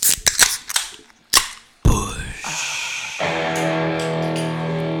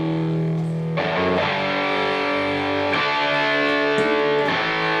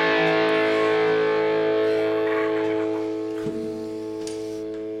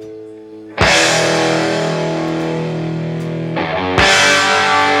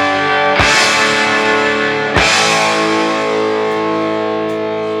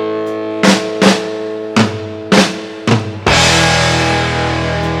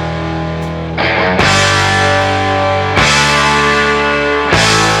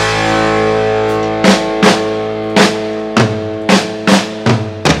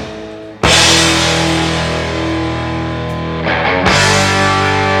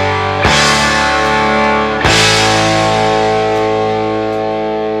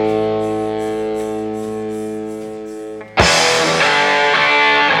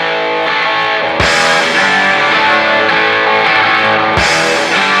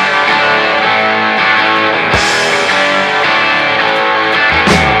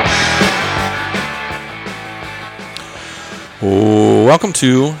welcome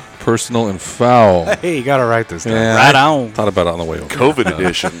to Personal and Foul. Hey, you got to write this down. Yeah, Right I on. Thought about it on the way over. COVID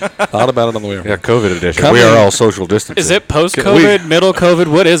edition. Thought about it on the way over. Yeah, COVID edition. Coming- We are all social distancing. Is it post-COVID, middle COVID?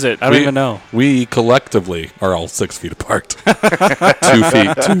 What is it? I don't even know. We collectively are all 6 feet apart. 2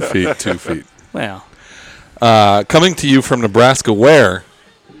 feet, 2 feet, 2 feet. Well, Coming to you from Nebraska, where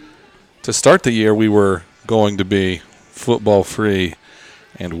to start the year we were going to be football free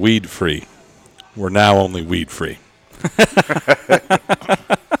and weed free. We're now only weed free.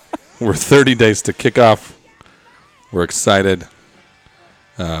 We're 30 days to kick off. We're excited.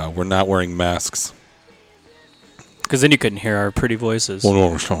 We're not wearing masks. because then you couldn't hear our pretty voices.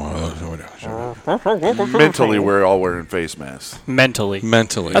 Mentally, we're all wearing face masks. Mentally.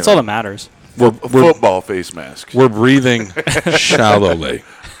 Mentally. That's all that matters. A football face mask. We're breathing shallowly.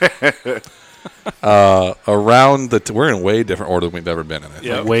 Around we're in way different order than we've ever been in it.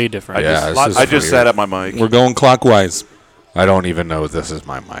 Yeah. Way different. I just sat at my mic. We're going clockwise. I don't even know if this is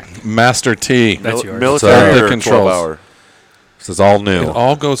my mic. Master T. That's yours. Military The or controls. 12-hour? This is all new. It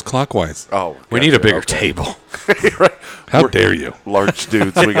all goes clockwise. Oh, We need a bigger table. How dare you? Large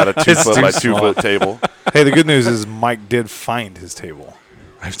dudes. We got a 2 foot by 2 foot table. Hey, the good news is Mike did find his table.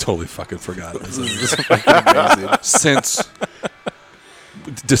 I've totally fucking forgotten. This is fucking amazing. Since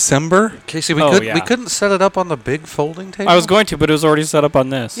December, Casey, Oh, yeah. we couldn't set it up on the big folding table? I was going to, but it was already set up on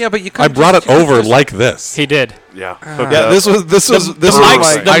this. Yeah, but you I couldn't brought it just- over like this. He did. Yeah. Yeah, this was the my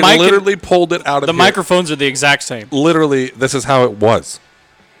mics- the I mic- literally pulled it out of The here. microphones are the exact same. Literally, this is how it was.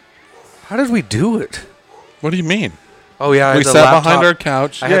 How did we do it? What do you mean? Oh, yeah. I We had the sat laptop- behind our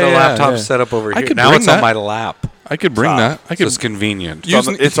couch. I had the laptop set up over I here. could Now bring it's that. on my lap. I could bring that. I So could it's convenient. use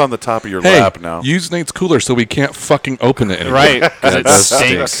It's on the top of your Hey, lap now. use Nate's cooler so we can't fucking open it anymore. Right. Because it does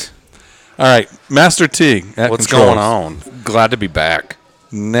stinks. All right, Master T. At What's controls. going on? Glad to be back.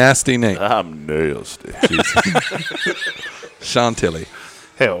 Nasty Nate. I'm nasty. Sean Tilley.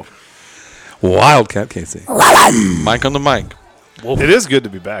 Hell, Wildcat Casey. Mike on the mic. it is good to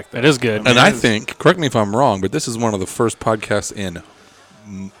be back. Though. It is good. And I think, correct me if I'm wrong, but this is one of the first podcasts in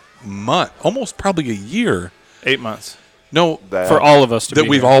almost probably a year. 8 months. No, for all of us to that be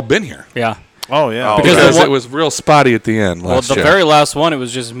we've here. all been here. Yeah. Oh yeah, Oh, Because Because the it was real spotty at the end Well, last the year. very last one, it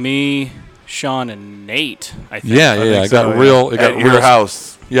was just me, Sean, and Nate, I think. Yeah. It got so, yeah. real. It got At your real.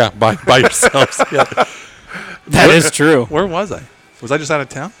 house. Yeah, by yourselves. Yeah. That is true. Where was I? Was I just out of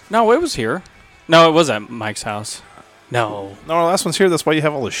town? No, it was here. No, it was at Mike's house. No, no, our last one's here. That's why you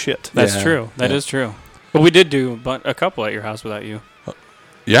have all the shit. that's Yeah, true. That is yeah. true. But we did do a couple at your house without you.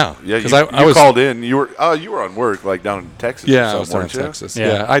 Yeah. Yeah, because you, I you was called in. You were on work, like down in Texas. or Yeah, I something, was down in weren't you? Texas. Yeah.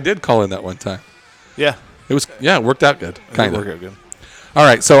 Yeah, I did call in that one time. Yeah, It worked out good. Kind Work of. out good. All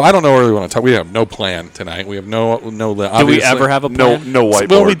right, so I don't know where we want to talk. We have no plan tonight. We have no. Do we ever have a No, plan? no whiteboard.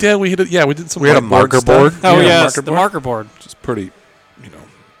 Well, we did. We did. Yeah, we did some. We had a whiteboard marker stuff. board? Oh, Yeah, yes, the marker board. Just pretty,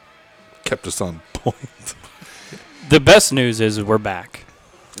 kept us on point. The best news is we're back.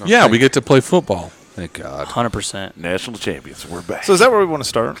 Yeah, we get to play football. Thank God. 100%. National champions. We're back. So is that where we want to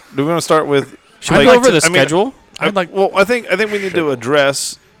start? Do we want to start with? Should we go over the schedule? I think we need to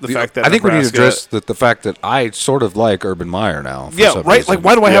address the fact that I think we need to Nebraska- address the fact that I sort of like Urban Meyer now. for Yeah, some right. reason. Like,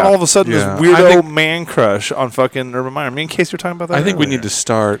 why do I have Yeah. all of a sudden Yeah. this I weirdo think- man crush on fucking Urban Meyer? Me and Casey were talking about that. I think we earlier. need to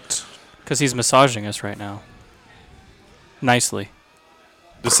start. Because he's massaging us right now. Nicely.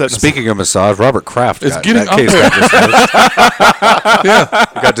 Just setting Speaking of massage, Robert Kraft It's getting that up case there. got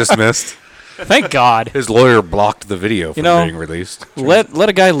dismissed. Got dismissed. Thank God. His lawyer blocked the video from know, being released. Let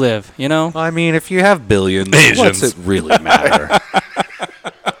a guy live, you know? I mean, if you have billions, Asians. what's it really matter?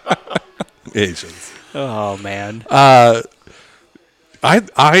 Asians. Oh, man. So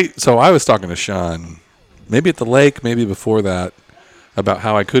I was talking to Sean, maybe at the lake, maybe before that, about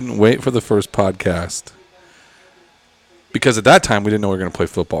how I couldn't wait for the first podcast because at that time we didn't know we were going to play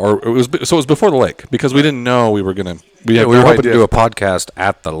football, or it was before the lake because we didn't know we were going to. We Yeah, had we were no hoping to idea. do a podcast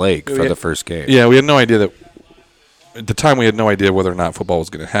at the lake for Yeah. the first game. Yeah, we had no idea that at the time we had no idea whether or not football was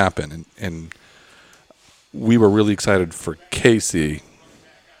going to happen, and we were really excited for Casey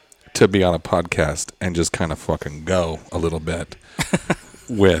to be on a podcast and just kind of fucking go a little bit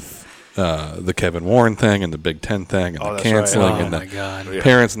with the Kevin Warren thing and the Big Ten thing and the that's canceling Oh, and my the God.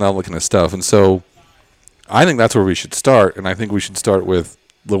 parents and all that kind of stuff. And so I think that's where we should start, and I think we should start with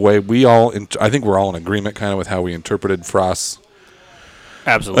the way we all I think we're all in agreement kind of with how we interpreted Frost's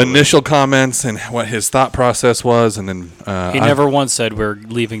Absolutely. initial comments and what his thought process was, and then He never once said we're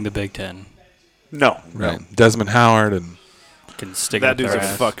leaving the Big Ten. no. Desmond Howard and Can stick that it up dude's their a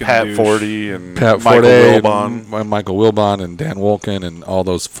ass. fucking Pat douche. Forty and Pat Michael Forte Wilbon. and Michael Wilbon and Dan Wolken and all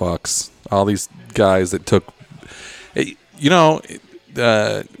those fucks, all these guys that took,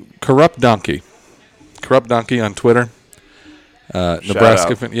 Corrupt Donkey on Twitter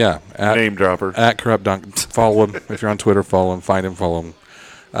Nebraska. Yeah, Name dropper. at Corrupt Dunk. Follow him if you're on Twitter. Follow him. Find him. Follow him.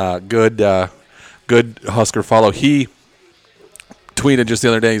 Good Husker follow. He tweeted just the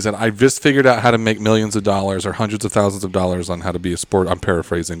other day. He said, "I've just figured out how to make millions of dollars or hundreds of thousands of dollars on how to be a sport." I'm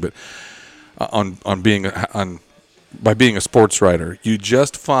paraphrasing, but by being a sports writer, you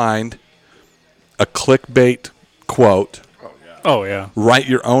just find a clickbait quote, Oh yeah. write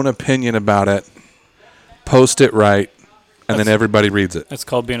your own opinion about it, post it right, and then everybody reads it. That's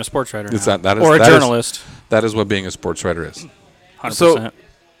called being a sports writer. It's now. that is or a that is- journalist. that is what being a sports writer is. 100%. So-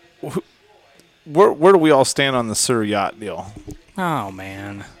 Where do we all stand on the Sir Yacht deal? Oh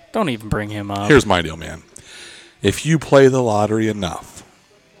man, don't even bring him up. Here's my deal, man. If you play the lottery enough,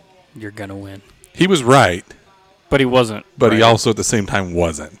 You're gonna win. he was right, But he wasn't. but he right. also at the same time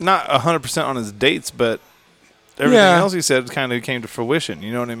wasn't. Not 100% on his dates, but everything Yeah. else he said kind of came to fruition.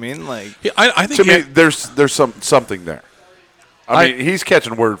 You know what I mean? Like, Yeah, I think To me, there's something there. I mean, he's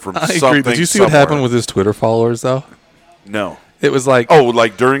catching word from I something. agree. Did you see what somewhere. happened with his Twitter followers though? No. It was like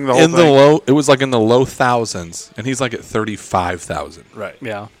Like during the whole in thing? the low. It was like in the low thousands, and he's like at 35,000. right.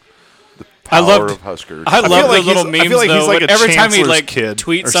 Yeah. Power I loved. of Huskers. I love feel the like little he's- I memes feel like he's though. like a Every time he chancellor's like kid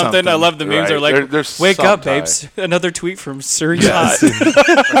tweet or something, I something. love the memes. Right. They're like, There's "Wake some up, tie. babes! Another tweet from Sir Yacht."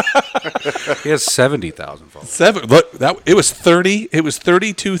 He has 70,000 followers. Look, it was 30. It was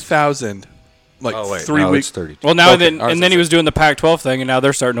 32,000. Like Oh, wait. 3 no, weeks. it's 32. Well, now Okay, then, ours and then is he was doing the Pac-12 thing, and now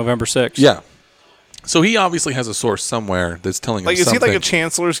they're starting November 6th. Yeah. So he obviously has a source somewhere that's telling him Like, is he something. like a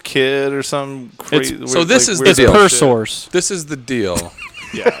chancellor's kid or some crazy? so this is the It's deal. per source. This is the deal.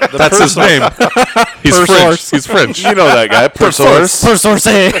 Yeah, the That's his name. He's Per French. source. He's French. You know that guy. Per source. Per source.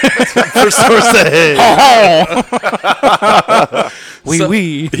 Oui, So-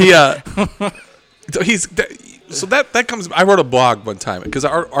 oui. He so that comes. I wrote a blog one time because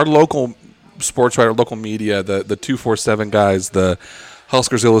our local sports writer, local media, the 247 guys, the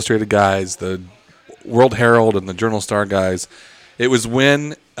Huskers Illustrated guys, the World Herald and the Journal Star guys. It was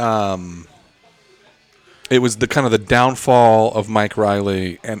when it was the kind of the downfall of Mike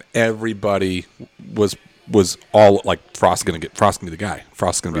Riley, and everybody was all like Frost's gonna be the guy.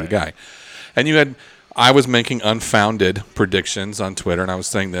 Frost's gonna be the guy, and you had. I was making unfounded predictions on Twitter, and I was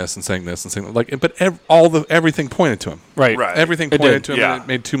saying this and saying this and saying like, but everything pointed to him. Right. Right. Everything It pointed did, to him, yeah. and it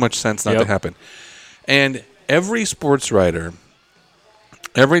made too much sense not to Yep. happen. And every sports writer,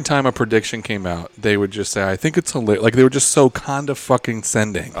 every time a prediction came out, they would just say, "I think it's hilarious." Like they were just so fucking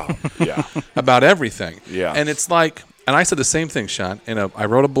sending Yeah. about everything. Yeah. And it's like, and I said the same thing, Sean. I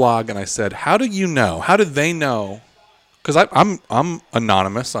wrote a blog, and I said, "How do you know? How do they know?" Because I'm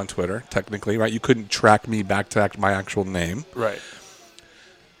anonymous on Twitter, technically, right? You couldn't track me back to my actual name. Right.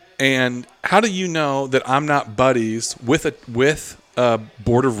 And how do you know that I'm not buddies with a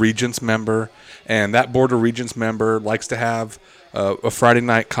Board of Regents member, and that Board of Regents member likes to have a Friday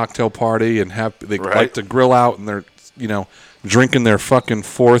night cocktail party and they Right. like to grill out, and they're drinking their fucking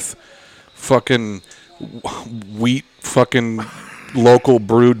fourth fucking wheat fucking local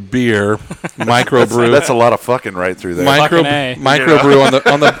brewed beer, microbrew. That's a lot of fucking right through there. Fucking A. Microbrew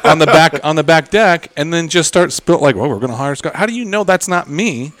on the back deck, and then just start like, well, we're going to hire Scott. How do you know that's not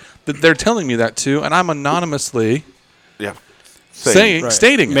me? That they're telling me that too, and I'm anonymously Yeah.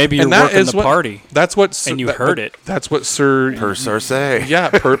 stating it. Maybe you're And that working is the party. That's what, And you heard it. That's what Sir. Per source. Yeah,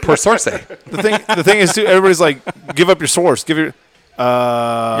 per source. The thing is, too, everybody's like, give up your source. Give your.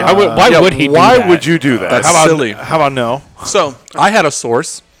 Why would he do Why that? would you do that? That's How about silly. How about no? So I had a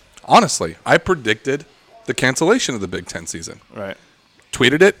source. Honestly, I predicted the cancellation of the Big Ten season. Right.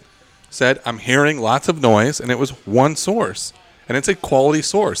 Tweeted it, said I'm hearing lots of noise, and it was one source, and it's a quality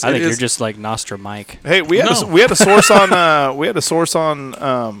source. I It think you're is- just like Nostra Mike. Hey, we had No. we had a source on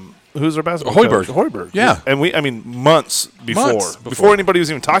who's our basketball Hoiberg. coach? Hoiberg. Yeah. And months before Months before. before anybody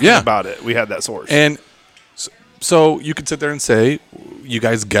was even talking Yeah. about it, we had that source. And so you could sit there and say, "You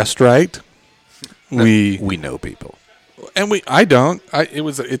guys guessed right." We know people. and we. I don't.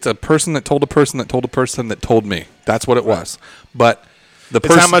 It's a person that told a person that told a person that told me. That's what it was. But the it's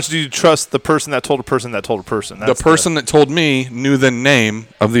person, how much do you trust the person that told a person that told a person? the person that told me knew the name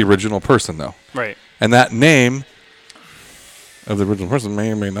of the original person, though, Right. and that name of the original person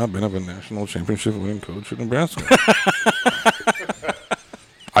may or may not have been of a national championship winning coach at Nebraska.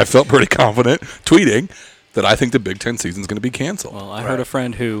 I felt pretty confident tweeting that I think the Big Ten season is going to be canceled. Well, I heard a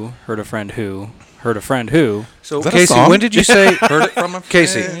friend who heard a friend who heard a friend who. So, Is that a Casey, song? when did you say? Heard it from a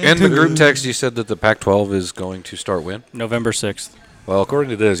Casey, friend. in the group text, you said that the Pac-12 is going to start when? November 6th. Well, according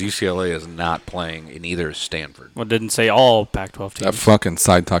to this, UCLA is not playing in either Stanford. Well, it didn't say all Pac-12 That teams. fucking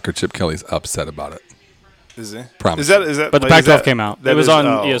side talker Chip Kelly's upset about it. Is it? Promise. Is that? But the like, is Pac-12 that- came out. that It was is- on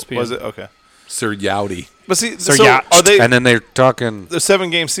oh, ESPN. Was it okay? Sir Yowdy. But see, Sir so Yacht. are they And then they're talking. the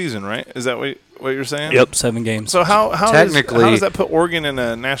 7-game season, right? Is that what you're saying? Yep, 7 games. So how Technically- does that put Oregon in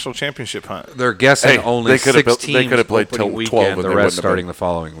a national championship hunt? They're guessing Hey, only they could have 6 built- they teams could have played opening till weekend, 12 and the they rest wouldn't have starting been. the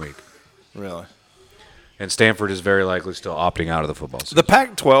following week. Really? And Stanford is very likely still opting out of the football season. The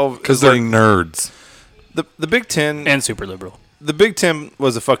Pac-12 Because is they're like nerds. the Big Ten. And super liberal. The Big Ten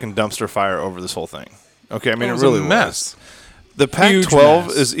was a fucking dumpster fire over this whole thing. Okay, I mean It it was really a mess. was. The Huge Pac-12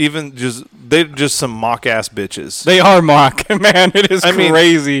 mess. is even they're just some mock ass bitches. They are mock, man. It is I mean,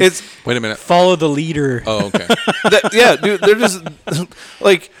 crazy. It's Wait a minute. follow the leader. Oh, okay. yeah, dude. They're just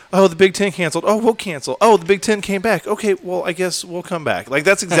like, oh, the Big Ten canceled. Oh, we'll cancel. Oh, the Big Ten came back. Okay, well, I guess we'll come back. Like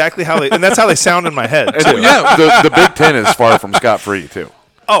that's exactly how and that's how they sound in my head. And Too. the Big Ten is far from scot-free, too.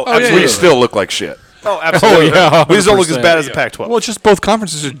 Oh, yeah, absolutely. We still look like shit. Oh, absolutely. yeah, we just don't look as 100%. bad as the Pac-12. Well, it's just both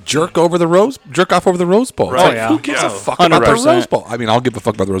conferences just jerk off over the Rose Bowl. It's Right. like, Oh, yeah. who gives a Yeah. fuck about the 100%. Rose Bowl? I mean, I'll give a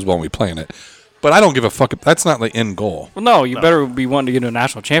fuck about the Rose Bowl when we play in it, but I don't give a fuck. That's not the end goal. Well, no, you better be wanting to get to a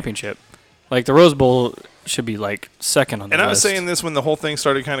national championship. Like the Rose Bowl should be like second on the And list. I was saying this when the whole thing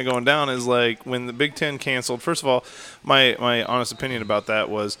started kind of going down is like when the Big Ten canceled. First of all, my honest opinion about that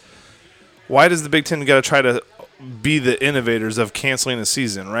was, why does the Big Ten got to try to be the innovators of canceling a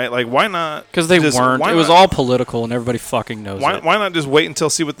season, right? Like, why not? Because they just- weren't. why It was not- all political, and everybody fucking knows Why, it. why not just wait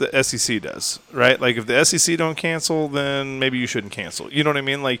until see what the SEC does, right? Like, if the SEC don't cancel, then maybe you shouldn't cancel. You know what I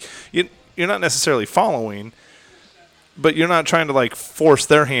mean? Like, you're not necessarily following, but you're not trying to like force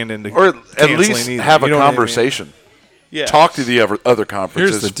their hand into Or at canceling least either. have a You know what I mean? conversation. Yeah. Talk to the other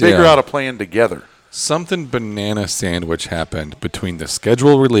conferences. Here's the Figure deal. out a plan together. Something banana sandwich happened between the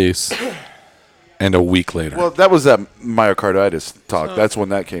schedule release and a week later. Well, that was that myocarditis talk. That's when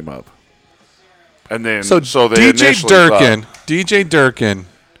that came up. And then so they DJ initially Durkin, thought- DJ Durkin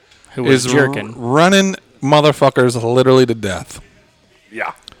Who was is jerking? running motherfuckers literally to death.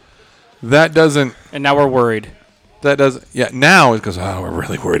 yeah. That doesn't. And now we're worried. That doesn't. Yeah. Now it goes. Oh, we're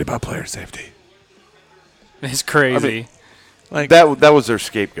really worried about player safety. It's crazy. Like That was their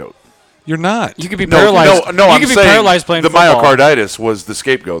scapegoat. you're not. you could be No, paralyzed. no, you I'm could be saying paralyzed playing the football. myocarditis was the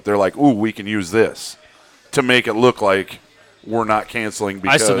scapegoat. They're like, ooh, we can use this to make it look like we're not canceling I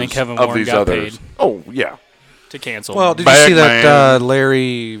because still think Kevin of Warren these got others. paid. Oh, yeah. to cancel. Well, did you Bag see that man.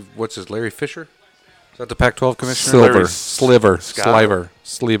 Larry? What's his Larry Fisher? Is that the Pac-12 commissioner? Silver, Larry Sliver, Scott.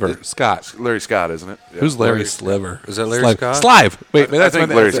 Sleever, Scott. Larry Scott, isn't it? Yeah. Who's Larry Sliver? Is that Larry Slive. Scott? Slive. Wait, that's think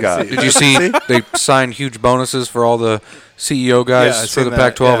my- Larry that's- Scott. Did you see they signed huge bonuses for all the CEO guys Yeah, I for seen the that.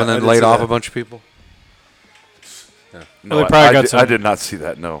 Pac-12 Yeah, and I then did laid see off that. a bunch of people? No, Well, they probably got I some- did not see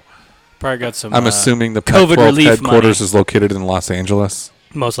that, no. Probably got some. I'm assuming the COVID Pac-12 relief headquarters money. is located in Los Angeles.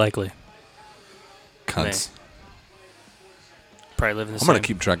 Most likely. Cunts. Probably live in the I'm gonna same-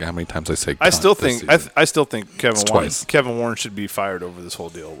 keep track of how many times I say. I cunt still this think season. I still think It's twice. Kevin Warren should be fired over this whole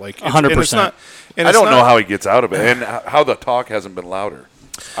deal. Like 100%. I don't know how he gets out of it and how the talk hasn't been louder.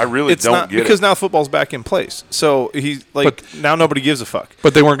 I really it's don't not get because it. now football's back in place. So he's like now nobody gives a fuck.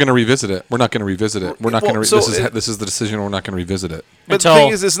 But they weren't going to revisit it. We're not going to revisit it. We're not Well, going to. so This is the decision. We're not going to revisit it. But Until the thing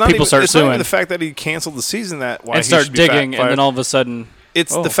is, it's not people even, start it's not even suing. the fact that he canceled the season that why and he start should be digging, fired. and then all of a sudden,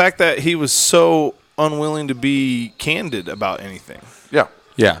 It's oh. the fact that he was so unwilling to be candid about anything. Yeah.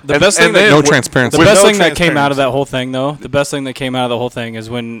 Yeah. The best thing that no transparency. the With best no thing that came out of transparency. that whole thing, though, the best thing that came out of the whole thing is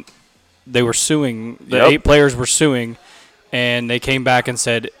when they were suing. The Yep. 8 players were suing, and they came back and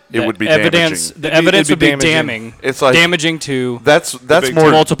said It that would be evidence. damaging. The evidence it'd would be be damning. It's like damaging to that's big more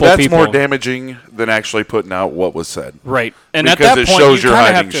multiple that's people. more damaging than actually putting out what was said. right. And Because at that it point, shows you you're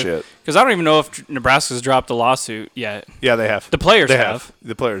kinda hiding have to, shit. Because I don't even know if Nebraska's dropped a lawsuit yet. Yeah, they have. The players they have.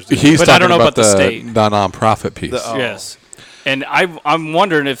 The players do. He's But talking I don't know about the the state. the nonprofit piece. The- Yes. And I'm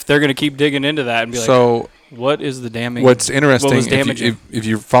wondering if they're going to keep digging into that and be like, so what is the damning? what's interesting, What was if, you, damaging? if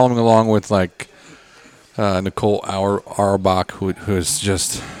you're following along with like Nicole Auerbach, who's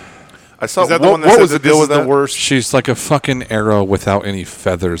just I saw Is that the what, one that what said was that the deal this with is that? the worst? she's like a fucking arrow without any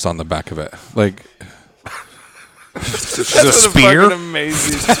feathers on the back of it. Like She's a spear?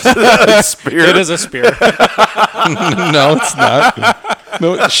 Amazing. Spear. It is a spear. no, it's not.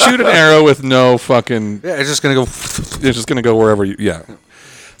 No, shoot an arrow with no fucking. Yeah, it's just going to go. It's just gonna go wherever you. Yeah.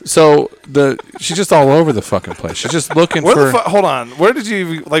 So she's just all over the fucking place. She's just looking Where for. the hold on. Where did you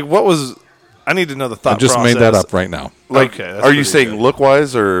even, like? What was? I need to know the thought. I just process. made that up right now. Like, Okay, that's are you pretty saying good. look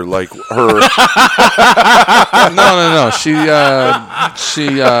wise or like her? No.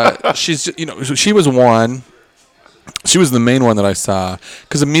 She's she was one. She was the main one that I saw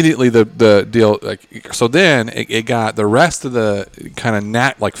because immediately the deal like so then it got the rest of the kind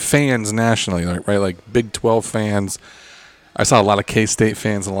of like fans nationally right like Big 12 fans. I saw a lot of K-State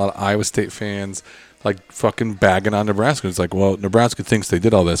fans and a lot of Iowa State fans. like fucking bagging on Nebraska. It's like, well, Nebraska thinks they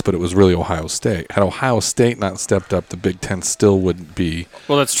did all this, but it was really Ohio State. Had Ohio State not stepped up, the Big Ten still wouldn't be.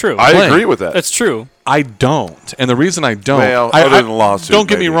 Well, that's true. I playing. agree with that. That's true. I don't, and the reason I don't, Well, I, other than the lawsuit, don't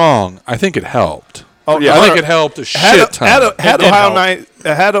get me maybe. wrong. I think it helped. Oh, Yeah, I think it helped a shit ton.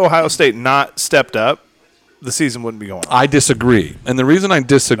 Had Ohio State not stepped up, the season wouldn't be going on. I disagree, and the reason I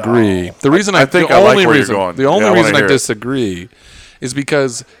disagree, the reason I think the I like only where you're reason, going. the only Yeah, I wanna reason I hear it. disagree is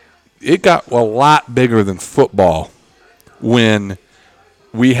because it got a lot bigger than football when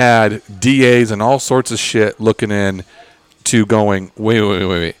we had DAs and all sorts of shit looking in to going,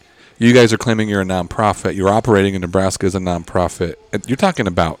 wait. You guys are claiming you're a nonprofit. You're operating in Nebraska as a nonprofit. You're talking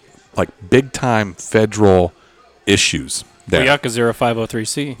about like big time federal issues there. Well, Yakuza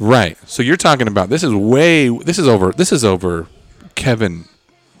 503C. Right. So you're talking about this is over Kevin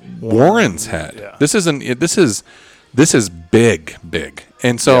Warren's head. Yeah. This is big.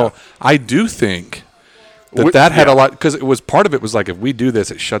 And so Yeah. I do think Wi- that had yeah. a lot, because it was part of it was like, if we do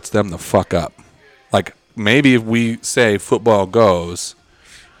this, it shuts them the fuck up. Like maybe if we say football goes,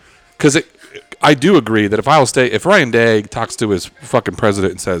 because I do agree that if Ryan Day talks to his fucking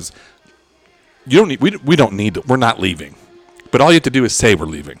president and says, we don't need to, we're not leaving. But all you have to do is say we're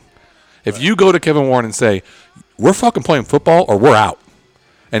leaving. If you go to Kevin Warren and say, we're fucking playing football or we're out.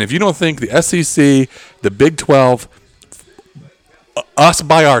 And if you don't think the SEC, the Big 12, us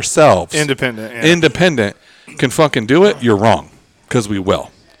by ourselves, independent can fucking do it, you're wrong. Because we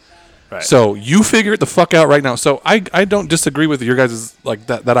will. Right. So you figure it the fuck out right now. So I don't disagree with your guys' like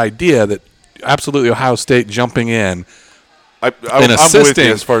that idea that absolutely Ohio State jumping in I'm and with assisting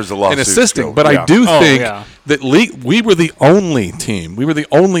you as far as the lawsuit. and assisting. But yeah. I do Oh, think yeah. that we were the only team, we were the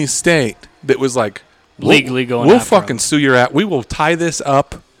only state that was like Legally going We'll after fucking them. sue your ass. We will tie this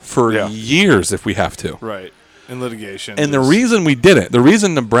up for Yeah. years if we have to. Right. In litigation. And the reason we did it, the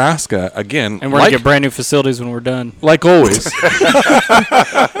reason Nebraska, again, And we're going to get brand new facilities when we're done. like always,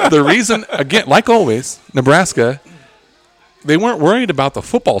 the reason, again, like always, Nebraska, they weren't worried about the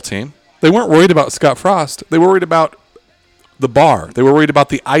football team. They weren't worried about Scott Frost. They were worried about the bar. They were worried about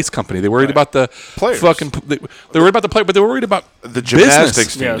the ice company. They were worried about the Players. fucking. They were worried about the player, but they were worried about the gymnastics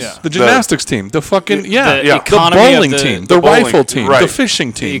business. team. Yes. Yeah. The gymnastics team, the fucking the the economy of bowling the- team, the the bowling- rifle team, right. the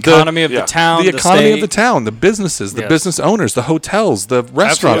fishing team, The economy of yeah. the town, the economy state. of the town, the businesses, the Yes. business owners, the hotels, the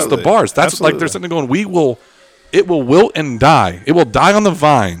restaurants, Absolutely. the bars. That's Absolutely. like there's something going. It will wilt and die. It will die on the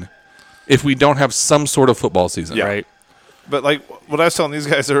vine if we don't have some sort of football season. Yeah. Right. But like what I was telling these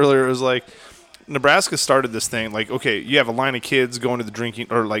guys earlier was like Nebraska started this thing like, okay, you have a line of kids going to the drinking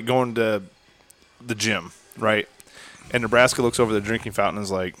or like going to the gym, right? And Nebraska looks over the drinking fountain and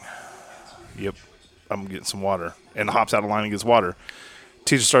is like, yep, I'm getting some water. And hops out of line and gets water.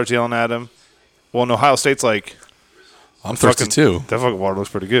 Teacher starts yelling at him. Well, in Ohio State's like, I'm thirsty too. that fucking water looks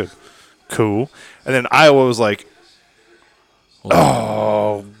pretty good. Cool. And then Iowa was like,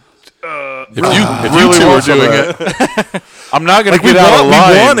 If you really two are want some doing of it, I'm not going like to we get out of want,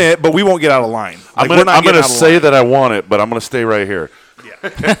 line. we want it, but we won't get out of line. I'm Like, we're not going getting to out of say line. that I want it, but I'm going to stay right here.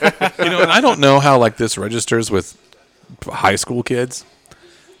 and I don't know how like this registers with high school kids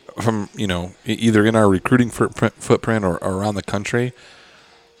from either in our recruiting footprint or around the country.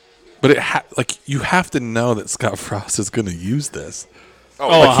 But you have to know that Scott Frost is going to use this.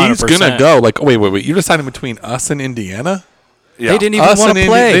 Oh, Like he's 100%. going to go. Like, wait. You're deciding between us and Indiana? Yeah. They didn't even Us want and to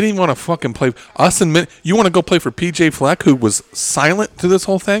play. They didn't want to fucking play. Us and you want to go play for PJ Fleck, who was silent to this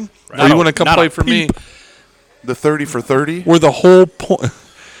whole thing, or you want to come Not play a for me? The 30 for 30? Where the whole point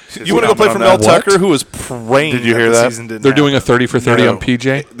You want to go play for Mel What? Tucker, who was praying Did you hear the that? season didn't they're doing a happen. 30 for 30 No. on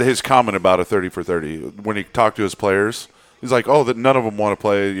PJ. His comment about a 30 for 30 when he talked to his players, he's like, "Oh, that none of them want to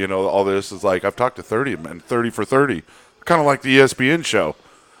play." All this is like I've talked to 30 of them, and 30 for 30, kind of like the ESPN show.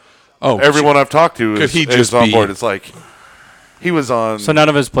 Oh, Everyone I've talked to Could is, he is just on be- board. It's like he was on. So none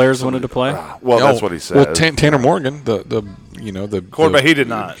of his players wanted to play? well, No. that's what he said. Well, Tanner Morgan, the Quarterback, he did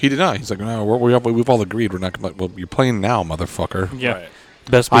not. He did not. He's like, no, we've all agreed we're not going to. Well, you're playing now, motherfucker. Yeah. Right.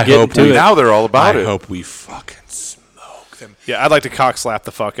 Best we I get hope into we- it. now they're all about I it. hope we fucking smoke them. Yeah, I'd like to cock slap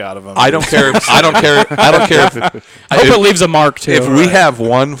the fuck out of him. I don't care. I don't care. I don't care I hope it leaves a mark, too. if we have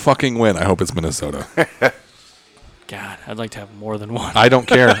one fucking win. I hope it's Minnesota. God, I'd like to have more than one. I don't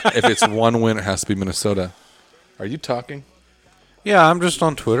care if it's one win. It has to be Minnesota. Are you talking? Yeah, I'm just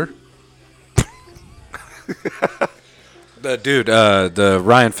on Twitter. The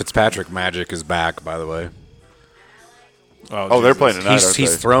Ryan Fitzpatrick magic is back, by the way. Oh, they're playing tonight. aren't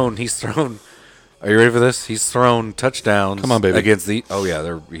He's they? thrown. Are you ready for this? He's thrown touchdowns. Come on, baby. Against the. Oh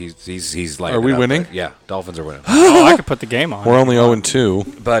yeah, he's like. Are we winning? Yeah, Dolphins are winning. Oh, I could put the game on. We're only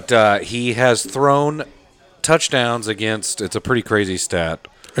 0-2. But he has thrown touchdowns against. It's a pretty crazy stat.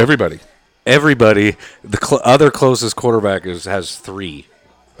 Everybody. everybody, the other closest quarterback has 3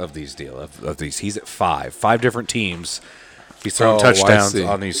 of these of these. He's at 5. 5 different teams. He's throwing Oh, I touchdowns see.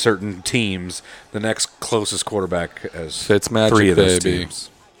 on these certain teams. The next closest quarterback has Fitzmagic, 3 of those baby. teams.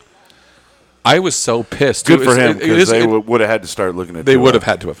 I was so pissed. Good It for was- him it because is- they it- would have had to start looking at. They Tua. would have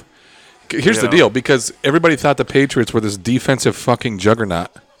had to have. Here's You the know. deal, because everybody thought the Patriots were this defensive fucking juggernaut,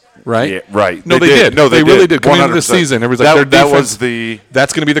 right? Yeah, right. No, they did. No, they really did. Coming into the 100%. season, everybody's like, that, their that was defense- the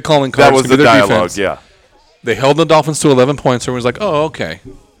That's going to be the calling card. that It's was gonna the be their dialogue. defense. Yeah. They held the Dolphins to 11 points. Everyone's like, oh, okay.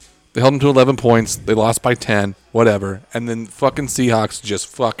 They held them to 11 points. They lost by 10, whatever. And then fucking Seahawks just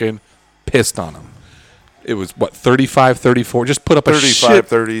fucking pissed on them. It was, 35-34? Just put up a 35, shit.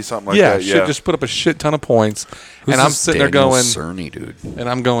 30, something like Yeah, that. shit, just put up a shit ton of points. Who's and I'm this sitting there Daniel going, Cerny, dude. and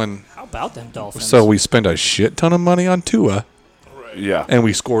I'm going, How about them Dolphins? so we spend a shit ton of money on Tua, yeah. and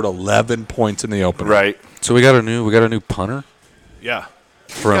we scored 11 points in the opener. Right. So we got a new punter Yeah.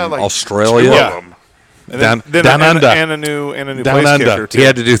 from got, like, Australia. Two Yeah. of 'em. And Down- then down and, under. and a new Down place under. kicker too. He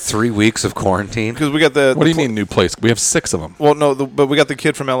had to do 3 weeks of quarantine. because we got the. What do you the mean new place? We have 6 of them. Well, no, but we got the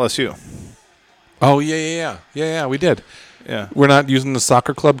kid from LSU. Oh, yeah, we did. Yeah. We're not using the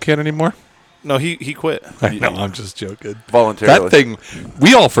soccer club kid anymore? No, he quit. I know, I'm just joking. Voluntarily. That thing,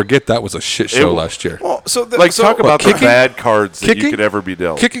 we all forget that was a shit show last year. Well, so Like, talk about the kicking- bad cards that you kicking- could ever be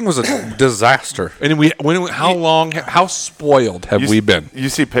dealt. Kicking was a disaster. And how spoiled have we been? You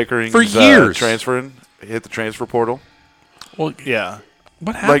see Pickering For years. transferring, hit the transfer portal. Well, yeah,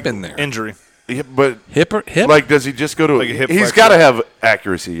 what happened there? injury. Yeah, but Hip? like, does he just go to? Like a hip he's flexor. got to have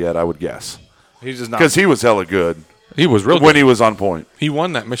accuracy yet, I would guess, He's just not. because he was hella good He was real when good. he was on point. He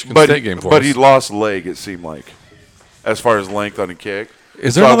won that Michigan But State game for but us. he lost leg. It seemed like, as far as length on a kick.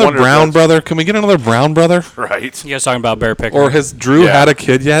 Is there So I another wonder if Brown that's- brother? Can we get another Brown brother? Right. You guys talking about Bear Pickering? Or has Drew Yeah. had a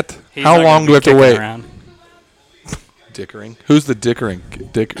kid yet? He's How not long gonna do we have be to kicking wait? around. Dickering. Who's the Dickering?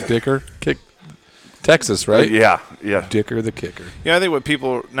 Dicker? Kick. Texas, right? Yeah. Yeah. Dicker the kicker. yeah, I think what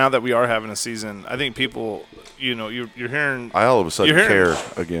people now that we are having a season, I think people, you're hearing. I all of a sudden You're hearing- care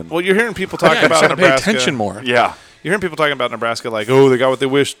again. Well, you're hearing people talk Yeah, about trying to pay Nebraska. attention more. Yeah. You're hearing people talking about Nebraska like, oh, they got what they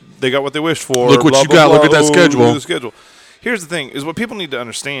wished. They got what they wished for. Look what blah, you blah, got. blah. Look at that Oh, schedule. look at the schedule. Here's the thing: is what people need to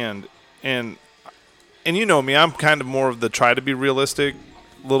understand, and you know me, I'm kind of more of the try to be realistic,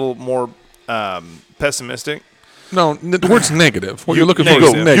 little more pessimistic. No, the word's negative. What you're looking for You is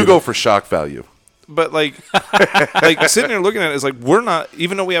go, negative. you go for shock value. But like sitting there looking at it is like we're not.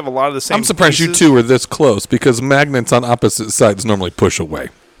 Even though we have a lot of the same. I'm surprised you pieces- two are this close because magnets on opposite sides normally push away.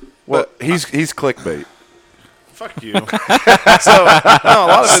 Well, he's clickbait. Fuck you. So no, a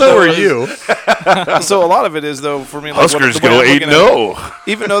lot of it though is- So a lot of it is though for me. Like, Huskers the way go I'm looking at it, 8-0.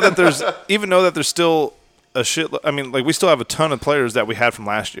 even though that there's still a shit. I mean, like we still have a ton of players that we had from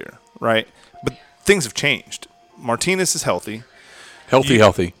last year, right? But things have changed. Martinez is healthy.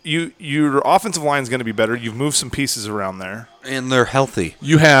 Healthy. Your offensive line is going to be better. You've moved some pieces around there. And they're healthy.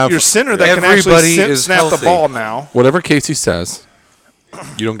 You have Your center that can Everybody actually is snap the healthy. ball now. whatever Casey says.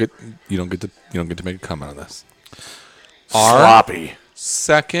 You don't get to make a comment on this. Sloppy.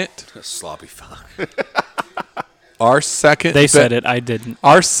 Second, Sloppy fuck. our second. They said it. I didn't.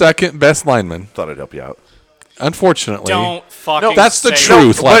 Our second best lineman. Thought I'd help you out. Unfortunately, Don't fucking. that's the say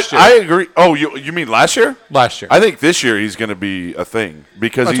truth. it. Last But year. I agree. Oh, you mean last year? last year. I think this year he's going to be a thing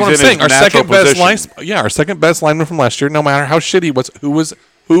because That's he's what in I'm saying. his Our natural second best position. line. Yeah, our second best lineman from last year. No matter how shitty he was. Who was.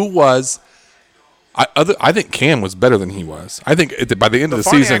 I think Cam was better than he was. I think by the end of the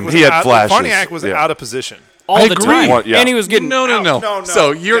season, was he had out, flashes. Farniak was Yeah. out of position. all I the agree. time, Well, yeah. and he was getting no. No,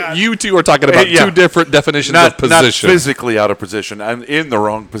 So God. you two are talking about Yeah. two different definitions Not of position. physically out of position and in the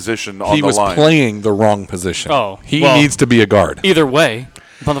wrong position on He the was line. playing the wrong position. Oh, he well. needs to be a guard. Either way,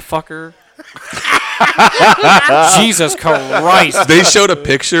 motherfucker. Jesus Christ. They showed a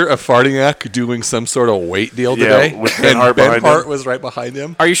picture of Farniak doing some sort of weight deal Yeah, today, with Ben and Hart Ben behind Hart him. was right behind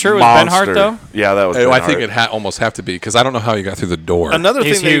him. Are you sure it was Ben Hart, though? Yeah, that was. Oh, Ben I think Hart. it almost have to be because I don't know how he got through the door. Another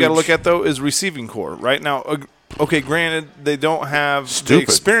He's thing that you got to huge. look at though is receiving core. Right now, okay, granted they don't have the Stupid.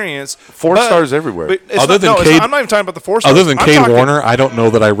 experience. Four but- stars everywhere. but it's Other not- than no, it's Cade- not- I'm not even talking about the 4 stars. Other than I'm Cade talking- Warner, I don't know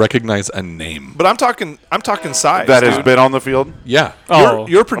that I recognize a name. But I'm talking size. that has dude. been on the field. Yeah. Oh,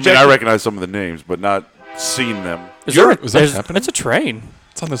 You're I projected. mean, I recognize some of the names, but not seen them. is there, was that there's- happening? it's a train.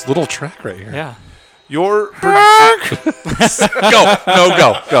 It's on this little track right here. Yeah. Your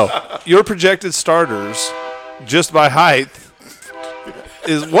Go. your projected starters, just by height,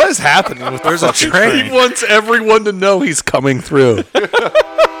 is what is happening with There's the a fucking train. He wants everyone to know he's coming through. Get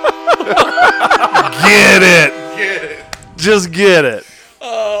it. Just get it.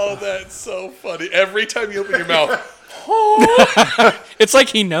 Oh, that's so funny. Every time you open your mouth. It's like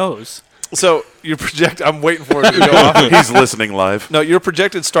he knows. So your project. I'm waiting for it to go off. He's listening live. No, your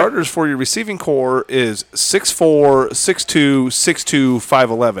projected starters for your receiving core is 6'4", 6'2", 6'2",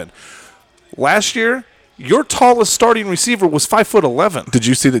 5'11". Last year, your tallest starting receiver was 5'11". Did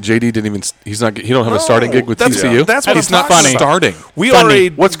you see that JD didn't even? He don't have a starting gig with that's- TCU. that's what he's I'm not talking about. starting. We Funny.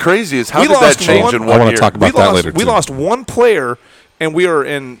 are a. What's crazy is how We did that lost change one- in I one want year? to talk about we that lost, later. We too. lost one player, and we are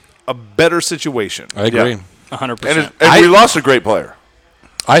in a better situation. I agree. Yeah. 100%. And we lost a great player.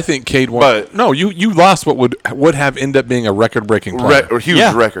 I think Cade won. But- No, you lost what would have ended up being a record-breaking player. Or huge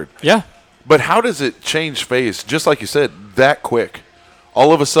Yeah. record. Yeah. But how does it change face, just like you said, that quick?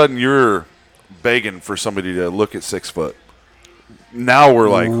 All of a sudden, you're begging for somebody to look at 6 foot. Now we're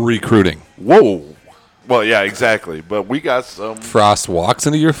like, Recruiting. whoa. Well, yeah, exactly. But we got some. Frost walks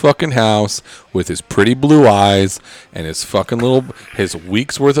into your fucking house with his pretty blue eyes and his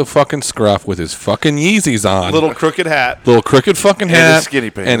week's worth of fucking scruff with his fucking Yeezys on. Little crooked hat. Little crooked fucking And hat his skinny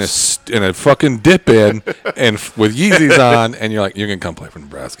pants. and a fucking dip in and with Yeezys on, and you're like, you're gonna come play for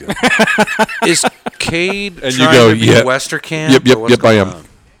Nebraska. Is Cade And you trying go, to be yeah. Westerkamp? Yep, or what's I going am. on?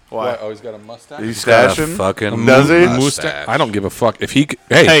 Why? Oh, he's got a mustache. He's Got a stashing. fucking Does he? mustache. I don't give a fuck if he.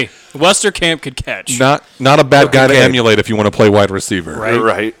 Hey, Hey, Westerkamp could catch. not a bad guy to Cade. emulate if you want to play wide receiver.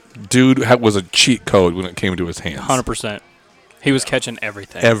 Right. Dude was a cheat code when it came to his hands. 100%. He was catching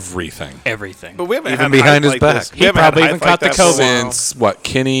everything. Everything. But we haven't Even had behind hype his like back. this. We He haven't had probably hype even like caught the that for a COVID. while. Since what,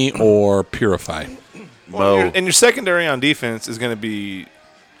 Kenny or Purify? And your secondary on defense is going to be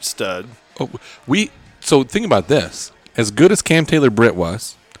stud. So think about this: as good as Cam Taylor-Britt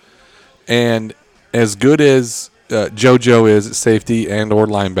was, and as good as JoJo is at safety and or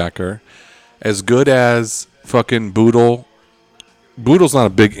linebacker, as good as fucking Boodle. Boodle's not a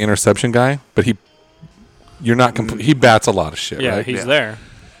big interception guy, but he bats a lot of shit. Yeah, right? he's there.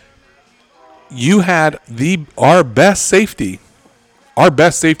 You had our best safety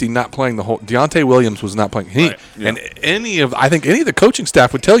not playing the whole. Deontay Williams was not playing. And I think any of the coaching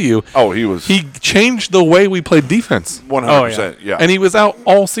staff would tell you. Oh, he was. He changed the way we played defense, 100%. Yeah. and he was out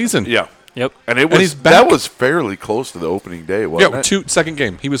all season. Yeah. Yep. And it And was he's that back. was fairly close to the opening day, wasn't it? Second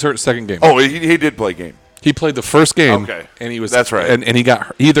game. He was hurt second game. Oh, he did play game. He played the first game. Okay. And he was. That's right. And he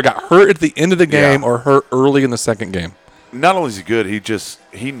either got hurt at the end of the game Yeah. or hurt early in the second game. Not only is he good,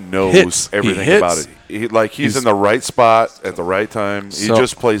 he knows Hits. He everything hits. about it. He's in the right spot at the right time. He So,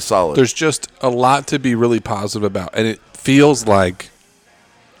 just plays solid. There's just a lot to be really positive about, and it feels like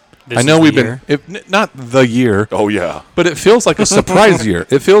This I know is we've the year. been not the year, Oh yeah. but it feels like a surprise year.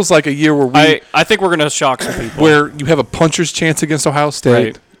 It feels like a year where I think we're going to shock some people. where you have a puncher's chance against Ohio State.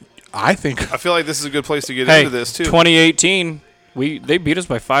 Right. I think I feel like this is a good place to get Hey, into this, too. 2018, they beat us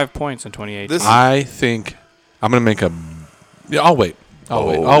by 5 points in 2018. This- I think I'm going to make a. Yeah, I'll wait.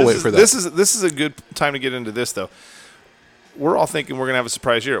 I'll wait for that. This is a good time to get into this, though. We're all thinking we're going to have a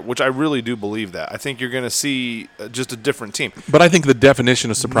surprise year, which I really do believe that. I think you're going to see just a different team. but I think the definition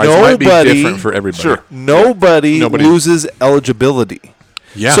of surprise might be different for everybody. Sure. Nobody Nobody. loses eligibility.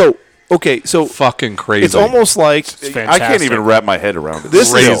 Yeah. So, okay, so fucking crazy. it's almost like I can't fantastic. even wrap my head around it.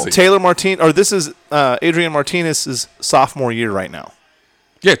 this Crazy. is Taylor Martin, or this is Adrian Martinez's sophomore year right now.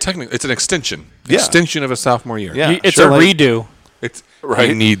 Yeah, technically, it's an extension. Yeah. Extension of a sophomore year. Yeah. It's sure, a like- redo. It's Right.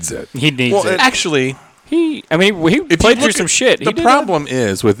 He needs it. He needs Well, it. Actually, He if played you through look some at- shit. The problem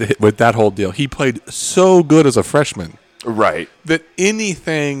is with that whole deal. He played so good as a freshman Right. that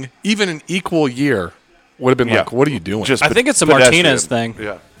anything, even an equal year, would have been Yeah. like, "What are you doing?" Just I think it's a pedestrian. Martinez thing.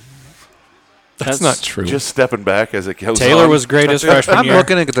 Yeah. that's not true. Just stepping back as it goes Taylor on. was great his freshman I'm year.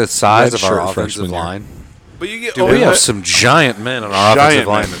 looking at the size of our Redshirt offensive freshman year. line. But you get Dude, we have some giant men on our offensive giant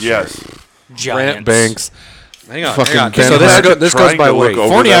line. man. this year. Yes. Grant Giants. Banks. Hang on. Fucking hang on. Ben So Hart. this Trying goes by to look weight.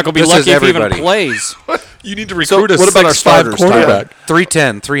 over Forniak will be This is lucky if he even everybody. plays. You need to recruit a what about our 6'5" starters, Tyler? quarterback.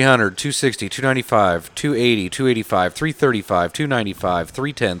 310, 300, 260, 295, 280, 285, 335, 295,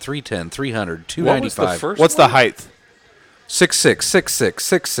 310, 310, 300, 295. What's the height? 6'6", 6'6",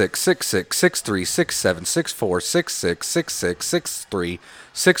 6'6", 6'6", 6'3", 6'7", 6'4", 6'6", 6'6", 6'3",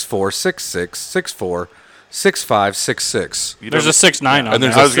 6'4", 6'6", 6'4", 6'5", 6'6". There's a 6'9" on And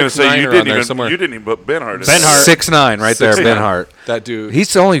there's there. I was going to say 6'9" you on didn't there even somewhere. you didn't even put Ben Hart. in Ben there. Hart. 6'9", right there, 6'9". Ben Hart. That dude.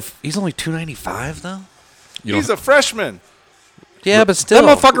 He's only 295 though. He's a freshman. Yeah, but That still.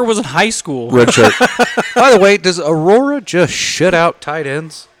 motherfucker was in high school. red shirt. By the way, does Aurora just shut out tight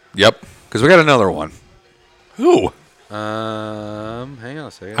ends? Yep. Because we got another one. Who? Hang on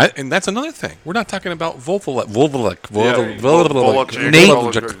a second. And that's another thing. We're not talking about Volvolek. Yeah.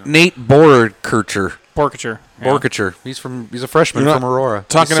 Nate Borderkircher. Porkatcher. Yeah. Borkacher. He's a freshman You're from not Aurora.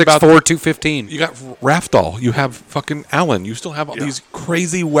 talking He's about 6'4", 215. You got Rafdal. You have fucking Allen. You still have all these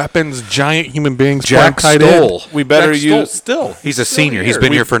crazy weapons, giant human beings. Jack prime tight end. Stoll. We better Jack Stoll use- still. He's a still senior. He's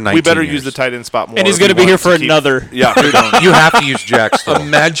been here for 19 We better years. use the tight end spot more. And he's if we going to be here want for keep- another. Yeah, You have to use Jack Stoll.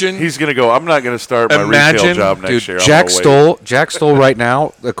 Imagine he's gonna go. I'm not gonna start my retail Imagine, job next Dude, year. I'm Jack gonna wait. Stoll. Jack Stoll right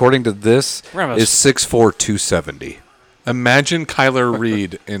now, according to this, We're gonna have a is 6'4", 270. Imagine Kyler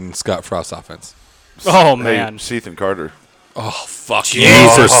Reed in Scott Frost's offense. Oh, Hey, man. Ethan Carter. Oh, fuck you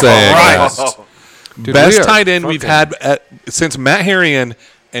for saying that. Dude, Best we are tight end we've fucking- had since Matt Harrian,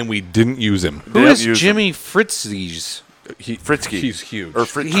 and we didn't use him. Who Damn, is use Jimmy Fritzes? Fritzky. He's huge. Or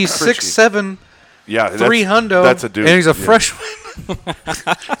He's Fritzky. 6'7", Yeah, 300. That's a dude. And he's a Yeah. freshman.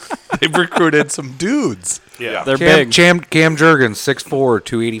 They've recruited some dudes. Yeah. They're big. Cam Jurgens, 6'4",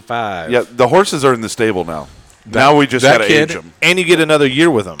 285. Yeah, the horses are in the stable now. Now we just that gotta kid- age them. and you get another year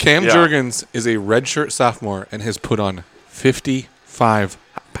with him. Cam Yeah. Jurgens is a redshirt sophomore and has put on 55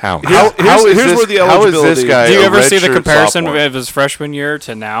 pounds. Here's where the how is eligibility- this guy? Do you a ever see the redshirt comparison sophomore? of his freshman year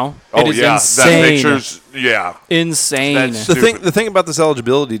to now? Oh it is yeah, insane. that picture's yeah. Insane. That's- The thing about this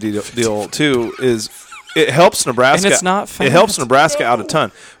eligibility deal too is it helps Nebraska. And it's not It helps fast. Nebraska out a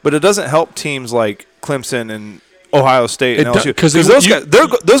ton, but it doesn't help teams like Clemson and Ohio State and It do- LSU 'cause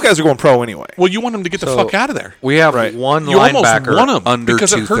because those guys are going pro anyway. Well, you want them to get the So- fuck out of there. We have Right. one You almost linebacker want them under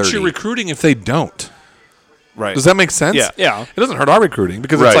because it hurts 230. your recruiting if they don't. Right? Does that make sense? Yeah. Yeah. It doesn't hurt our recruiting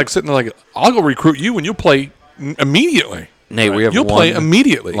because Right. it's like sitting there like, I'll go recruit you and you'll play immediately. Nate, we have You'll one play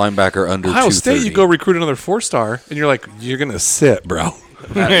immediately. linebacker under Ohio 230. State, you go recruit another 4-star, and you're like, you're gonna sit, bro.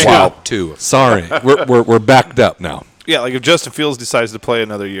 Wow, two. Sorry, we're backed up now. Yeah, like if Justin Fields decides to play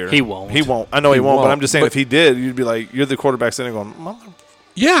another year, He won't. He won't. I know he, He won't, but won't. I'm just saying But- if he did, you'd be like, you're the quarterback sitting there going, "Mother-"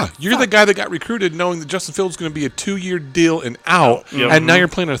 Yeah, you're the guy that got recruited knowing that Justin Fields is going to be a 2-year deal and out, and now you're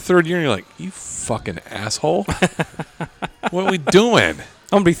playing a third year, and you're like, you fucking asshole. What are we doing?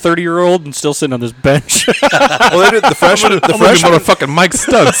 I'm going to be 30-year-old and still sitting on this bench. well, they did the freshman. The I'm gonna be freshman motherfucking Mike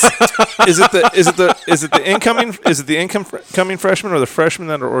Stubbs. is it the incoming freshman or the freshmen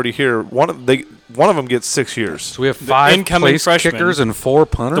that are already here? One of them gets 6 years. So we have 5 incoming place freshmen. kickers and 4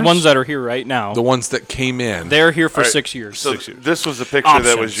 punters. the ones that are here right now, The ones that came in. they're here for All right, 6 years. So this was a picture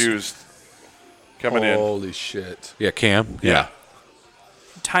that was Options. used coming in. Holy shit. Yeah, Cam. Yeah.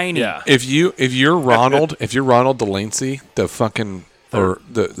 Tiny. Yeah. If you're Ronald Delancey, the fucking or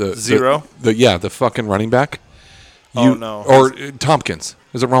the Zero? the fucking running back. Oh, no. Or Tompkins.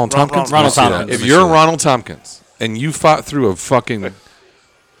 Is it Ronald Tompkins? Ronald Let me see that. Tompkins. If you're Ronald Tompkins and you fought through a fucking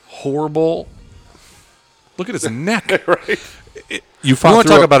horrible, look at his neck. Right. You We fought want to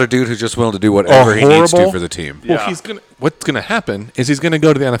through talk a- about a dude who's just willing to do whatever he needs to horrible- for the team. Well, Yeah. what's gonna happen is he's gonna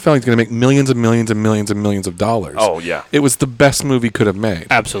go to the NFL. He's gonna make millions and millions and millions and millions of dollars. Oh, yeah. It was the best move he could have made.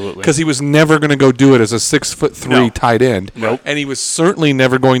 Absolutely. Because he was never going to go do it as a 6'3" No. tight end. Nope. And he was certainly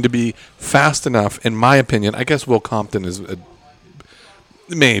never going to be fast enough, in my opinion. I guess Will Compton is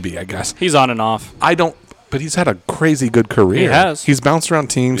maybe. I guess He's on and off. I don't. But he's had a crazy good career. He has. He's bounced around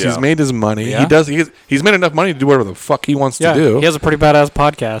teams. Yeah. He's made his money. Yeah. He's made enough money to do whatever the fuck he wants Yeah, to do. he has a pretty badass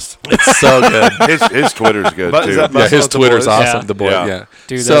podcast. It's so good. His Twitter's good But too. is that Yeah, his Bustle with the Twitter's Boys? awesome. Yeah. The boy, Yeah. yeah.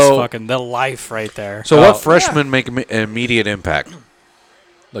 Dude, so, that's fucking the life right there. So what freshmen make an immediate impact?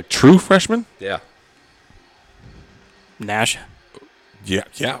 like true freshman? Yeah. Nash.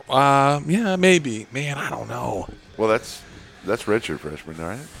 Yeah, maybe. Man, I don't know. Well, that's redshirt freshman,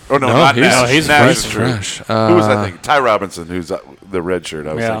 right? Oh no, No, not he's- Nash. no, he's Nash fresh. is true. Fresh. Who was I thinking? Ty Robinson, who's the red shirt.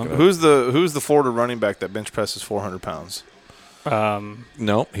 I was Yeah. thinking. Of. Who's the Florida running back that bench presses 400 pounds?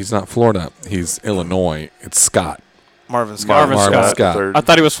 No, he's not Florida. He's Illinois. It's Scott. Marvin Scott. Marvin Scott. Third. I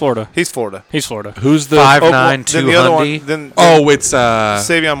thought he was Florida. He's Florida. He's Florida. Who's the 5'9", then the other 200. one. Then it's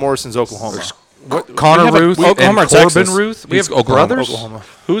Savion Morrison's Oklahoma. Connor we have a- Ruth Oklahoma or and Corbin Texas? Ruth. We He's have Oklahoma. brothers. Oklahoma.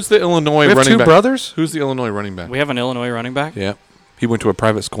 Who's the Illinois We have running two back? brothers. Who's the Illinois running back? We have an Illinois running back. Yeah, he went to a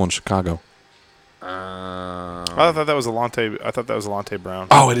private school in Chicago. I thought that was Alante Brown.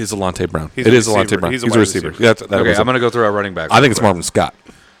 Oh, it is Alante Brown. He's It a is Alante receiver. Brown. He's a He's wide a receiver. receiver. Yeah, that Okay, was I'm going to go through our running backs. I real think it's quick. Marvin Scott.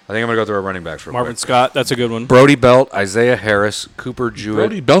 I think I'm going to go through our running backs real Marvin quick. Scott. That's a good one. Brody Belt, Isaiah Harris, Cooper Jewett.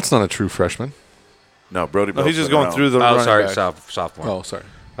 Brody Belt's not a true freshman. No, Brody. No, he's Belt's just been going around. through the Oh, running sorry, back. sophomore. Oh, sorry.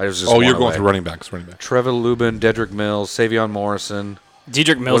 I was just Oh, you're one going away. through running backs. Trevor Lubin, Dedrick Mills, Savion Morrison.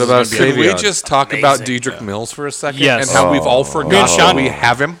 Dedrick Mills. What about is gonna be Savion? a- Can we just talk about Amazing. Dedrick Mills for a second? Yes. And how we've all Me forgotten and Sean- we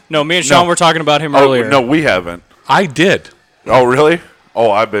have him? No, me and Sean were talking about him Oh earlier. no, we haven't. I did. Oh really?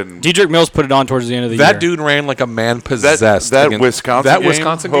 Oh, I've been. Dedrick Mills put it on towards the end of the year. That dude ran like a man possessed. that against- Wisconsin That game?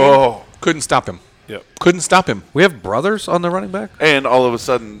 Wisconsin game? Oh. Couldn't stop him. Yep. Couldn't stop him. We have brothers on the running back. And all of a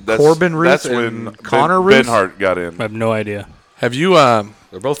sudden, that's Corbin Ruth That's and when Connor Ben Ruth? Hart got in. I have no idea. Have you?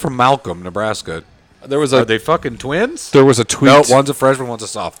 They're both from Malcolm, Nebraska. There was Are a they fucking twins? there was a tweet. No, one's a freshman, one's a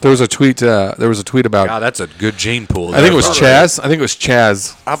sophomore. There was a tweet. There was a tweet about. God, that's a good gene pool. I think it was Chaz. I think it was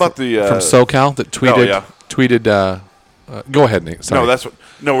Chaz How about the from SoCal that tweeted. yeah. Tweeted. Go ahead, Nate. Sorry. No, that's what.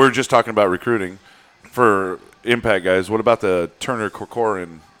 No, we were just talking about recruiting for impact guys. What about the Turner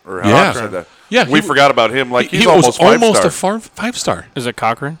Corcoran or how Yeah. I said that? Yeah, we he- forgot about him. Like he's he almost was almost five-star. a 5-star. Is it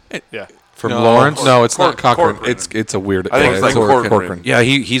Cochran? Yeah. from No, Lawrence. No, it's not Corcoran. Cochran. It's a weird. I think it's like Corcoran. Yeah,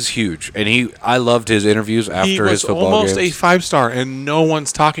 he's huge, and I loved his interviews after He his was football almost games. a 5-star, and no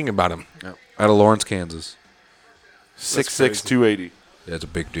one's talking about him. Out of Lawrence, Kansas. 6'6", 280. Yeah, it's a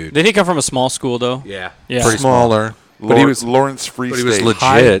big dude. Did he come from a small school though? Yeah, Yeah. pretty small. Smaller, but he was Lawrence Free but he was State.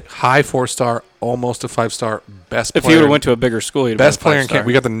 legit. high 4-star, almost a 5-star. Best. If player, he would have went to a bigger school, he'd best been a player in five-star. Kansas.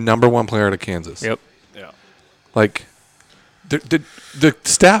 We got the number 1 player out of Kansas. Yep. Yeah. Like, the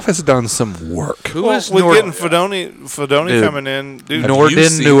staff has done some work. Who Well, is with Nord- getting Fedoni Dude. coming in, dude. Have Norden you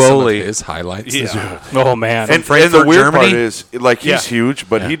seen Nuoli. some of his highlights. Yeah. Oh man. And the Frankfurt, weird Germany? part is, like, he's Yeah. huge,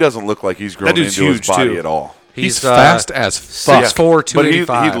 but he doesn't look like he's grown dude's into his huge, body too. at all. He's fast as fuck. 6'4", But he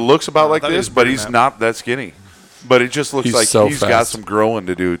 285. looks about like thought he this, was but bigger he's than not that skinny. But it just looks He's like so he's got fast. some growing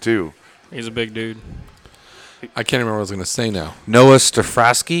to do, too. He's a big dude. I can't remember what I was going to say now. Noah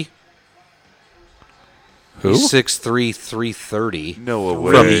Stafraski. Who? He's 6'3", 330. No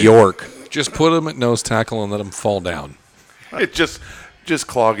way. From York. Just put him at nose tackle and let him fall down. It just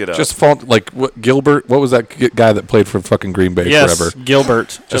clog it up. Just fall like what Gilbert. What was that guy that played for fucking Green Bay Yes, forever?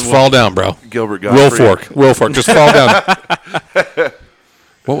 Gilbert. Just fall down, bro. Gilbert Will Gottfried. Fork. Just fall down.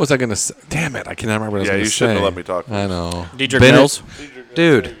 What was I going to say? Damn it. I cannot remember what I was Yeah, going to you say. shouldn't have let me talk. I know. Diedrich Bennett. Mills.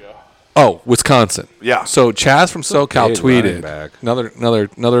 Dude. Oh, Wisconsin. Yeah. So Chaz from SoCal big running tweeted back.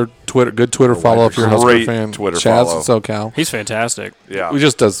 another good Twitter follow if you're a Husker Great fan. Twitter Chaz follow. from SoCal. He's fantastic. Yeah. He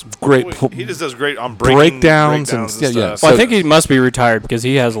just does great He just does great on breakdowns and stuff. yeah. Well, So- I think he must be retired because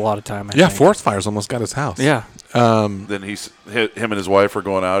he has a lot of time. I think. Forest fires almost got his house. Yeah. Then him and his wife are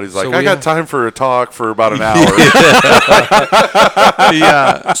going out. He's like, So I we got have- time for a talk for about an hour.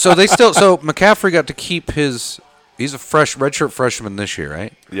 Yeah. So McCaffrey got to keep his. He's a redshirt freshman this year,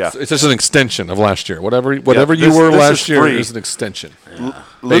 right? Yeah. It's just an extension of last year. Whatever you this- were this last is year free. is an extension.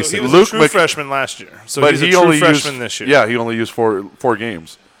 Luke, He was Luke a true Mc- freshman last year, so but he's a he true only freshman used, this year. Yeah, he only used four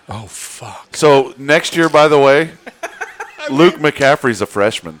games. Oh fuck. So next year, by the way, Luke McCaffrey's a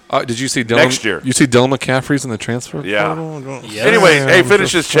freshman. Did you see Dylan Next year. You see Dylan McCaffrey's in the transfer? Yeah. portal? Yes. Anyway, hey,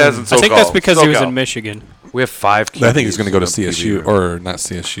 finish his Chaz and SoCal. I think that's because he was SoCal. in Michigan. We have 5 QBs. I think he's going to go to in CSU PBU. or not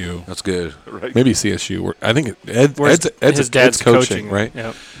CSU. That's good. Maybe CSU. I think Ed's His dad's coaching, right?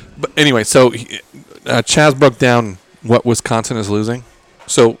 Yep. But anyway, so Chaz broke down what Wisconsin is losing.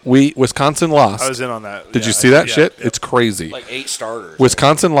 So Wisconsin lost. I was in on that. Did Yeah, you see that yeah, shit? yeah. It's crazy. 8 starters.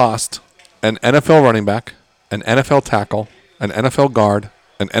 Wisconsin lost an NFL running back, an NFL tackle, an NFL guard,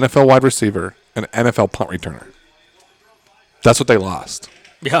 an NFL wide receiver, and an NFL punt returner. That's what they lost.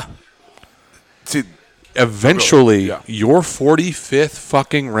 Yeah. See, Eventually, Yeah. your 45th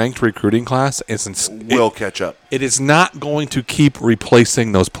fucking ranked recruiting class will catch up. it is not going to keep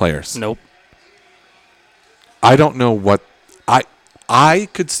replacing those players. Nope. I don't know what I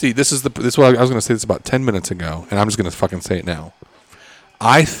could see. This is what I was going to say this about 10 minutes ago, and I'm just going to fucking say it now.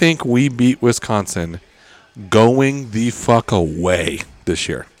 I think we beat Wisconsin going the fuck away this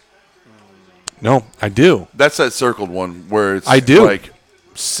year. No, I do. That's that circled one where it's I do. like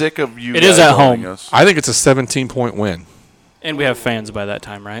sick of you. It is guys at owning home. us. I think it's a 17-point win. And we have fans by that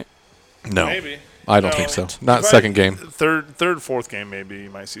time, right? No, Maybe. I don't No. think so. Not Probably second game. Third, fourth game, maybe you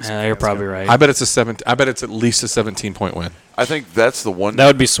might see. Some You're fans probably come. right. I bet it's I bet it's at least a 17-point win. I think that's the one. That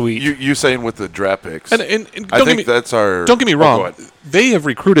would be sweet. You saying with the draft picks. And I don't think get me, that's our. don't get me Oh, wrong. go ahead. They have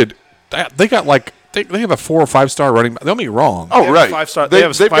recruited. They got like they have a 4 or 5 star running back. Don't get me wrong. Oh, They have right. Five-star. They- They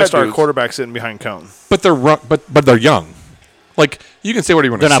have a they've got five-star dudes. quarterback sitting behind Cone. But they're young. Like you can say whatever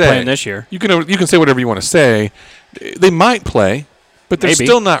you want to They're say. not playing this year. You can say whatever you want to say. They might play, but they're Maybe.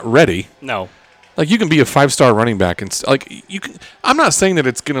 still not ready. No. Like you can be a 5-star running back and like you can. I'm not saying that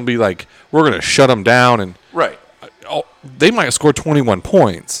it's going to be like we're going to shut them down and Right. they might score 21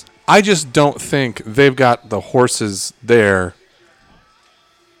 points. I just don't think they've got the horses there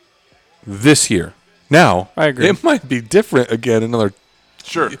this year. Now, I agree. it might be different again another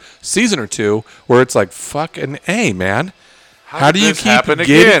Sure. season or two where it's like fucking A, man. How did do you this keep happen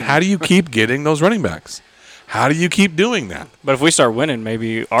getting again? how do you keep getting those running backs? How do you keep doing that? But if we start winning,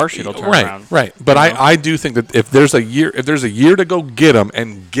 maybe our shit will turn Right, around. right. But You know? I do think that if there's a year to go get them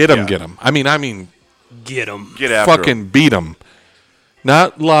and get them, Yeah. get them. I mean, Get them. Get after 'em. fucking beat them.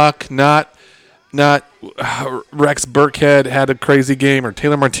 Not Luck, not Rex Burkhead had a crazy game, or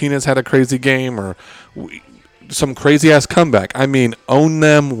Taylor Martinez had a crazy game, or some crazy ass comeback. I mean, own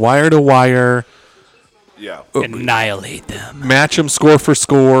them wire to wire. Yeah. Annihilate them. match them score for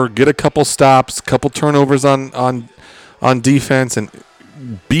score, get a couple stops, couple turnovers on defense, and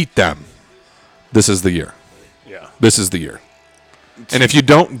beat them. This is the year. Yeah. This is the year. And if you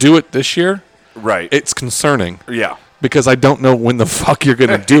don't do it this year, Right. it's concerning yeah. because I don't know when the fuck you're going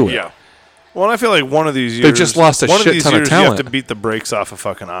to do it. Yeah. Well, and I feel like one of these years They've just lost a one shit of these ton of years you have talent. to beat the brakes off of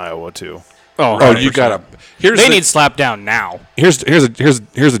fucking Iowa too. Oh, Oh, you got to. They need slap down now. Here's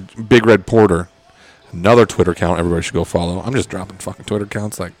a Big Red Porter, another Twitter account everybody should go follow. I'm just dropping fucking Twitter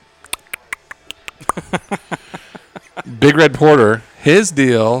accounts like Big Red Porter. His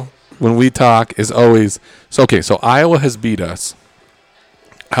deal when we talk is always so. Okay, so Iowa has beat us,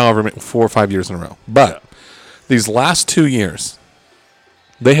 however, 4 or 5 years in a row. But these last 2 years,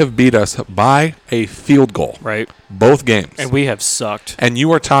 they have beat us by a field goal. Right. Both games. And we have sucked. And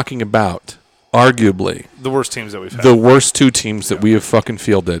you are talking about arguably The worst teams that we've had. the worst two teams that we have fucking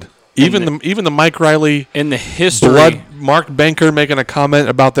fielded. Even the Mike Riley In the history. blood Mark Banker making a comment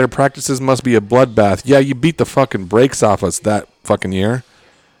about their practices must be a bloodbath. Yeah, you beat the fucking brakes off us that fucking year,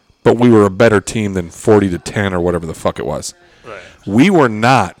 but we were a better team than 40-10 or whatever the fuck it was. Right. We were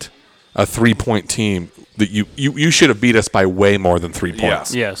not a 3-point team that you should have beat us by way more than 3 Yeah.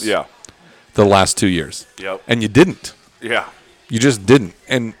 points Yes. Yeah. the last 2 years. Yep. And you didn't. Yeah. You just didn't.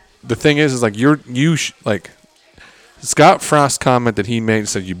 And the thing is like like Scott Frost's comment that he made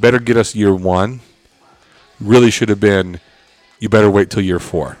said you better get us year 1 really should have been you better wait till year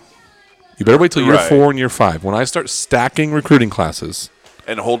 4. You better wait till year Right. 4 and year 5. When I start stacking recruiting classes,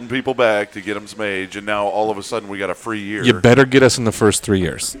 And holding people back to get them some age, and now all of a sudden we got a free year. you better get us in the first 3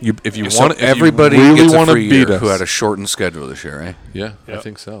 years. If you So want, if everybody you really gets a want to free beat year us, who had a shortened schedule this year, right? yeah, I Yep.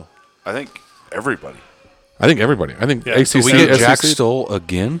 think so. I think everybody. I think everybody. I think Yeah, ACC. so We get Jack SEC. Stoll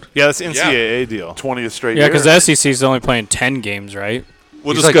again. Yeah, that's NCAA deal. 20th straight Yeah, year. because the SEC is only playing 10 games, right?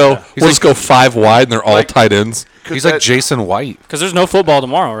 We'll He's just like- go. he's We'll like- just go 5 wide, and they're all tight ends. He's that- like Jason White. Because there's no football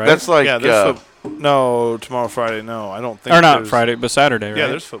tomorrow, right? That's like yeah, there's no tomorrow Friday. No, I don't think. or not there's- Friday, but Saturday, right? Yeah,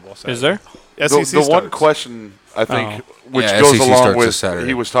 there's football. Saturday. Is there? SEC the one starts. question I think, which Yeah, goes SEC along starts with this Saturday.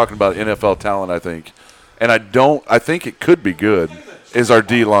 he was talking about NFL talent. I think, and I think it could be good. Is our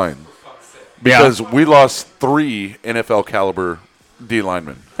D line because we lost 3 NFL caliber D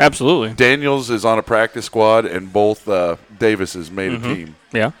linemen. Absolutely. Daniels is on a practice squad, and both Davises made a team.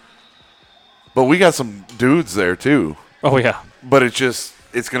 Yeah. But we got some dudes there too. Oh, yeah. But it's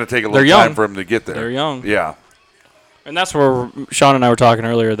going to take a They're little young. time for them to get there. They're young. Yeah. And that's where Sean and I were talking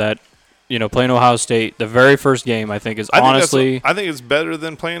earlier that, playing Ohio State, the very first game, I think, is honestly I think it's better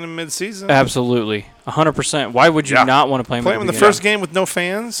than playing in midseason. absolutely 100%. Why would you Yeah. not want to play them Play at them in the beginning? first game with no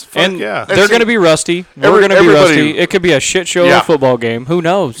fans. Fuck And yeah. they're going to be rusty. We're going to be everybody- rusty. It could be a shit show Yeah. of a football game. Who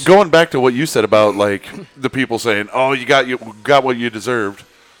knows? Going back to what you said about like the people saying, "Oh, you got what you deserved."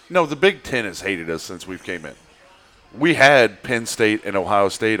 No, the Big Ten has hated us since we came in. We had Penn State and Ohio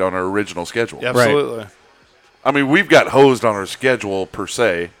State on our original schedule. Yeah, absolutely. I mean, we've got hosed on our schedule per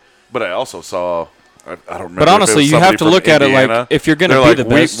se, but I also saw. I don't remember. But if it honestly, was you have somebody to from look at it like, Indiana. if you're gonna They're be like, the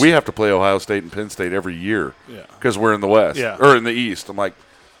best- we have to play Ohio State and Penn State every year Yeah. because we're in the West Yeah. or in the East. I'm like,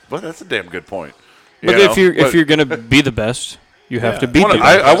 well, that's a damn good point. But You if know? you're But going to be the best, you have Yeah. to beat them.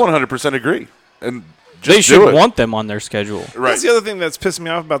 I 100% agree, and just They do should it. want them on their schedule. Right. That's the other thing that's pissing me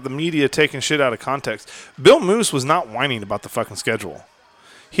off about the media taking shit out of context. Bill Moose was not whining about the fucking schedule.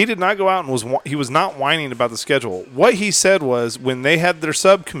 He did not go out and he was not whining about the schedule. What he said was when they had their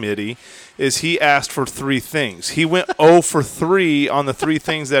subcommittee is he asked for 3 things. He went 0 for 3 on the 3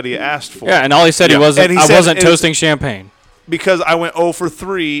 things that he asked for. Yeah, and all he said Yeah. he wasn't. And he I said wasn't it was- toasting champagne. because I went 0 for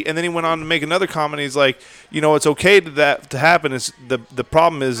 3, and then he went on to make another comment. He's like, it's okay to happen. Is the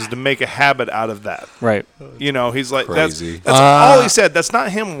problem is to make a habit out of that. Right. He's like Crazy. that's all he said. That's not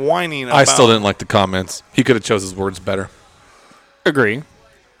him whining. I about still didn't like the comments. He could have chose his words better. Agree.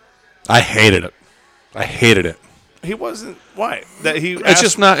 I hated it. I hated it. He wasn't. Why? That he. It's asked-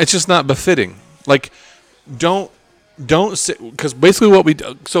 just not. It's just not befitting. Like, don't say because basically what we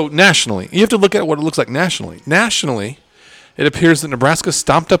do. So nationally, you have to look at what it looks like nationally. Nationally, it appears that Nebraska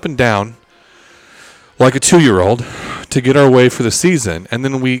stomped up and down like a 2-year-old to get our way for the season, and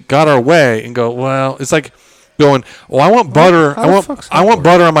then we got our way and go. Well, it's like going. Oh, I want butter. I want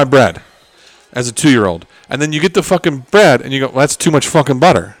butter on my bread as a 2-year-old, and then you get the fucking bread and you go. Well, that's too much fucking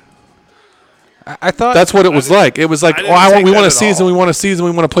butter. I thought That's what it was like. It was like, I oh, didn't take we that want a at season. all. We want a season.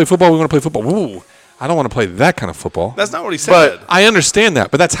 We want to play football. We want to play football. Ooh, I don't want to play that kind of football. That's not what he said. But I understand that,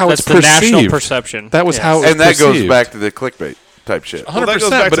 but that's how That's it's the perceived. national perception. That was Yes. how it was and that goes perceived. back to the clickbait type shit. 100%. well, that goes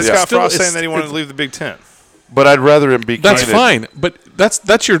back but to it's Scott still- Frost it's- saying that he wanted to leave the Big Ten. But I'd rather him be. That's candid. fine, but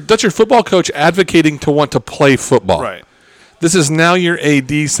that's your football coach advocating to want to play football. Right. This is now your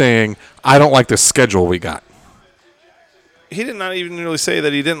AD saying, I don't like the schedule we got. He did not even really say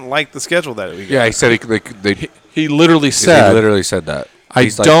that he didn't like the schedule that we got. Yeah, he said He literally he said, literally said that. I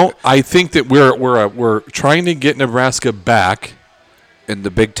He's like- don't. I think that we're trying to get Nebraska back, and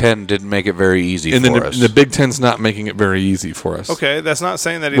the Big Ten didn't make it very easy and for us. the Big Ten's not making it very easy for us. Okay, that's not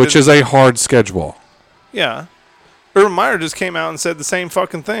saying that he Which didn't. is a hard schedule. Yeah. Urban Meyer just came out and said the same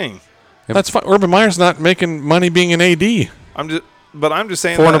fucking thing. That's fine. Urban Meyer's not making money being an AD. I'm just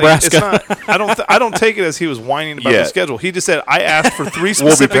saying For that Nebraska. It's not. I don't take it as he was whining about Yeah. the schedule. He just said I asked for 3 We'll be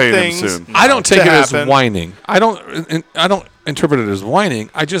specific paying him things. soon. I don't take to it as happen. whining. I don't interpret it as whining.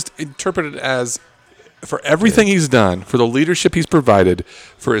 I just interpret it as for everything he's done, for the leadership he's provided,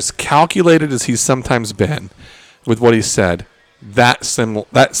 for as calculated as he's sometimes been with what he said. That seemed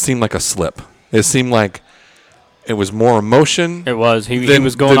like a slip. It seemed like it was more emotion It was. He Then-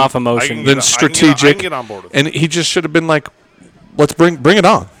 was going then- off emotion. than I strategic. can get on board with And he just should have been like, "Let's bring it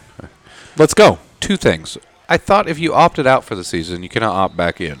on. Let's go." 2 things. I thought if you opted out for the season, you cannot opt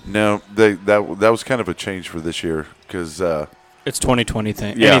back in. No, that was kind of a change for this year because It's 2020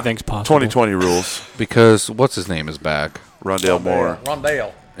 thing. yeah, Anything's possible. 2020 rules. Because what's his name is back. Rondale Moore.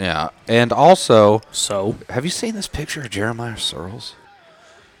 Rondale. Yeah, and also, So have you seen this picture of Jeremiah Searles?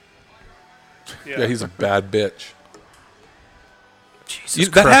 Yeah, he's a bad bitch. Jesus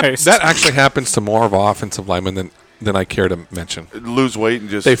That Christ. actually happens to more of offensive linemen than I care to mention. Lose weight and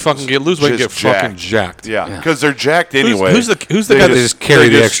just They fucking lose weight and get just fucking jacked. Yeah, because they're jacked anyway. Who's the They guy They that just carry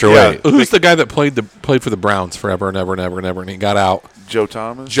the extra weight. Who's the guy that played for the Browns forever and ever and ever and ever, and he got out? Joe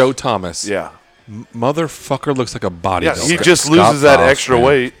Thomas? Joe Thomas. Yeah. Motherfucker looks like a Yeah, bodybuilder. he just Scott loses that Frost, extra man.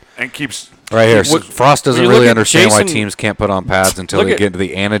 weight and keeps. Right here. What- Frost doesn't when you really look at understand why Jason- teams can't put on pads until Look they at- get into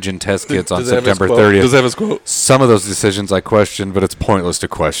the antigen test kits on Does it have his September quote? 30th. Does it have his quote? Some of those decisions I question, but it's pointless to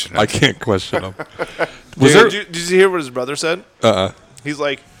question. I can't question him. Did you hear what his brother said? Uh-uh. He's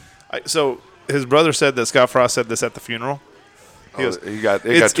like, so his brother said that Scott Frost said this at the funeral. He goes, He got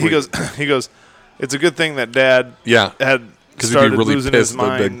he goes, tweeted. he goes, it's a good thing that Dad Yeah. had 'Cause he'd be started really losing pissed his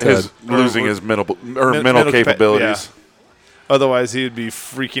that Big mind, Ted- losing his mental mental capabilities. Otherwise, he'd be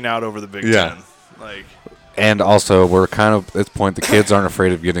freaking out over the Big Yeah. Ten. Like, And also, we're kind of at this point, the kids aren't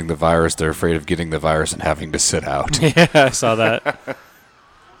afraid of getting the virus. They're afraid of getting the virus and having to sit out. yeah, I saw that.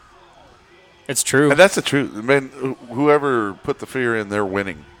 It's true. And that's the truth, man. Whoever put the fear in, they're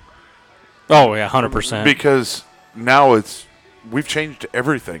winning Oh yeah, 100%. because now we've changed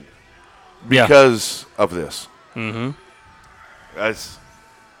everything Yeah, because of this. mm-hmm. It's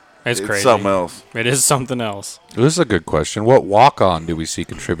It's crazy. something else. It is something else. This is a good question. What walk-on do we see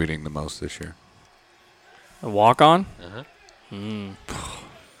contributing the most this year? A walk on.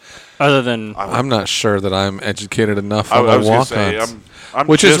 Other than I'm not sure that I'm educated enough I on the was going to say, walk-ons. I'm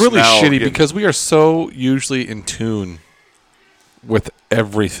Which is just really now shitty getting- because we are so usually in tune with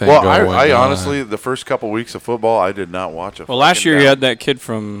everything Well, going I on. honestly, the first couple weeks of football, I did not watch it. well, last year you had that kid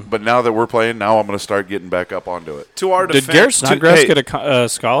from. But now that we're playing, now I'm going to start getting back up onto it. to our Did defense, Garrett Snodgrass hey, get a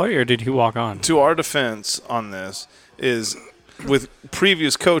scholarly or did he walk on? to our defense on this is with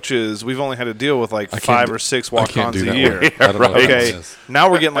previous coaches, we've only had to deal with like I can't 5 do- or 6 I can't walk-ons do a that year. one. I don't know what that Okay, is.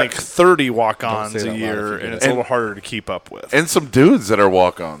 now we're getting like 30 walk-ons Don't say a that loud year, if you and get it's it. a little harder to keep up with. And some dudes that are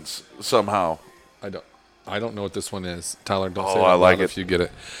walk-ons somehow. I don't know what this one is. Tyler, don't Oh, say that I like loud it. if you get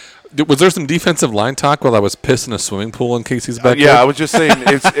it. Was there some defensive line talk while I was pissing in a swimming pool in Casey's backyard? Yeah, I was just saying,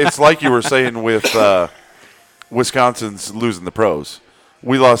 it's like you were saying with Wisconsin's losing the pros.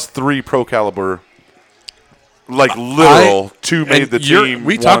 We lost 3 pro caliber, like literal, 2 made And the team.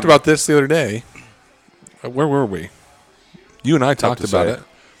 We talked about this the other day. Where were we? You and I talked to about say. it.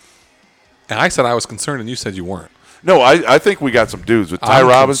 And I said I was concerned, and you said you weren't. No, I think we got some dudes with Ty I'm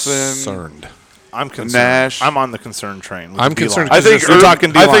Robinson. concerned. I'm concerned. Nash. I'm on the concern train. with I'm the D-line. concerned I think We're early, talking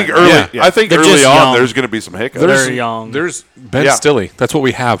I D-line. think early. Yeah. I think They're early just on young. there's going to be some hiccups. They're young. There's Ben Yeah. Stilley. That's what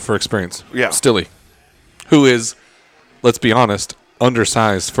we have for experience. Yeah. Stilley, who is, let's be honest,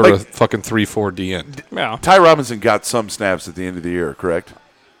 undersized for a Like- fucking 3-4 D end. Yeah. Ty Robinson got some snaps at the end of the year, correct?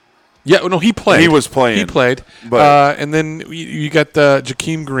 Yeah, no, he played. He was playing, He played. but- And then you got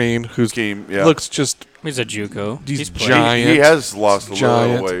Jakeem Green, who Jakeem, yeah. looks just He's a JUCO. He's played. giant. He has lost a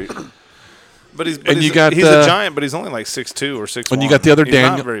Giant. little weight. But he's And you got he's the- a giant, but he's only like 6'2" or 6'1". and you got the other he's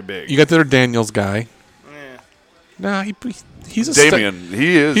Daniel. Not very big. You got the other Daniels guy. Nah, he's a Damian,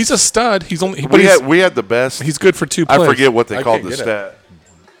 he is. Stud. He's a stud. He's only. But we had the best. he's good for 2 I plays. forget what they I called can't the get it. stat.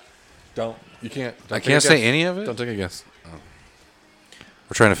 Don't. You can't. I can't say any of it. Don't take a guess.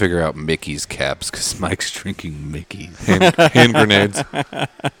 We're trying to figure out Mickey's caps because Mike's drinking Mickey's. Hand grenades.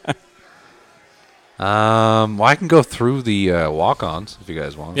 Well, I can go through the walk-ons if you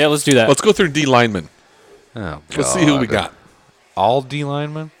guys want. Yeah, let's do that. Let's go through D linemen. Oh, Let's see who we God. got. All D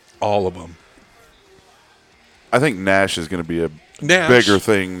linemen? All of them. I think Nash is going to be a Nash. bigger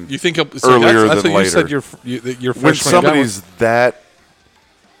thing. You think earlier that's than what you said later. your When freshman guy somebody's that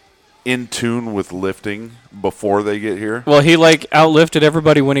in tune with lifting before they get here. Well, he outlifted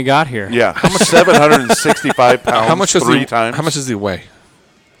everybody when he got here. Yeah, how much? 765 pounds. how much does three he times? How much does he weigh?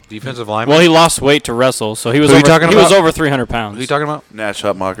 Defensive lineman? Well, he lost weight to wrestle, so he was Who are you over, talking he was about? over 300 pounds. Who are you talking about? Nash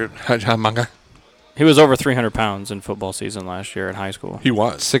Hutmacher. Manga. He was over 300 pounds in football season last year in high school. He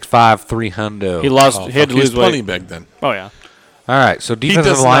was. 6'5", 300. He lost. Oh, he had to he's lose plenty weight. big then. Oh yeah. All right, so He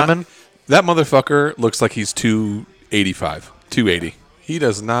defensive does lineman. not. That motherfucker looks like he's 285, 280. He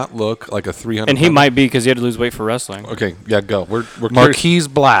does not look like a 300. And he might be because he had to lose weight for wrestling. Okay, yeah, go. We're curious. Marquise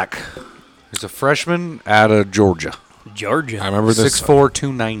Black. He's a freshman out of Georgia. Georgia. I remember this. 6'4",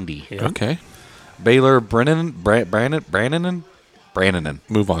 290. Yeah. Okay, Baylor Brannanen.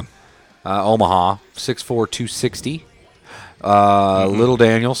 move on. Omaha. 6'4", 260. Little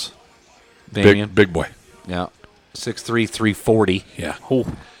Daniels. Damian. Big boy. Yeah. 6'3", 340. Yeah. Oh,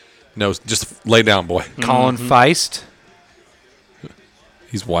 No, just lay down, boy. Colin Feist.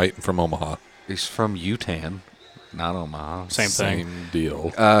 He's white and from Omaha. He's from Utan, not Omaha. same thing. Same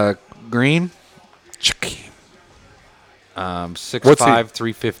deal. Green. Shaquem. 6'5", What's he? Oh,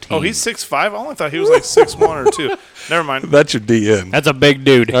 315. he's 6'5"? I only thought he was like 6'1" or 2. Never mind. That's your DN. That's a big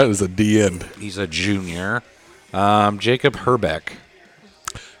dude. That is a DN. He's a junior. Jacob Herbeck.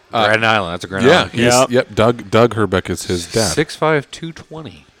 Grand Island. That's a Grand Yeah. Island. Yep. Doug Herbeck is his dad. 6'5",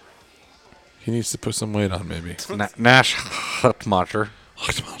 220. He needs to put some weight on, maybe. Nash Hutmacher.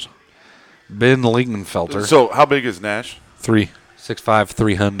 Ben Lingenfelter. So how big is Nash? 3. 6'5",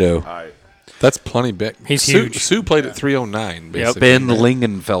 300. That's plenty big. He's Sue, huge. Sue played at 309, basically. Ben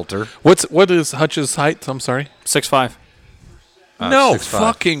Lingenfelter. What is Hutch's height? I'm sorry. 6'5". No 6'5".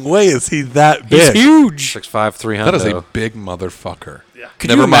 fucking way is he that He's big. huge. 6'5", 300. That is a big motherfucker. Could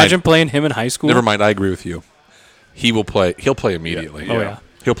Never you imagine mind. playing him in high school? Never mind. I agree with you. He will play. He'll play immediately. Oh, yeah.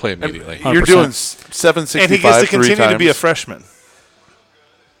 He'll play immediately. You're 100%. doing 765 And he gets to three continue to be a times. freshman.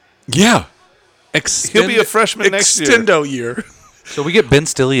 Yeah. He'll be a freshman next year. Extendo year. So we get Ben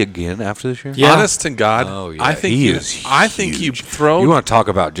Stilley again after this year? Yeah. Honest to God, Oh, yeah. I think He you, is I think you huge. throw. You want to talk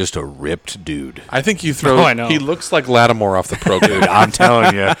about just a ripped dude. I think you throw. Oh, I know. He looks like Lattimore off the program. I'm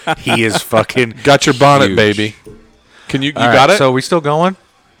telling you, he is fucking Got your bonnet, huge. baby. Can you All right, got it? So we still going?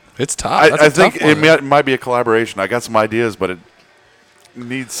 It's tough. That's I a think tough one. it might be a collaboration. I got some ideas, but it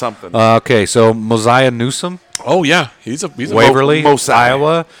needs something. Okay, so Mosiah Newsom, Oh yeah, he's a Waverly, Mosiah.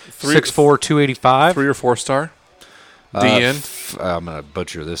 Iowa, Three- 6'4", 285. 3 or 4 star. DN. I'm going to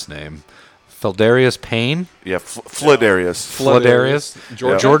butcher this name. Feldarius Payne, yeah, Fladarius. Fladarius,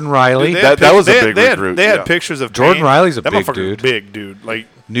 Jordan- Jordan Riley, Dude, they had That was a they big they had, recruit, They had yeah. pictures of Jordan Payne. Riley's a That big motherfucker's dude. Big dude. Like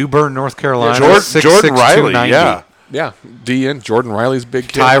New Bern, North Carolina, Jordan 6'6", Riley, 290. yeah. Yeah, DN. Jordan Riley's big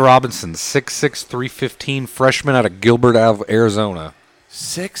kid. Ty Robinson, 6'6", 315, freshman out of Gilbert, Arizona.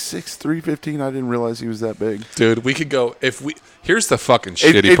 6'6", 315. I didn't realize he was that big. Dude, we could go if we. Here's the fucking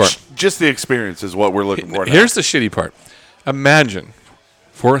shitty It's part. just the experience is what we're looking for. now. Here's the shitty part. Imagine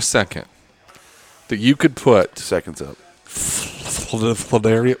for a second that you could put seconds up.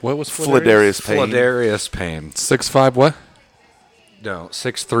 Fladarius. What was Fladarius Payne. Fladarius Payne. 6'5", what? No,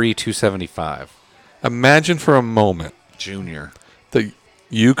 6'3", 275. Imagine for a moment Junior. that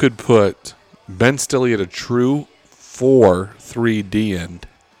you could put Ben Stilley at a true 4-3 D end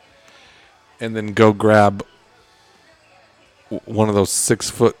and then go grab one of those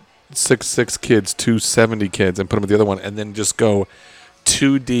 6'6" kids, 270 kids, and put them at the other one, and then just go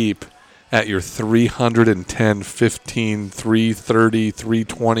too deep at your 310, 15, 330,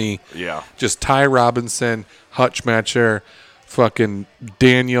 320. Yeah. Just Ty Robinson, Hutch Matcher, fucking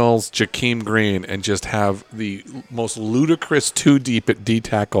Daniels, Jakeem Green, and just have the most ludicrous two deep at D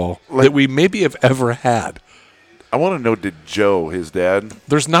tackle that we maybe have ever had. I want to know, did Joe, his dad,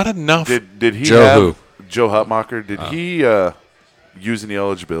 There's not enough. did he Joe have who? Joe Hutmacher? Did he use any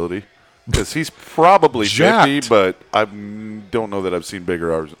eligibility? Because he's probably 50, Jacked. but I don't know that I've seen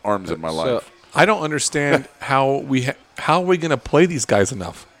bigger arms in my life. I don't understand how how are we going to play these guys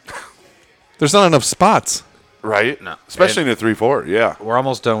enough? There's not enough spots. Right? No. Especially in a 3-4, yeah. We're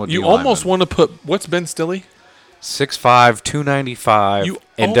almost done with You D almost linemen. want to put what's Ben Stilley? 6'5", 295, You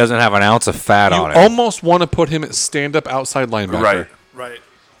and al- doesn't have an ounce of fat You on it. almost want to put him at stand up outside linebacker. Right. right.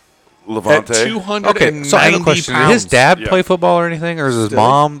 At Levante. 290 Okay, so I have a question. Did his dad Yeah. play football or anything, or is his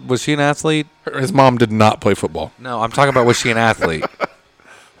mom, was she an athlete? His mom did not play football. No, I'm talking about was she an athlete?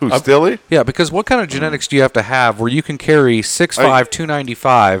 Who's Stilly? Yeah, because what kind of genetics do you have to have where you can carry 6'5",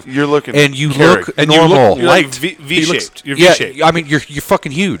 295? You're looking and you Carrick. look And you look normal. You're like He V-shaped. looks- You're yeah, V-shaped. I mean you're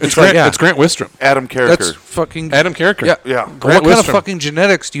fucking huge. It's Like, Grant. It's Grant Wistrom. Adam That's Carricker. fucking Adam Carricker. Yeah, Yeah. What Grant kind of Wistrom. fucking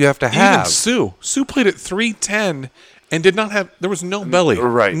genetics do you have to Even have? Sue. Sue played at 310 and did not have. There was no belly.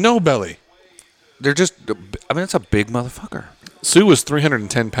 right. No belly. They're just. I mean, it's a big motherfucker. Sue was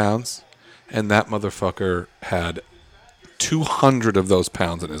 310 pounds, and that motherfucker had 200 of those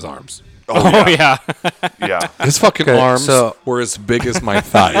pounds in his arms. Oh, yeah. Yeah. His fucking Okay, arms so- were as big as my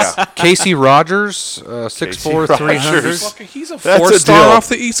thighs. Casey Rogers, 6'4", 300. Rogers. He's a That's a four-star deal. off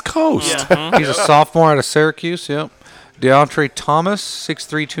the East Coast. He's a sophomore out of Syracuse. Yep. DeAndre Thomas,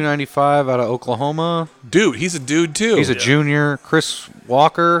 6'3", 295 out of Oklahoma. Dude, he's a dude, too. He's a junior. Chris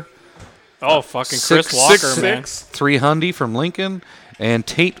Walker, Oh, fucking Chris Six- Walker, six- man. 300 from Lincoln. And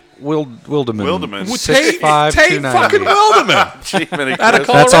Tate Wildeman. Wildeman. Well, 6'5", Tate 290. fucking Wildeman. Gee, many Out of Chris.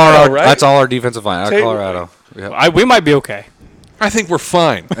 That's all Colorado, our right? That's all our defensive line out of Tate- Colorado. Yep. We might be okay. I think we're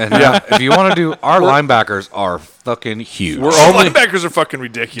fine. And if you want to do, our linebackers are fucking huge. We're All only, linebackers are fucking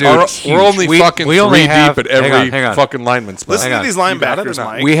ridiculous. Dude, we're only We- fucking we only three have- deep at hang every on. fucking lineman spot. Listen Hang to on. these got it or linebackers,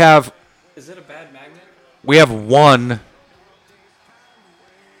 not? Mike. we have Is it a bad magnet? we have one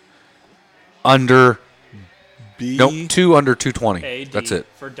under two under 220. AD That's it.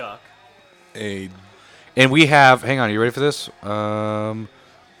 for duck. A And we have. Hang on, you ready for this? was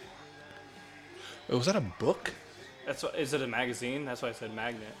that a book? Is it a magazine? That's why I said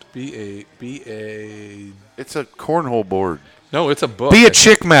magnet. B A. It's a cornhole board. No, it's a book. Be a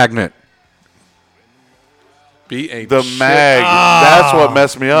chick magnet. B-A. The mag. That's what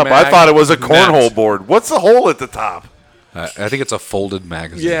messed me up. I thought it was a cornhole Magnet. board. What's the hole at the top? I think it's a folded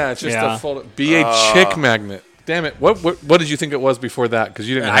magazine. Yeah, it's just Yeah. a folded. Be a chick magnet. Damn it! What did you think it was before that? Because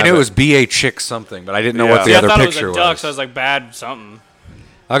you didn't. I have knew it was be a chick something, but I didn't know Yeah. what the See, I other thought it was picture a was. duck, so I was like, bad something.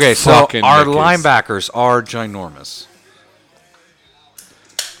 Okay, so Fucking our Nickies. linebackers are ginormous.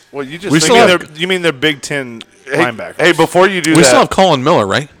 Well, you just We think still they're- have- You mean they're Big Ten hey, linebackers? Hey, before you do We that, still have Colin Miller,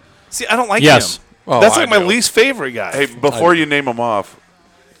 right? See, I don't like Yes. him. Oh, That's I like my do. least favorite guy. hey, before you name them off,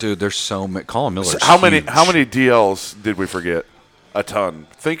 Dude, there's so many. Colin Miller's how many huge. DLs did we forget? A ton.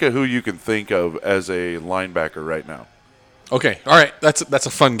 Think of who you can think of as a linebacker right now. Okay, all right. That's a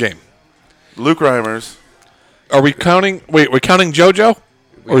fun game. Luke Reimers. Are we counting? Wait, we're counting JoJo,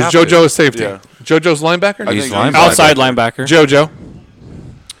 or is have JoJo to. a safety? Yeah. JoJo's linebacker. I He's think linebacker. Outside linebacker. JoJo.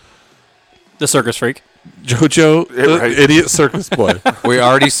 The circus freak. JoJo, the right. idiot circus boy. We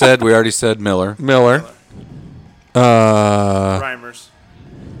already said Miller. Miller. Reimers,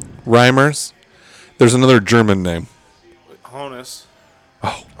 Reimers. There's another German name. Honus.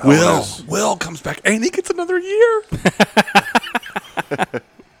 Will comes back and he gets another year.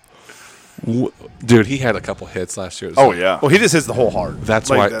 Dude, he had a couple hits last year. Oh yeah. Well, he just hits the whole hard. That's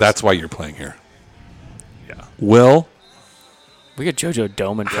Like, why. That's why you're playing here. Yeah. Will, We got JoJo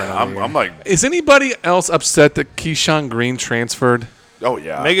Dome in front of I'm like, is anybody else upset that Keyshawn Green transferred? oh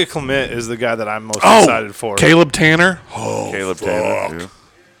yeah. Mega Clement is the guy that I'm most excited for. Caleb Tanner, Caleb Tanner. Yeah.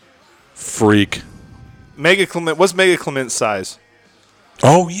 freak. Mega Clement. What's Mega Clement's size?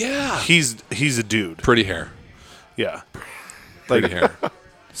 Oh yeah, He's a dude. pretty hair, Yeah. pretty hair.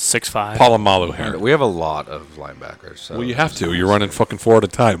 6'5". Palomalu hair. We have a lot of linebackers. So Well, you have to. You're running fucking 4 at a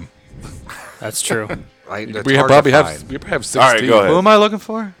time. That's true. It's We hard probably to have. find. We probably have 16. All right, go ahead. Who am I looking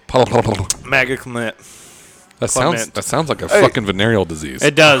for? Mega Clement. That sounds like a fucking venereal disease.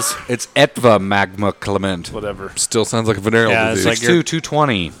 It does. It's Etva Magma Clement. Whatever. Still sounds like a venereal Yeah, it's disease. like you're-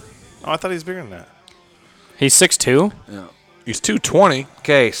 220. Oh, I thought he was bigger than that. He's 6'2". He's 220.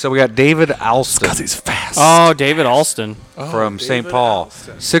 Okay, so we got David Alston He's fast. Oh, David Alston. from St. Paul,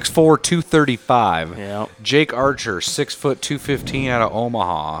 6'4", 235. Yeah. Jake Archer, 6', 215 out of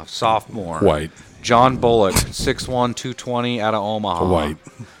Omaha, sophomore. White. John Bullock, 6'1", 220 out of Omaha. White.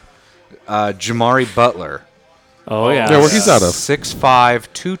 Jamari Butler, Oh, yeah. Yeah, where he's out of. 6'5",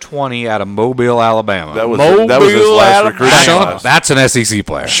 220 out of Mobile, Alabama. That was his last Alabama. recruiting Sean- class. That's an SEC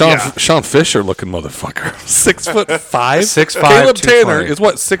player. Sean Fisher looking motherfucker. 6'5". 6'5", Caleb Tanner 220. is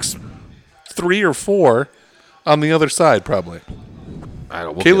what 6'3" or 4 on the other side probably.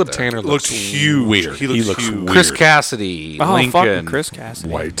 We'll Caleb get there. Tanner Looks huge. Weird. He looks huge. weird. Chris Cassidy, Oh, Lincoln. fucking Chris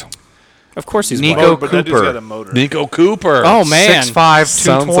Cassidy. White. Of course he's Nico white. But that dude's Cooper. got a motor. Nico Cooper. Oh, man. 6'5",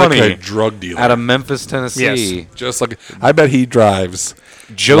 Sounds 220 like a drug dealer. out of Memphis, Tennessee. Yes. Just like I bet he drives.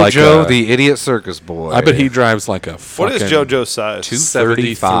 JoJo, like a- the idiot circus boy. I bet he drives like a fucking What is JoJo's size?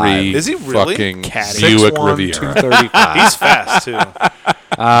 73 Is he really? fucking Caddy. Buick 6'1", Riviera. 235. He's fast too.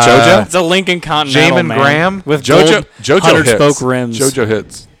 JoJo? It's a Lincoln Continental, Jamin man. Graham? With JoJo gold 100 hits. spoke rims. JoJo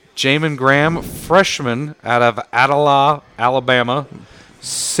hits. Jamin Graham, freshman out of Adela, Alabama.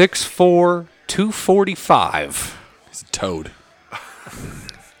 6'4", 245. He's a toad.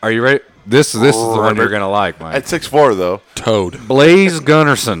 Are you ready? This is the one you're gonna like, Mike. At 6'4", though. Toad. Blaze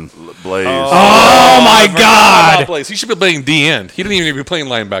Gunnarsson. Blaze. Oh my God! He should be playing D end. He didn't even be playing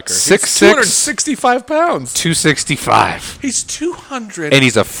linebacker. 6'6", 265 pounds. 265. He's 200. And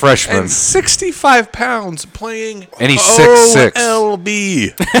he's a freshman. and 65 pounds playing. And he's 6'6".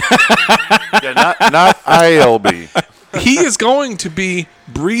 OLB. Yeah, not ILB. He is going to be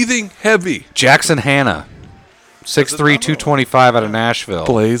breathing heavy. Jackson Hanna. 6'3", 225 out of Nashville.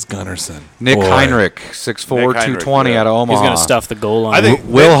 Blaze Gunnarsson. Nick Boy. Heinrich, 6'4", 220 out of Omaha. He's gonna stuff the goal line. I think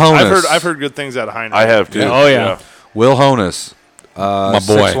Will Honus. I've heard good things out of Heinrich. I have, too. Oh, yeah. Will Honus. My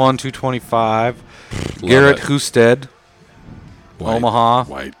boy. 6'1", 225. Garrett it. Husted, White. Omaha.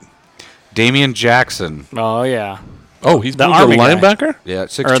 White. Damian Jackson. Oh yeah. Oh, he's The moved to Army guy. linebacker? Yeah,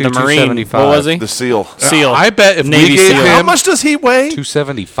 6'2", Or the Marine. 275. What was he? The SEAL. Seal. I bet if Navy we gave SEAL. him, How much does he weigh?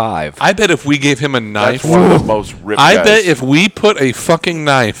 275. I bet if we gave him a knife, That's one of the most ripped I guys. bet if we put a fucking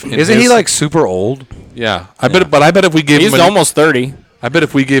knife in Isn't his, he like super old? Yeah. I bet if we gave He's him almost 30. I bet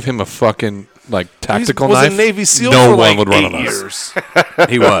if we gave him a fucking like tactical was knife, a Navy SEAL no for one like would run 8 on us. years.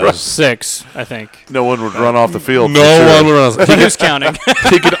 He was. 6, I think. no one would run off the field. No for sure. one would run on us. But who's counting?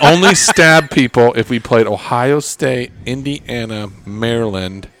 He could only stab people if we played Ohio State, Indiana,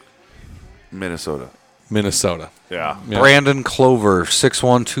 Maryland, Minnesota. Minnesota. Yeah. Yeah. Brandon Clover,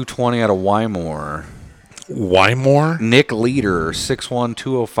 6'1", 220 out of Wymore. Wymore? Nick Leader, 6'1",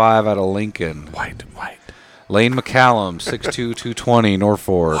 205 out of Lincoln. White. Lane McCallum, 6'2", 220,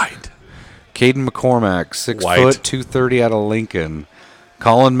 Norfolk. White. Caden McCormack, 6 White. foot, 230 out of Lincoln.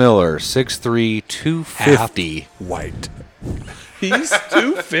 Colin Miller, 6'3", 250. White. He's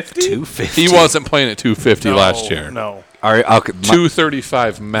 250? 250. He wasn't playing at 250 last year. No. All right,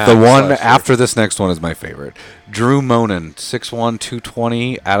 235 max. the one last year. after this next one is my favorite. Drew Monin, 6'1",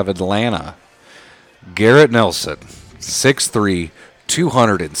 220 out of Atlanta. Garrett Nelson, 6'3",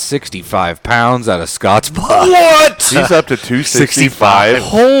 265 pounds out of Scottsbluff. What? He's up to 265.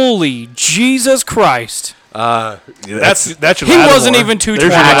 Holy Jesus Christ! That's your He wasn't Lattimore. even 220 There's your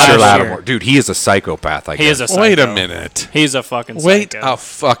That's last your year. Lattimore. Dude, he is a psychopath, I guess. He is a psycho. Wait a minute. He's a fucking Wait psycho. a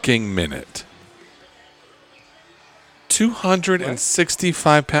fucking minute.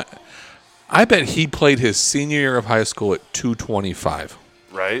 265 pounds. I bet he played his senior year of high school at 225.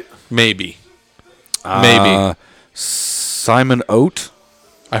 Right? Maybe. Maybe. Simon Oat.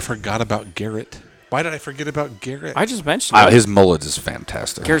 I forgot about Garrett. Why did I forget about Garrett? I just mentioned it. His mullet is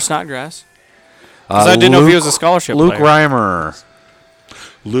fantastic. Garrett Snodgrass. Because I didn't know if he was a scholarship Luke player. Reimer,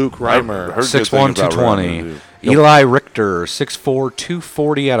 Luke Reimer. Heard good 6'1", things about 220. Reimer, Eli Richter, 6'4",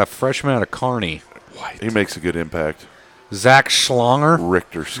 240 out of freshman out of Kearney. He makes a good impact. Zach Schlanger,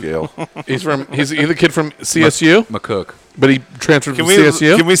 Richter scale. He's the kid from CSU, McCook. but he transferred Can from we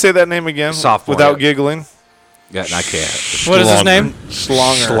CSU. say that name again Sophomore, without yeah. giggling? Yeah, I can't. What is his name?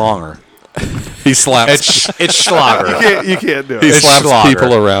 Schlonger. He slaps. It's Schlager. You can't do He it. it's slaps Schlager.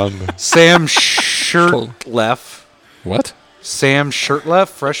 people around. Sam Shirtleff. What? Sam Shirtleff,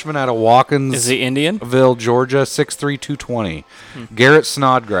 freshman out of Watkinsville, Is he Indian? Georgia, 6'3", 220. Garrett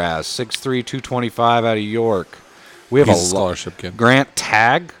Snodgrass, 6'3", 225 out of York. We have He's a a scholarship kid. Grant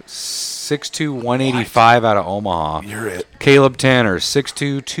Tagg, 6'2", 185 out of Omaha. You're it. Caleb Tanner,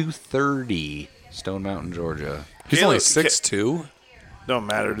 6'2", 230, Stone Mountain, Georgia. He's Caleb- only 6'2". Don't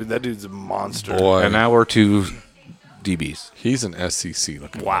matter, dude. That dude's a monster. Boy, And now we're to DBs. he's an SEC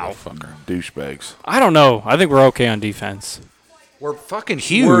looking motherfucker. Douchebags. I don't know. I think we're okay on defense. We're fucking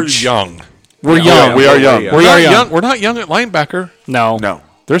huge. We're young. We're young. We are young. We are young. We're not young at linebacker. No. No.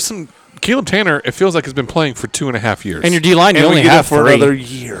 There's some Caleb Tanner. It feels like has been playing for 2.5 years. And your D line, you And we only get have it for 3. another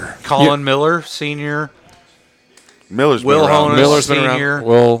year. Colin Miller, senior. Miller's Will been around. Honus, Miller's been senior. around.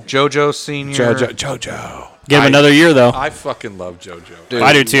 Will JoJo, senior. JoJo. Give him another year though. I fucking love JoJo. Dude,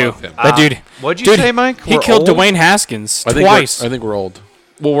 I do too. love him. That dude. What'd you dude, say, Mike? He We're killed old? Dwayne Haskins I think twice. I think we're old.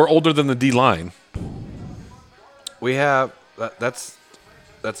 Well, we're older than the D line. We have that's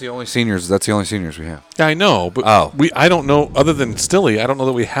the only seniors. That's the only seniors we have. Yeah, I know, but Oh. I don't know. Other than Stilly, I don't know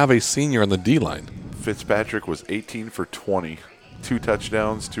that we have a senior on the D line. Fitzpatrick was 18 for 20. 2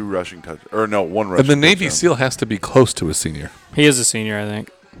 touchdowns, 2 rushing touchdowns. Or no, 1 rushing And the Navy touchdown. SEAL has to be close to a senior. He is a senior, I think.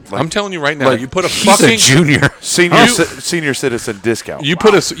 I'm telling you right now, like, you put a He's a fucking junior. Senior citizen discount. you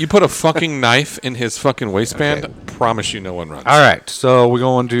put a fucking knife in his fucking waistband. Promise you, no one runs. All right, so we're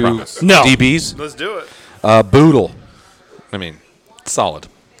going to Promise. No. DBs. Let's do it. Boodle. I mean, solid.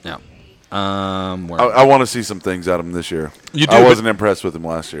 Yeah. Where? I want to see some things out of him this year. You do, I but- wasn't impressed with him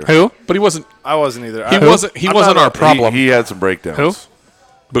last year. Who? But he wasn't. I wasn't either. He I'm wasn't not our problem. He had some breakdowns. Who?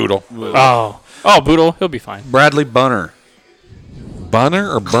 Boodle. Oh, Boodle. He'll be fine. Bradley Bunner. Bunner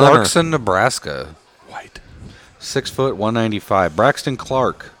or Burner? Clarkson, Nebraska. White. 6 foot, 195. Braxton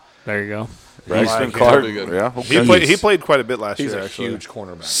Clark. There you go. Braxton Like, Clark. he'll be good. Yeah. Okay. He played quite a bit last He's year. a actually. huge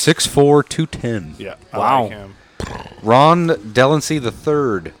cornerback. 6'4", 210. Yeah. Wow. I like him. Ron Delancey III.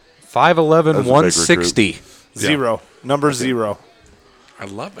 5'11", That's a big 160. Zero. Number 0. I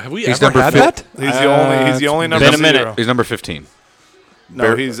love. Have we He's ever number had fif- that? He's the only number been a 0. minute. He's number 15.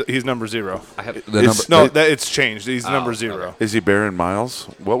 No, he's number 0. I had It's changed. He's number 0. Is he Baron Miles?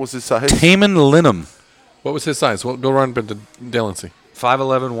 What was his size? Taman Linham. What was his size? Well, go run to Delancey.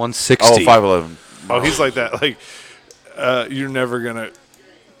 5'11", 160. Oh, 5'11". Oh, he's like that. Like, you're never gonna.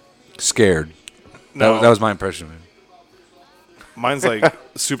 Scared. No, That was my impression of him. mine's like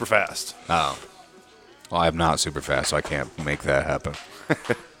super fast. Oh. Well, I'm not super fast, so I can't make that happen.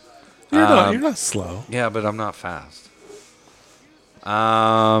 You're not slow. Yeah, but I'm not fast.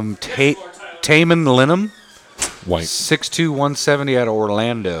 Taman Linham. White. 6'2", 170 out of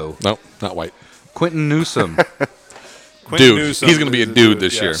Orlando. No, not white. Quentin Newsom. Quentin Dude, Newsome he's going to be a is dude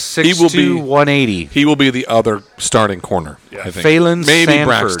this year. 6'2", 180. He will be the other starting corner. Yeah. I think. Phelan maybe Sanford.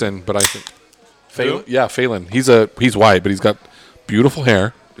 Braxton, but I think Phelan. Yeah, Phelan. He's white, but he's got beautiful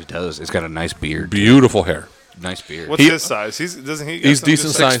hair. He does. He's got a nice beard. Beautiful hair. Nice beard. What's his size? He's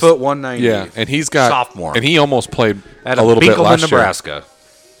decent size. 6 foot, 190. Yeah, and he's got Sophomore. and he almost played At a little bit Binkelman, last year. Nebraska.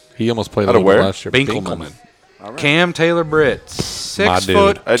 He almost played a Out of little bit where? last year. Binkelman. Cam Taylor Britt. My 6 dude.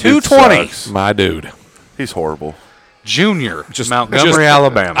 foot, That dude 220. sucks. My dude. He's horrible. Junior. Montgomery,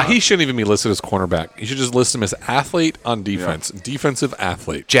 Alabama. He shouldn't even be listed as cornerback. You should just list him as athlete on defense. Defensive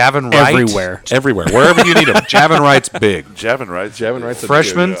athlete. Javin Wright. Everywhere. Everywhere. Wherever you need him. Javin Wright's big. Javin Wright. Javin Wright's a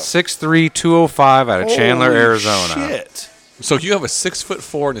Freshman, dude. 6'3", 205 out of Chandler, Holy Arizona. Shit. So you have a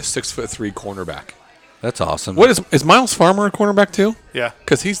 6'4" and a 6'3" cornerback. That's awesome. What is Miles Farmer a cornerback too? Yeah.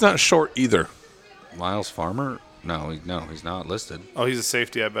 Because he's not short either. Miles Farmer? No, he's not listed. Oh, he's a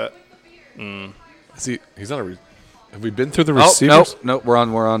safety, I bet. Is he? He's not a. Have we been through the Oh, receivers? nope. We're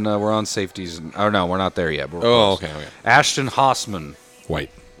on safeties. Oh no, we're not there yet. We're Oh, close. okay. Ashton Hossman,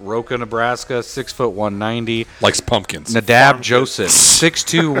 White. Roca, Nebraska, 6 foot, 190. Likes pumpkins. Nadab Joseph,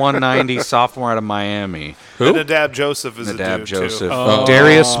 6'2", 190, sophomore out of Miami. And Nadab Joseph is a Nadab dude, Joseph. too.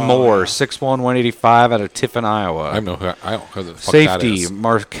 Darius Moore, 6'1", 185 out of Tiffin, Iowa. I don't know who the fuck that Safety, is.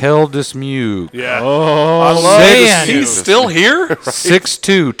 Markel Dismuke. Yeah. Oh, I love man. this dude. He's still here?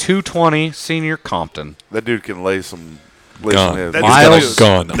 6'2", 220, senior Compton. That dude can lay some Gun. heads. That Miles- dude's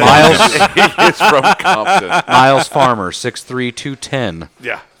got a Gun. Miles He's from Compton. Miles Farmer, 6'3", 210,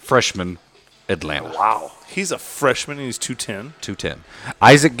 Yeah. freshman, Atlanta. Wow. He's a freshman and he's 210. 210.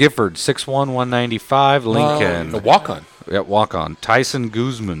 Isaac Gifford, 6'1", 195, Lincoln. A walk-on. Yeah, walk on. Tyson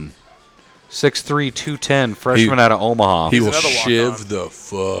Guzman, 6'3", 210, freshman out of Omaha. He will another walk-on. shiv the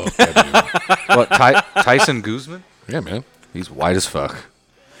fuck out of What, Tyson Guzman? you. Yeah, man. He's white as fuck.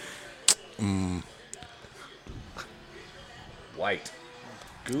 White.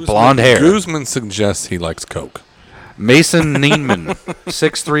 Blonde hair. Guzman suggests he likes Coke. Mason Neiman,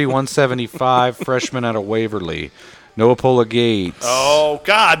 6'3", 175, freshman out of Waverly. Noah Pola Gates. Oh,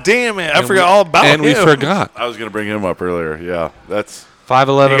 God damn it. I forgot all about And him. we forgot. I was going to bring him up earlier. Yeah, that's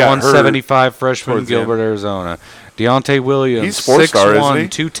 5'11", He got hurt 175, freshman, towards the end. Gilbert, Arizona. Deontay Williams, He's 4-star, 6'1", isn't he?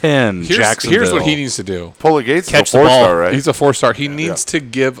 210, Jacksonville. Here's what he needs to do. Pola Gates Catch is a the ball. 4-star, right? He's a 4-star. He needs to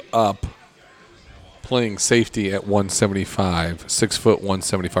give up playing safety at 175, 6 foot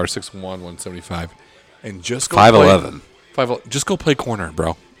 175, 6'1", 175, and just go 5'11". Just go play corner,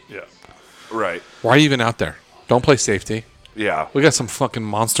 bro. Yeah. right. Why are you even out there? Don't play safety. Yeah. We got some fucking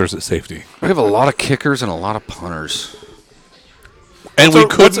monsters at safety, We have a lot of kickers and a lot of punters. and we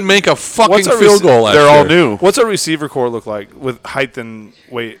couldn't make a fucking what's our field goal. Last They're all year. new. What's our receiver core look like with height and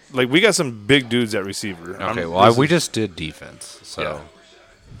weight? Like, we got some big dudes at receiver. Okay, well, we just did defense, so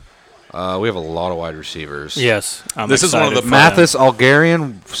we have a lot of wide receivers. Yes. I'm This is one of excited the for that. Mathis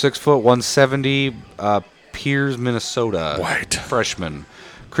Algarian, 6 foot 170, Piers, Minnesota. White. Freshman.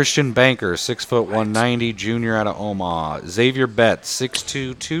 Christian Banker, 6 foot 190, junior out of Omaha. Xavier Betts,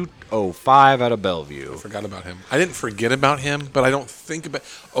 6'2", 205 out of Bellevue. Forgot about him. I didn't forget about him, but I don't think about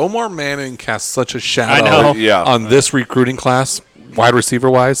Omar Manning casts such a I shadow know. Yeah. on this recruiting class, wide receiver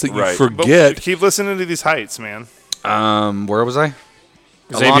wise, that you Right. But forget. keep listening to these heights, man. Where was I?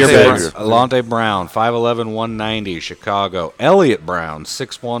 Xavier Alante, Betts. Alante Brown, 5'11", 190, Chicago. Elliott Brown,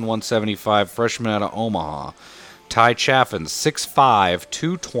 6'1", 175, freshman out of Omaha. Ty Chaffin, 6'5",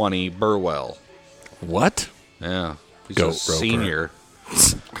 220, Burwell. What? Yeah. He's Goat a Roper. senior.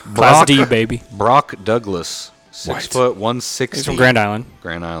 Class D, baby. Brock Douglas, 6 White. foot 160. He's from Grand Island.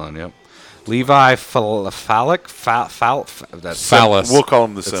 Grand Island, yep. Levi Fallick, that's Phallus. We'll call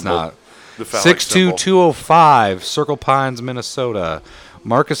him the It's symbol. not. The phallic 6'2", symbol. 205, Circle Pines, Minnesota.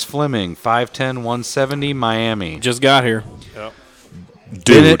 Marcus Fleming, 5'10", 170, Miami. Just got here.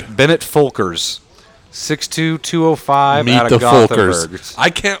 Dude, Bennett Folkers, 6'2", 205, meet out the of Gothenburg. Folkers. I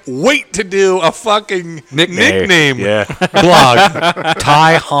can't wait to do a fucking Nickname. nickname blog.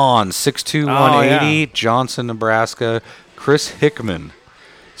 Ty Hahn, 6'2", Oh, 180, Johnson, Nebraska. Chris Hickman,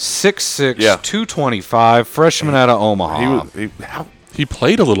 6'6", Yeah. 225, freshman out of Omaha. He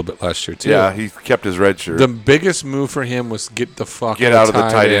played a little bit last year too. Yeah, he kept his red shirt. The biggest move for him was get the fuck Get out of the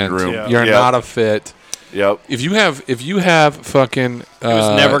tight end room. Yeah. You're Yeah. not a fit. Yep. If you have fucking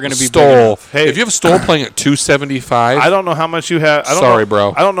was never gonna be big Stoll. enough. Hey. If you have Stoll playing at 275, I don't know how much you have. I don't Sorry, know,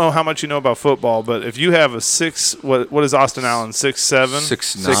 bro. I don't know how much you know about football, but if you have a what is Austin Allen, 6'7"?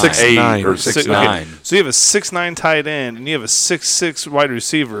 6'9", 6'8" or Six- 6'9". So you have a 6'9" tight end and you have a 6'6" wide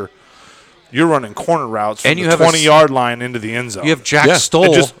receiver. You're running corner routes from And you the have a 20-yard line into the end zone. You have Jack Yeah. Stoll.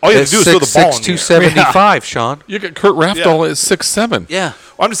 And just- all you have to do is throw the ball in the air. 275, Sean. you get Kurt Rafdal at 6'7". Yeah.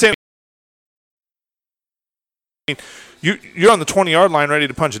 Well, I'm just saying. You're on the 20-yard line ready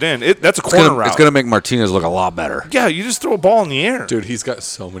to punch it in. That's a corner route. It's going to make Martinez look a lot better. Yeah, you just throw a ball in the air. Dude, he's got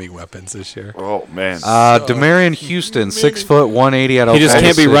so many weapons this year. Oh man. Demarion Houston, 6 foot, 180 out of He just Oklahoma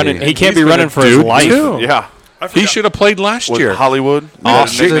can't be City. running. He can't he's be running been for a his dude, life. too. yeah. He should have played last With year. Hollywood.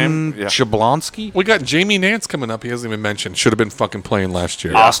 Austin Yeah. Jablonski? We got Jamie Nance coming up. He hasn't even mentioned. Should have been fucking playing last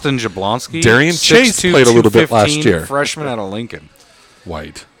year. Austin Jablonski? Darian Chase 6'2", played a little bit last 215, year. Freshman out of Lincoln.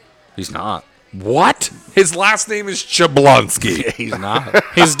 White. He's not. What? His last name is Jablonski. He's not.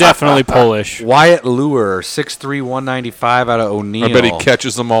 He's definitely Polish. Wyatt Lure, 6'3", 195 out of O'Neill. I bet he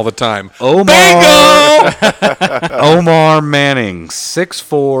catches them all the time. Omar Manning,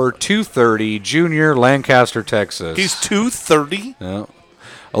 6'4", 230, junior, Lancaster, Texas. He's 230. Yeah.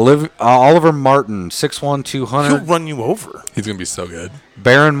 Oliver Martin, 6'1", 200. He'll run you over. He's gonna be so good.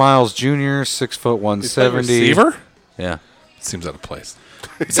 Baron Miles Jr., 6 foot, 170. Receiver? Yeah. Seems out of place.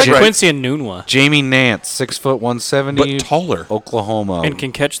 It's like Quincy and Nunwa, Jamie Nance, 6 foot, 170. But taller. Oklahoma. and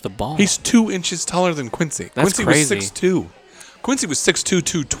can catch the ball. He's 2 inches taller than Quincy. That's Quincy crazy. was 6'2". Quincy was 6'2",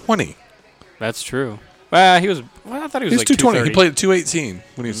 220. That's true. Well, he was. Well, I thought he was He's like 220. He 230. played at 218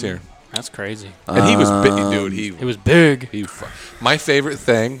 when he was here. That's crazy. And he was big, dude. He was big. My favorite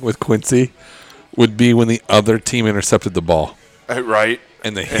thing with Quincy would be when the other team intercepted the ball. Right.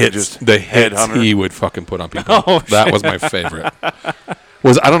 And the And hits, just the hits headhunter. he would fucking put on people. Oh, that was my favorite.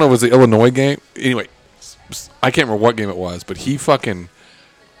 I don't know, was the Illinois game? Anyway, I can't remember what game it was, but he fucking,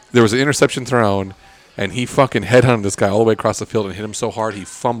 there was an interception thrown, and he fucking headhunted this guy all the way across the field and hit him so hard he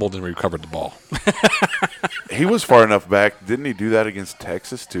fumbled and recovered the ball. He was far enough back. Didn't he do that against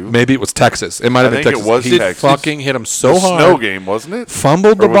Texas too? Maybe it was Texas. It might have I been think it Texas. was he Texas. fucking hit him so the hard. snow game, wasn't it?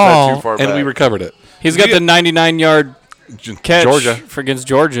 Fumbled Or the was that ball, too far and we back? recovered it. He's got the 99-yard catch Georgia. for against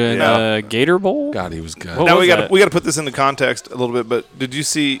Georgia in Yeah. Gator Bowl. God, he was good. What Now was we got that? to put this into context a little bit. But did you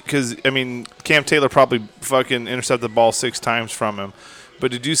see? Because I mean, Cam Taylor probably fucking intercepted the ball 6 times from him.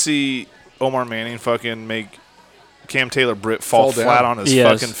 But did you see Omar Manning fucking make Cam Taylor Britt fall Fall flat down. on his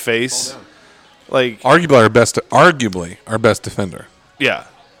Yes. fucking face? Like, Arguably our best defender. yeah,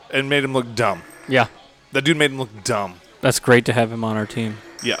 and made him look dumb. Yeah, That dude made him look dumb. that's great to have him on our team.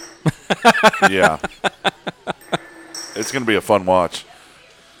 Yeah. Yeah. It's going to be a fun watch.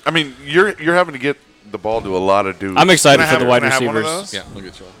 I mean, you're having to get the ball to a lot of dudes. I'm excited Can I for the have- wide can I have one of receivers. those? Look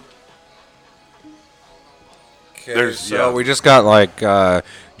at you. There's So we just got like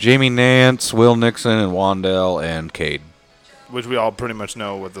Jamie Nance, Will Nixon, and Wandell, and Cade. Which we all pretty much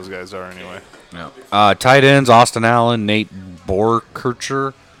know what those guys are anyway. Tight ends, Austin Allen, Nate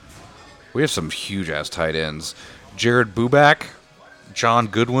Borkircher. We have some huge-ass tight ends. Jared Buback, John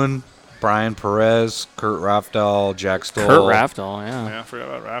Goodwin, Brian Perez, Kurt Rafdal, Jack Stoll. Kurt Rafdal, yeah. Yeah, I forgot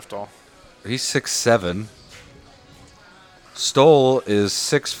about Rafdal. He's 6'7". Stoll is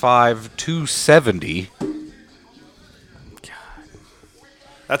 6'5", 270.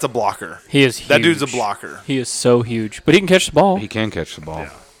 That's a blocker. He is huge. That dude's a blocker. He is so huge, but he can catch the ball. He can catch the ball.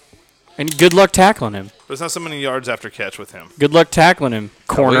 And good luck tackling him. There's not so many yards after catch with him. Good luck tackling him.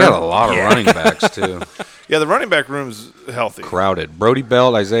 Corner. We got a lot of running backs, too. Yeah, the running back room's healthy. Crowded. Brody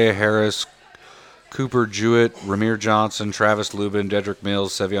Belt, Isaiah Harris, Cooper Jewett, Ramir Johnson, Travis Lubin, Dedrick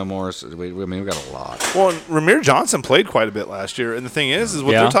Mills, Sevion Morris. We got a lot. Well, and Ramir Johnson played quite a bit last year, and the thing is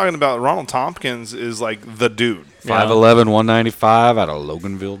what Yeah. they're talking about. Ronald Tompkins is like the dude. 5'11", 195 out of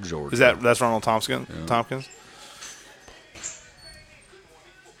Loganville, Georgia. Is that's Ronald Tompkins?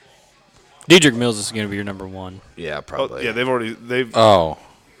 Dedrick Mills is going to be your number one. Yeah, Oh, probably. yeah, they've. Oh,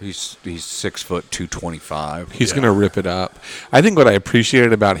 He's 6 foot 225. he's going to rip it up. I think what I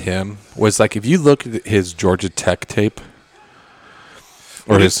appreciated about him was, like, if you look at his Georgia Tech tape,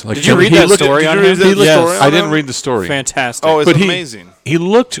 Or his like. Did you read that story on him? read that Yes. story on I didn't him? read the story. Fantastic. Oh, it's But amazing. He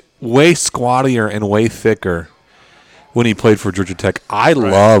looked way squattier and way thicker when he played for Georgia Tech. I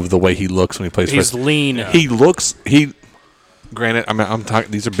love the way he looks when he plays He's for. lean. He looks. Granted, I'm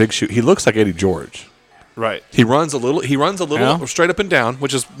talking. These are big shoes. He looks like Eddie George. Right. He runs a little. Yeah. Straight up and down,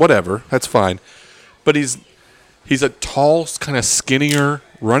 which is whatever. That's fine. But he's a tall, kind of skinnier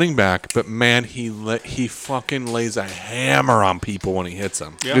running back. But man, he fucking lays a hammer on people when he hits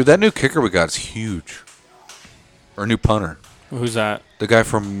them. Yeah. Dude, that new kicker we got is huge. Or new punter. Who's that? The guy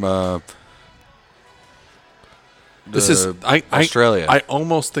from This is Australia. I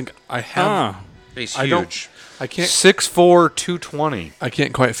almost think I have. Huh. He's I don't- huge. I can't. 6'4", 220. I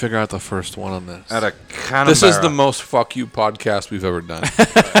can't quite figure out the first one on this. At a Canberra. This is the most fuck you podcast we've ever done.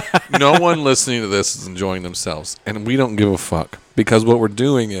 No one listening to this is enjoying themselves, and we don't give a fuck because what we're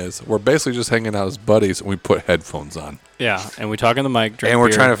doing is we're basically just hanging out as buddies, and we put headphones on. Yeah, and we talk in the mic. Drink And we're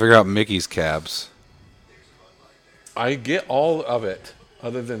beer. trying to figure out Mickey's cabs. I get all of it,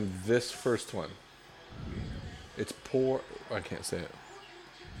 other than this first one. It's poor. I can't say it,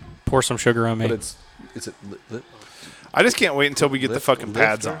 pour some sugar on me. but it's is it I just can't wait until we get the fucking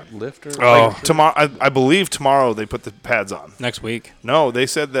pads on. Lifter. Oh, tomorrow! I believe tomorrow they put the pads on. Next week. No, they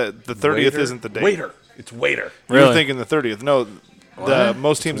said that the 30th Waiter? isn't the date. Waiter. It's waiter. You were Really? thinking the 30th. No,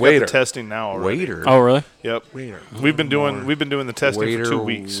 most teams got Waiter. the testing now already. Waiter. Oh, really? Yep. Waiter. We've been doing the testing Waiter, for 2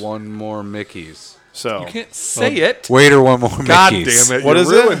 weeks. one more Mickey's. So You can't say it. Waiter, one more God Mickey's. damn it! What you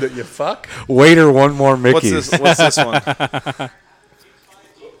is it? ruined it? You fuck. Waiter, one more what's Mickey's. this? What's this one?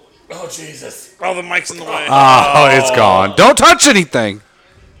 Oh Jesus! Oh, the mic's in the way. Oh, it's gone. Don't touch anything.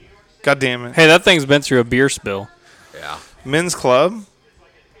 God damn it. Hey, that thing's been through a beer spill. Yeah. Men's club.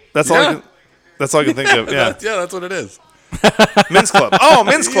 That's all. Yeah. That's all I can think of. Yeah. That's what it is. Men's club. Oh,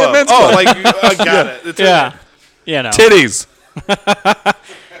 men's Yeah, club. men's Oh, club. like I got it. It's Yeah. Yeah, no. Titties.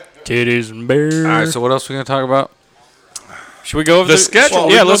 Titties and beer. All right, so what else are we going to talk about? Should we go over The schedule.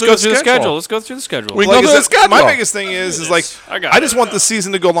 We Yeah, can let's go go through through the the schedule. schedule. Let's go through the schedule. We- Like Go to I the said, schedule. my biggest thing is like I got I it. just want the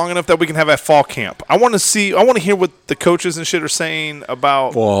season to go long enough that we can have a fall camp. I want to hear what the coaches and shit are saying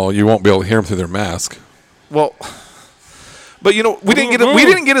about. Well, you won't be able to hear them through their mask. Well, but we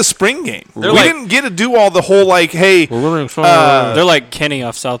didn't get a spring game. We like- didn't get to do all the whole like, hey, They're like Kenny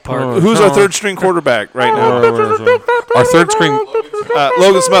off South Park. who's our third string quarterback right now? Our third screen.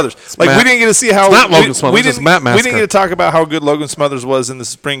 Logan Smothers. Like Matt. we didn't get to see how It's not Logan we, Smothers, we it's didn't Matt we Masker. didn't get to talk about how good Logan Smothers was in the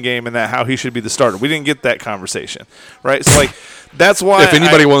spring game and that how he should be the starter. We didn't get that conversation, right? So like that's why If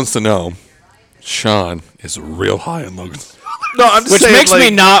anybody wants to know, Sean is real high in Logan. no, I'm just Which saying, makes like, me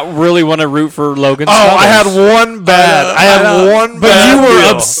not really want to root for Logan. Oh, I had Smothers. one bad. I had one But bad. you were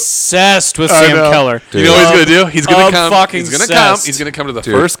deal. obsessed with I Sam know. Keller. You know what he's gonna do? He's gonna I'm come. fucking He's gonna come. obsessed. He's gonna come to the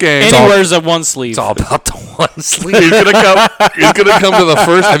first game. And he wears a one sleeve. It's all about the one sleeve. He's gonna come. He's gonna come to the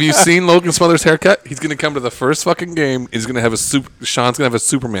first. Have you seen Logan Smothers' haircut? He's gonna come to the first fucking game. He's gonna have Sean's gonna have a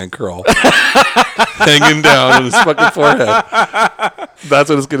Superman curl hanging down on his fucking forehead. That's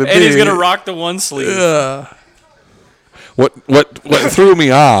what it's gonna be. And he's gonna rock the one sleeve. What threw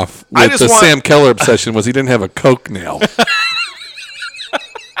me off I with just the want- Sam Keller obsession was he didn't have a Coke nail.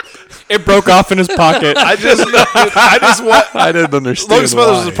 It broke off in his pocket. I just want. I didn't understand. Logan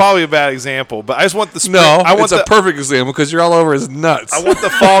Smothers why. is probably a bad example, but I just want the spring. No, I want it's a perfect example because you're all over his nuts. I want the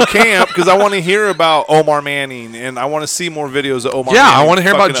fall camp because I want to hear about Omar Manning and I want to see more videos of Omar. yeah, Manning I want to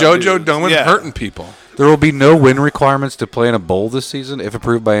hear about fucking up JoJo dudes. Doman Yeah. hurting people. There will be no win requirements to play in a bowl this season if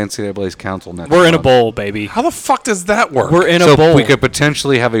approved by NCAA's council next We're in a month. bowl, baby. How the fuck does that work? We're in So a bowl. we could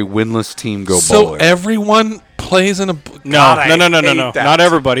potentially have a winless team go so bowling. everyone plays in a. No. God, I hate that. Not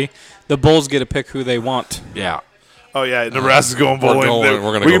everybody. The Bulls get to pick who they want. yeah. Oh yeah, Nebraska's going bowling.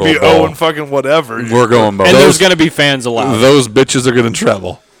 we're gonna we go could to be a bowl. 0 and fucking whatever. We're going bowling. And there's going to be fans allowed. Those bitches are going to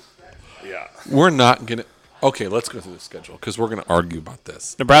travel. Yeah. We're not going to. Okay, let's go through the schedule because we're going to argue about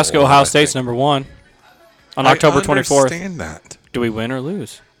this. Nebraska, A lot, Ohio I State's think. number one on October 24th. I understand that. Do we win or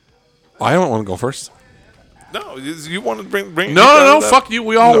lose? I don't want to go first. No, you want to bring? No. Fuck you.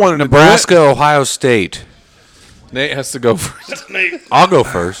 We all wanted Nebraska, Ohio State. to do it. Nate has to go first. I'll go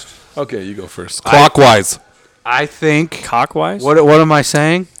first. Okay, you go first. Clockwise. I think. Cockwise? What am I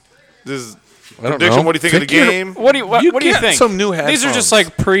saying? This is I don't prediction. know. What do you think of the Think you're- game? What do you get think? some new These are just headphones.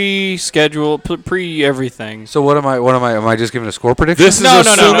 like pre-schedule, pre-everything. So what am I? Am I just giving a score prediction? This is No,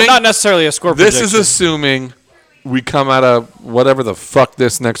 assuming. not necessarily a score This prediction. is assuming we come out of whatever the fuck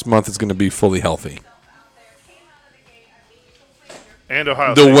this next month is going to be fully healthy. And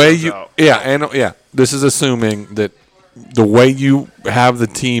Ohio The State way comes you, out. yeah. This is assuming that the way you have the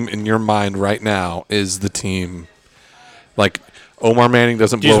team in your mind right now is the team. Like Omar Manning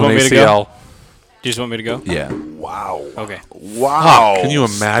doesn't Do you blow just an want me to go? ACL. Do you just want me to go? Yeah. Wow. Okay. Wow. Can you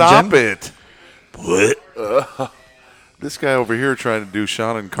Stop imagine? it. What? This guy over here trying to do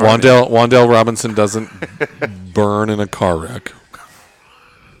Sean and Carney. Wandale Robinson doesn't burn in a car wreck.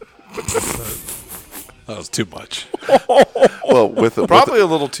 That was too much. Well, with a, Probably a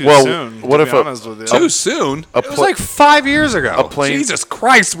little too well, soon. what to if be a- honest with you. Too soon. a It was like 5 years ago. a plane. Jesus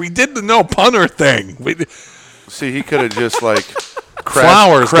Christ, we did the no punter thing. See, he could have just like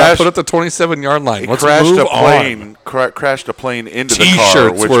Flowers got crashed, put at the 27-yard line. Let's crashed move a plane, on. crashed a plane into the car,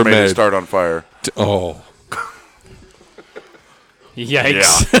 T-shirts which were made it made. start on fire. Oh,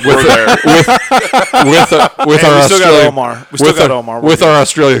 Yikes. We're there. with Hey, our we still got Australian, Omar. We still with got our- Omar. We're with good. our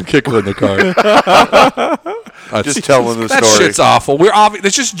Australian kicker in the car. Just telling the That story. shit's awful.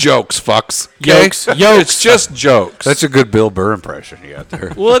 It's just jokes, fucks. Okay? Yokes. It's just jokes. That's a good Bill Burr impression you got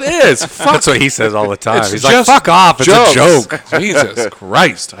there. well, it is. Fuck. That's what he says all the time. It's He's like, just fuck off. It's jokes. a joke. Jesus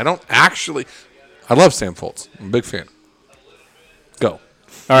Christ. I don't actually. I love Sam Foltz. I'm a big fan. Go.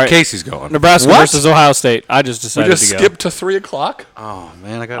 All right. Casey's going. Nebraska What? versus Ohio State. I just We decided just to go. skipped to 3 o'clock? Oh,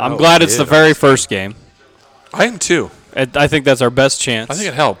 man. I'm glad it's the very first game. I am too. I think that's our best chance. I think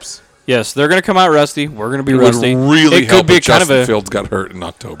it helps. Yes, they're going to come out rusty. We're going to be It would rusty. really it help could be if kind Justin of a. Fields got hurt in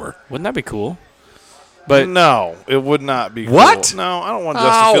October. Wouldn't that be cool? But No, it would not be. What? Cool. No, I don't want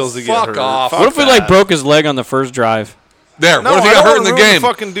Justin Fields to get fuck hurt. off. what if we like broke his leg on the first drive? There. No, what if he I got don't hurt in the wanna ruin game?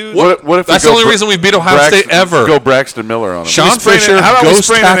 fucking dude. What if we That's go the only reason we beat Ohio State ever. Go Braxton Miller on him. Sean sprain it- Fisher how about we ghost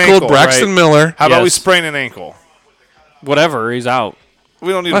sprain an tackled ankle, Braxton right? Miller. How about we Yes. sprain an ankle? Whatever, he's out. We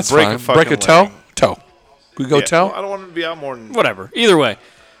don't need That's to break fine. a fucking Break a toe? leg. Toe. We go Yeah, toe? well, I don't want him to be out more than. Whatever. Either way,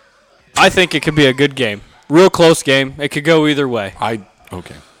 I think it could be a good game. Real close game. It could go either way.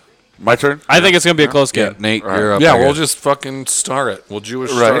 Okay. My turn? I think it's going to be a close game. Nate, you're up. Yeah, I we'll guess. just fucking star it. We'll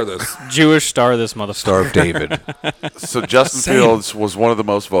Jewish Right. star this. Jewish star this motherfucker. Star of David. So Justin Same. Fields was one of the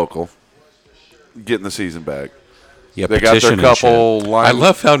most vocal getting the season back. Yeah, They got their petition and shit. couple lines. I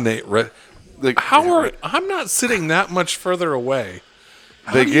love how Nate read. They, I'm not sitting that much further away.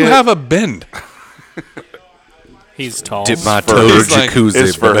 How They do you get- have a bend? He's tall. Dip my for- toe to he's like- jacuzzi.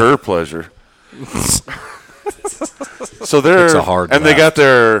 It's for baby. her pleasure. So they're It's a hard and they laugh. got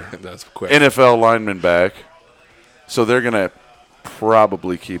their That's quick. NFL lineman back. So they're gonna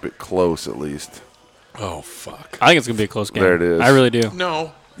probably keep it close at least. Oh, fuck. I think it's going to be a close game. There it is. I really do.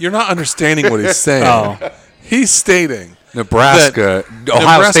 No, you're not understanding what he's saying. Oh. He's stating Nebraska. that Ohio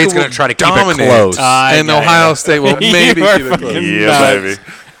Nebraska State's going will to try to keep it dominate. close. and I Ohio know. State will You maybe are keep it fucking close. Yeah, nuts. baby.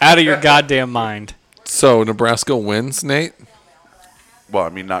 Out of your goddamn mind. So Nebraska wins, Nate? Well, I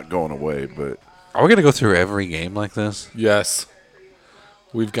mean, not going away, but Are we going to go through every game like this? Yes.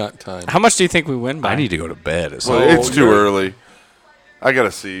 We've got time. How much do you think we win by? I need to go to bed. It's well, like, it's too early. I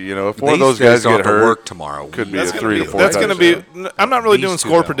gotta see. You know, if one of these those guys don't get have to hurt, work tomorrow. could be That's a gonna 3 be. to 4. That's gonna be. touchdown. I'm not really These doing two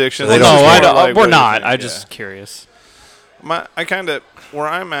score don't. predictions. They no, don't Just score. more like, we're what do you not. think? I'm Yeah. just curious. I kind of where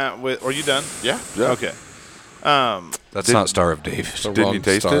I'm at with. Are you done? Yeah. Okay. That's not Star of David. The Didn't wrong you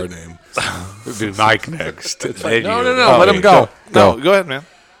taste star it? name. It'd be Mike next. No. Let him go. No, go ahead, man.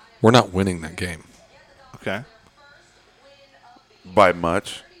 We're not winning that game. Okay. By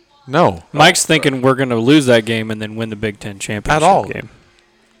much. No. Mike's thinking we're going to lose that game and then win the Big Ten championship At all. game.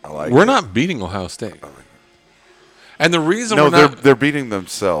 I like. We're it. not beating Ohio State. And the reason No, we're not they're beating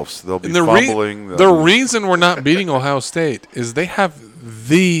themselves. They'll be and the fumbling. the reason we're not beating Ohio State is they have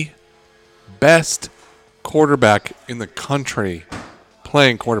the best quarterback in the country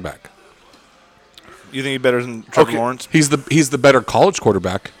playing quarterback. You think he better than Trevor Okay. Lawrence? He's the better college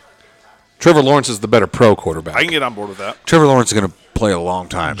quarterback. Trevor Lawrence is the better pro quarterback. I can get on board with that. Trevor Lawrence is going to play a long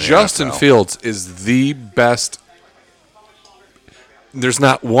time. in the Justin NFL. Fields is the best. There's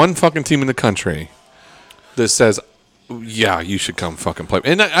not one fucking team in the country that says, "Yeah, you should come fucking play."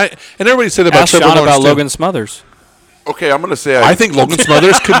 And and everybody said about Ask Trevor Sean Lawrence about too. Logan Smothers. Okay, I'm gonna say. I think Logan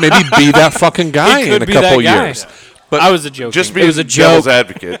Smothers could maybe be that fucking guy He could in a be couple that guy. years. But I was a joke. just It being was a devil's joke.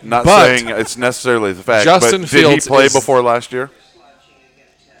 advocate, not But saying it's necessarily the fact. Justin but Fields did he play is- before last year?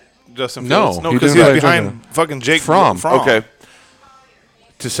 Justin No, Fields. No, he because didn't he was play behind fucking Jake Fromm. Okay.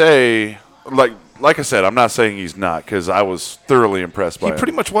 To say, like I said, I'm not saying he's not because I was thoroughly impressed by He him.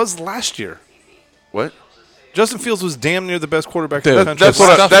 pretty much was last year. What? Justin Fields was damn near the best quarterback in Dude, the country. That's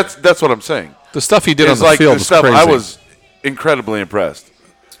what. That's what I'm saying. The stuff he did on It's the like field the was stuff. crazy. I was incredibly impressed.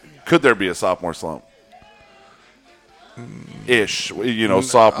 Could there be a sophomore slump? Ish,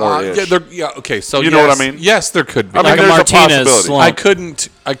 sophomore ish. okay. So You know what I mean? Yes, there could be. I mean, Like a there's a Martinez possibility. slump.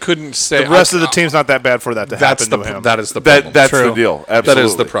 I couldn't say the rest of the team's not that bad for that to That's happen the to him. that's the problem. That's True. the deal. That Absolutely.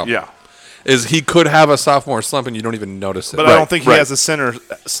 is the problem. Yeah. is he could have a sophomore slump and you don't even notice it. But I don't think he right. has a center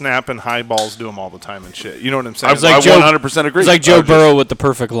snap and high balls do him all the time and shit. You know what I'm saying? It's like I Joe- 100% agree. It's like Joe Burrow with the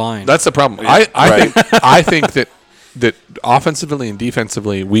perfect line. That's the problem. I think that offensively and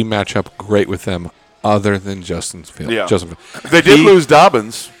defensively we match up great with them, other than Justin Fields. Yeah. Justin Fields. They did lose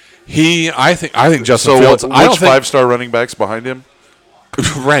Dobbins. I think Justin So Fields. I don't which think, 5-star running backs behind him?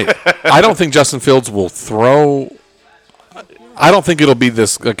 right. I don't think Justin Fields will throw. I don't think it'll be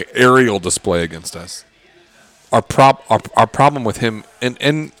this like aerial display against us. Our problem with him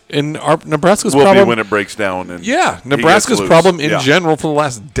and our Nebraska's Will problem be when it breaks down. And Yeah, he Nebraska's gets loose. problem in Yeah. general for the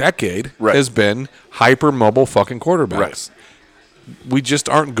last decade Right. has been hyper mobile fucking quarterbacks. Right. We just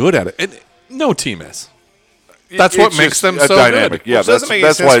aren't good at it. And no team is. That's what It's makes just them a so dynamic. good. Yeah, Which doesn't make any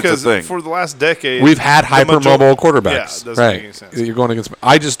that's sense why it's a because thing. for the last decade We've had the hyper major- mobile Yeah, quarterbacks. it doesn't right. make any sense. You're going against.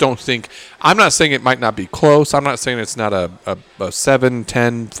 I just don't think. I'm not saying it might not be close. I'm not saying it's not a 7,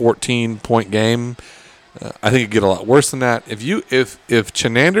 10, 14 point game. I think it could get a lot worse than that. If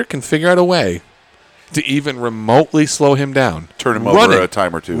Chenander can figure out a way to even remotely slow him down, Turn him running, over a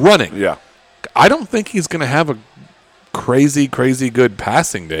time or two. running. Yeah. I don't think he's going to have a crazy good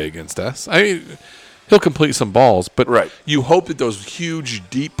passing day against us. I mean, he'll complete some balls, but Right. you hope that those huge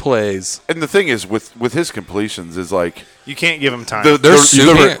deep plays. And the thing is, with his completions, is like You can't give him time. They're the thing is,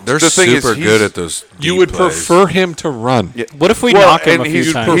 super he's- good at those. You deep would plays. prefer him to run. Yeah. What if we Well, knock him and a few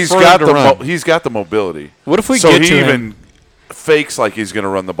he's, times? he's Prefer got to the run. he's got the mobility. What if we so get he to even him? fakes like he's going to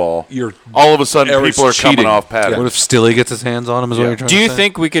run the ball? You're All of a sudden, Eric's people are coming cheating. off pattern. What if Stilly gets his hands on him? Is what Yeah. you're trying Do to you say?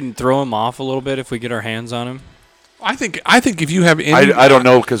 think we can throw him off a little bit if we get our hands on him? I think if you have any, I don't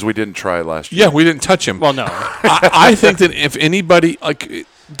know because we didn't try last year. Yeah, we didn't touch him. Well, no. I think that if anybody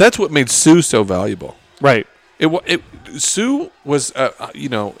that's what made Sue so valuable. Right. Sue was,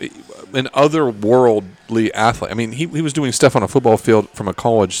 an otherworldly athlete. I mean, he was doing stuff on a football field from a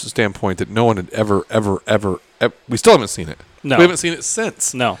college standpoint that no one had ever. We still haven't seen it. No. We haven't seen it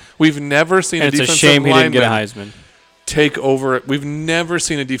since. No. We've never seen And a it's a defensive shame he didn't get a lineman Heisman. take over. We've never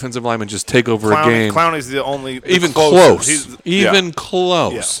seen a defensive lineman just take over a game. Clowney's the only Even closest. close. Even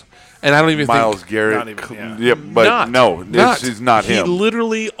close. And I don't even Miles think. Garrett. Not even- yeah. Yeah, but no, it's not he him.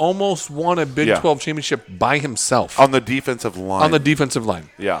 literally almost won a Big Yeah. 12 championship by himself On the defensive line. on the defensive line.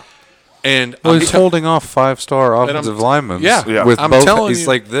 Yeah. And Well, I'm he's tell- holding off 5-star offensive linemen. Yeah. Yeah. with I'm both. telling He's you-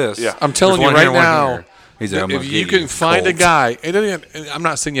 like this. Yeah. I'm telling There's you one right here, one now, here. He's like, I'm if gonna you get can find a cold. guy, and I'm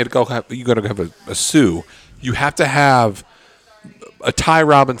not saying you got to have a Sue. You have to have a Ty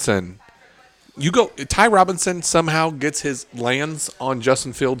Robinson. Ty Robinson somehow gets his lands on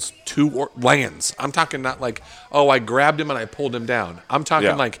Justin Fields lands. I'm talking not like, oh, I grabbed him and I pulled him down. I'm talking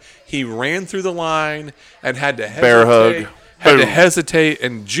Yeah. like he ran through the line and had to hesitate. Bear hug. Had to Boom. hesitate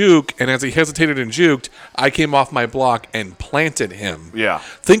and juke, and as he hesitated and juked, I came off my block and planted him. Yeah.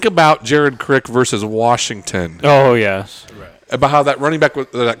 Think about Jared Crick versus Washington. Oh, yes. About how that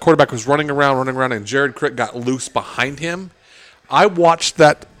that quarterback was running around, and Jared Crick got loose behind him. I watched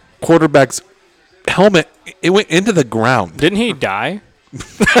that quarterback's helmet; it went into the ground. Didn't he die?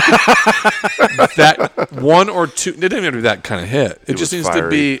 That one or two, it didn't even have to be that kind of hit. It just was needs to fiery.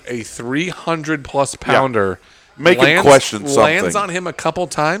 be a 300+ pounder. Make him question Lands something. on him a couple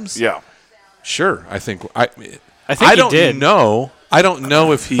times. Yeah. Sure. I think I think I he don't did. know. I don't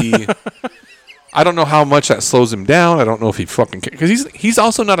know if he. I don't know how much that slows him down. I don't know if he fucking because he's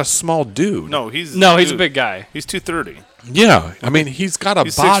also not a small dude. No, he's a big guy. He's 230. Yeah, I mean he's got a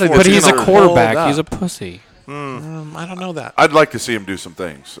He's body, 6'4", that's But he's a gonna quarterback. hold He's a up. pussy. I don't know that. I'd like to see him do some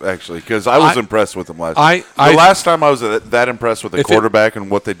things, actually, because I was impressed with him last I- The last time I was that impressed with a If it- quarterback and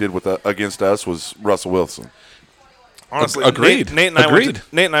what they did with against us was Russell Wilson. Honestly, Agreed. Nate and I Agreed.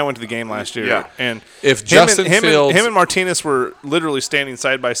 went to the game last year. Yeah. And If Justin Fields- him and Martinez were literally standing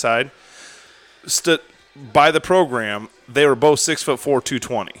side by side, by the program, they were both 6'4",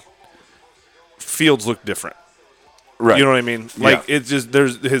 220. Fields looked different. Right. You know what I mean? Like it's just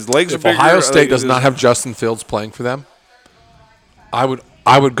his legs are If bigger. Ohio State does like, not have Justin Fields playing for them, I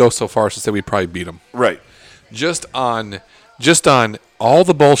would go so far as to say we'd probably beat them. Right. Just on all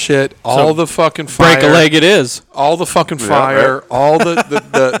the bullshit, all the fucking fire, Break a leg it is. all the fucking fire, right. all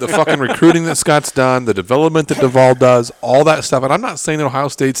the fucking recruiting that Scott's done, the development that Duvall does, all that stuff. And I'm not saying that Ohio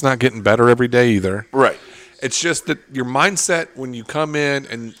State's not getting better every day either. Right. It's just that your mindset when you come in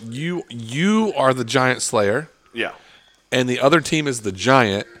and you are the giant slayer Yeah. and the other team is the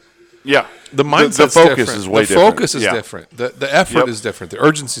giant. Yeah. The mindset, the focus is way different. The focus is Yeah. different. The effort Yep. is different. The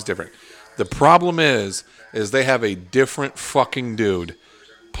urgency is different. The problem is they have a different fucking dude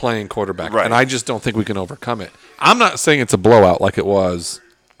playing quarterback, Right. and I just don't think we can overcome it. I'm not saying it's a blowout like it was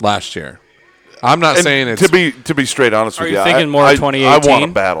last year. I'm not And saying it's to be straight honest Are with you you. thinking more I 2018? want a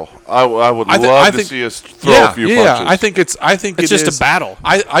battle. I would I thi- love I to think- see us throw a few punches. Yeah, I think it's It's just a battle.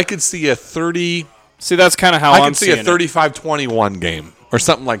 I could see a 30. See, that's kind of how I I'm could see a seeing it. 35-21 game or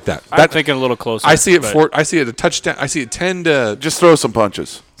something like that. I'm That thinking a little closer. I see it but- I see it a touchdown. I see it 10 to Just throw some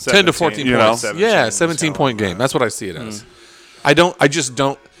punches. 10 to 14 you know? points. 17, Yeah, something 17 point like game. that. That's what I see it as. I just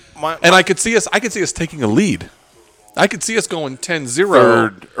don't. My- And I could see us taking a lead. I could see us going 10-0.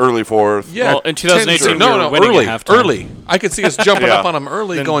 Third, early fourth. Yeah, Well, in 2018 10-0. we were winning early, at halftime. early. I could see us jumping Yeah. up on them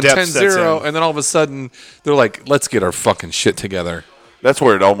early, Then going depth 10-0, sets in. and then all of a sudden they're like, "Let's get our fucking shit together." That's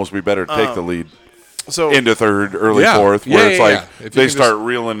where it'd almost be better to take the lead So into third, early Yeah. fourth, Yeah, where it's yeah, like yeah. If you they can start just-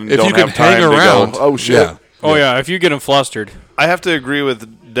 reeling and If don't you can have time hang to around, go, oh shit. yeah. Oh yeah, if you get them flustered, I have to agree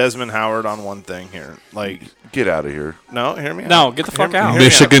with Desmond Howard on one thing here. Like, Get out of here. no, hear me out. No, get the fuck Hear me- out. hear me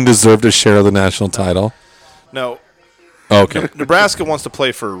Michigan deserved a share of the national title. No, Okay, Nebraska wants to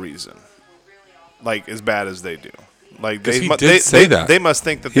play for a reason. Like, as bad as they do. Like 'Cause they, he mu- did they, say they, that. they must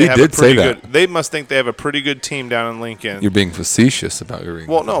think that He they have did a pretty say that. good. They must think they have a pretty good team down in Lincoln. you're being facetious about your.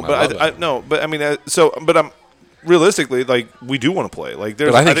 Well, no, but I mean, but I'm realistically like we do want to play. Like,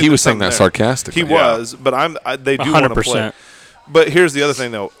 there's. But I think he there's was saying something that there. sarcastically. He Yeah. was, but they do want to play. 100%. But here's the other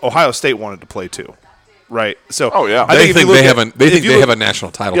thing, though. Ohio State wanted to play too, right? So, Oh, yeah. I They if you think look they at- haven't. They if think you they look- have a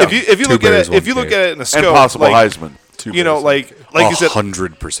national title. If you Two look at Bears, it, if you one look at it in a And scope, possible like, Heisman. you know, like you said,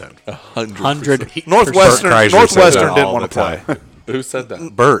 100%. 100. Northwestern Bert Kreischer says Northwestern that didn't all want to the play. time. Who said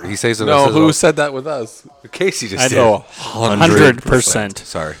that? Bert, he says it. No, says who all- said that with us? Casey just I did. know. 100%.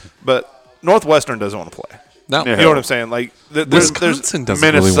 Sorry. But Northwestern doesn't want to play. No, You know what I'm saying? Like, there's Wisconsin doesn't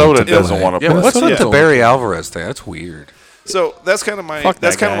really Minnesota want to doesn't play. want to Yeah, play. what's with Yeah. the Barry Alvarez thing? That's weird. so that's kind of my Fuck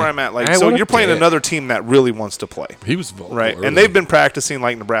that's that kind of guy. where I'm at. Like, Hey, so what a you're playing dick. another team that really wants to play, He was vocal right? early. And they've been practicing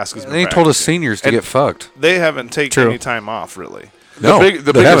like Nebraska's. And Been then he told his practicing. seniors to And get fucked. They haven't taken True. any time off, really. no, The they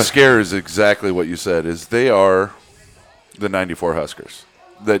biggest haven't. scare is exactly what you said. Is they are the '94 Huskers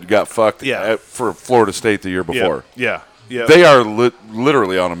that got fucked Yeah. for Florida State the year before. Yeah. They are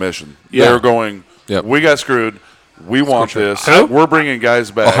literally on a mission. Yeah. They're going. Yep. We got screwed. We want this. Who? We're bringing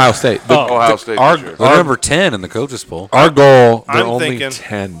guys back. Ohio State. Ohio State. Our, this year. They're number 10 in the coaches poll. our goal. They're I'm only thinking-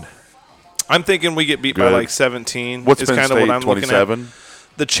 10. I'm thinking we get beat by Good. like 17. What's is Penn kind of State? what I'm looking at. 27.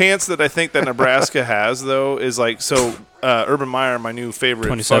 The chance that I think that Nebraska has, though, is like so. Urban Meyer, my new favorite,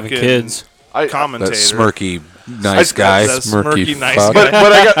 27 fucking kids. commentator. That smirky, nice guy. That smirky smirky, nice fuck. guy.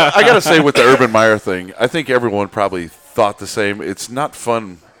 But I got to say with the Urban Meyer thing, I think everyone probably thought the same. It's not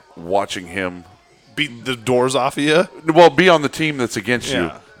fun watching him. Beat the doors off of you. Well, be on the team that's against you,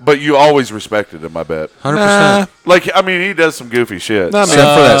 Yeah. but you always respected him. I bet. 100%. Like, I mean, he does some goofy shit. Nah, Except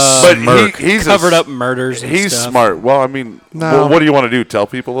for that but smirk. he's Covered a, up murders. And He's stuff. smart. Well, I mean, No. what do you want to do? Tell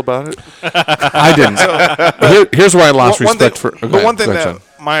people about it? I didn't. Here's where I lost One respect thing, for. but one thing go ahead,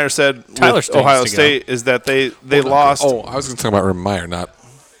 that Meyer said Tyler with still needs Ohio to go. State is that they lost. Sean. Oh, I was going to talk about Urban Meyer, not.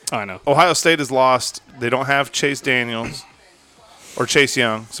 Oh, I know. Ohio State has lost. They don't have Chase Daniels or Chase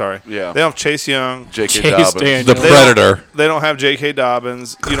Young. Sorry. Yeah. They don't have Chase Young. J.K. Chase Dobbins. Daniels. The They Predator. They don't have J.K.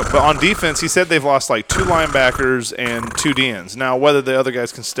 Dobbins. You know, but on defense, he said they've lost like 2 linebackers and 2 DNs. Now, whether the other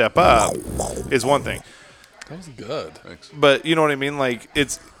guys can step up is one thing. That was good. But you know what I mean? Like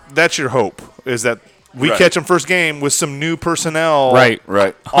that's your hope is that we Right. catch them first game with some new personnel, Right.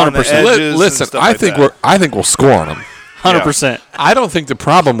 Right. On the 100%. edges and Listen, stuff I like think that. I think we'll score on them. 100%. I don't think the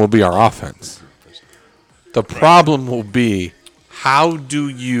problem will be our offense. The problem will be how do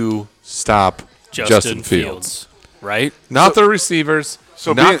you stop Justin Fields? Right? Not the receivers,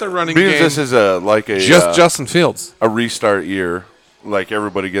 So not being, the running being game. this is just Justin Fields. a restart year, like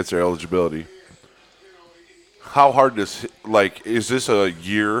everybody gets their eligibility. How hard does is this a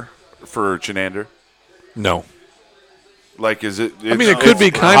year for Chenander? No. Like, is it? I mean, it could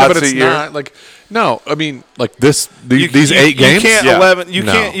be kind of, but it's not. Like, no. I mean, like these 8 games. You can't Yeah. 11. You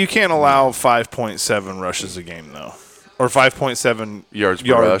No. can't. You can't allow 5.7 rushes a game though, or 5.7 Yards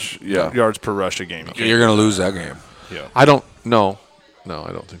per rush, yeah. yards per rush a game. You're going to lose that game. I don't. No,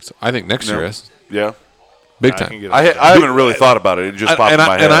 I don't think so. I think next year is Yeah. big I time. can get I haven't really thought about it. It just popped in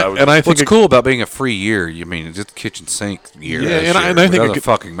my head. I think What's it- cool about being a free year, you mean, it's just kitchen sink year. Yeah, this and I- year. and I think it it doesn't could-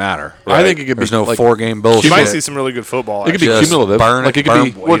 fucking matter. I think it could be There's no like, 4-game bullshit. You might see some really good football. It could be actually. Just cumulative. burn Like, it, it could burn,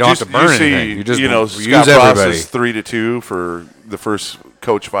 be- you don't have to burn anything. You just use Scott everybody. Frost's 3-2 for the first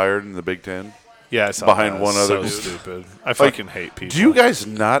coach fired in the Big Ten. Yeah, I saw behind that. one It's other So dude. stupid. I fucking hate people. Do you guys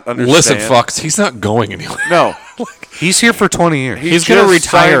not understand? Listen, fucks, he's not going anywhere. No, He's here for 20 years. He's gonna just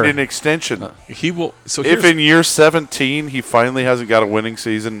retire. signed an extension. He will. So If here's, in year 17 he finally hasn't got a winning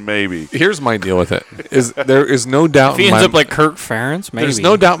season, maybe. here's my deal with it: is there is no doubt. If he in ends my- up like Kirk Ferentz, maybe. There's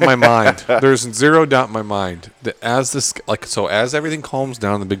no doubt in my mind. There's zero doubt in my mind that as this, as everything calms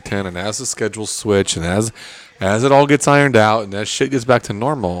down in the Big Ten, and as the schedules switch, and as it all gets ironed out, and as shit gets back to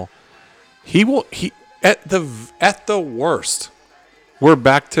normal, he at the worst, we're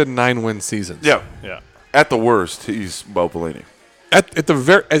back to 9-win seasons. Yeah. Yeah. At the worst, he's Bo Pelini. At the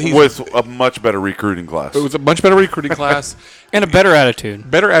very he's With a much better recruiting class. it was a much better recruiting class, and a better attitude.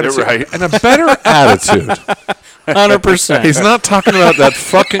 better attitude, right. and a better attitude. 100%. He's not talking about that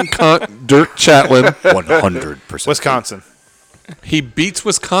fucking cunt Dirk Chatlin. 100%. Wisconsin. He beats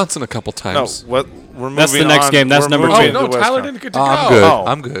Wisconsin a couple No, times. what? We're moving That's the next on. game. That's We're number moving two. Oh no, to Tyler Wisconsin. didn't get to I'm go. good. Oh.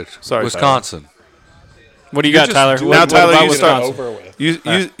 I'm good. Sorry, Wisconsin. What do you got, just Tyler? do What- Now, what Tyler, about you start.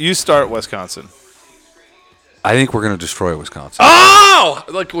 Wisconsin? You start Wisconsin. I think we're going to destroy Wisconsin Oh,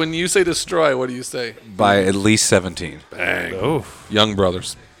 like when you say destroy, what do you say? by at least 17. Oh, Young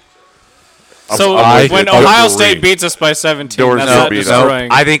brothers. So I when agree. Ohio State beats us by 17, Doors that's don't not beat us.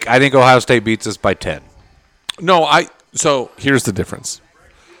 destroying. I think Ohio State beats us by 10. No, so here's the difference.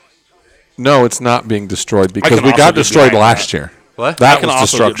 No, it's not being destroyed because can we also got get destroyed behind last that. year. What? That I can was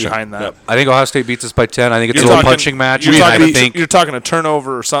also get destruction. behind that. I think Ohio State beats us by 10. I think it's You're a little talking- punching match. You're and talking, I think you're talking a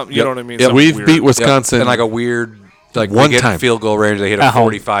turnover or something. You Yep. know what I mean? Yep. Something We've weird. beat Wisconsin, in like a weird, like One we get time. field goal range. They hit a At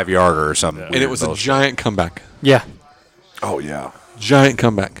home. 45-yarder or something. and it was a giant comeback. yeah. Oh, yeah. Giant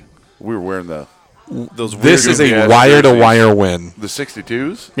comeback. We were wearing Those weird This is a goofy-ass wire-to-wire win. the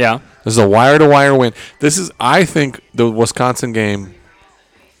 62s. Yeah. This is a wire-to-wire win. This is, I think, the Wisconsin game,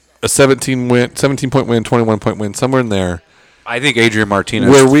 a 17-point win, 21-point win, somewhere in there, I think Adrian Martinez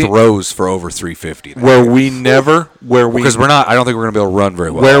Where we- throws for over 350. where we never, because we're not. I don't think we're going to be able to run very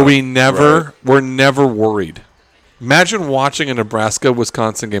well. where we never, we're never worried. Imagine watching a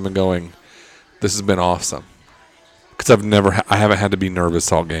Nebraska-Wisconsin game and going, "This has been awesome," because I haven't had to be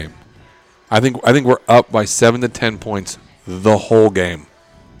nervous all game. I think we're up by 7 to 10 points the whole game.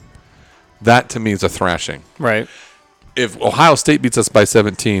 That to me is a thrashing. Right. If Ohio State beats us by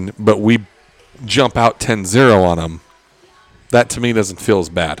 17, but we jump out 10-0 on them, that to me doesn't feel as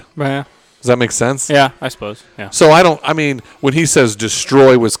bad. Yeah. Does that make sense? Yeah, I suppose. Yeah. So I mean, when he says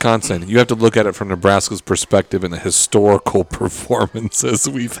destroy Wisconsin, you have to look at it from Nebraska's perspective and the historical performances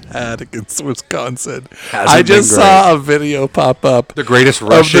we've had against Wisconsin. I just been great. saw a video pop up. the greatest of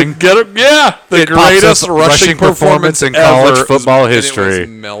the rushing. the It pops greatest up rushing performance in college ever. football And history. It was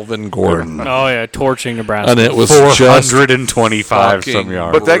Melvin Gordon. Oh yeah, torching Nebraska. And it was just 425 some fucking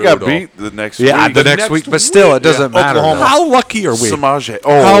yards. But that got Brutal. beat the next Yeah, week. the next week. But still, it doesn't matter. Oklahoma. How lucky are we? Samaje.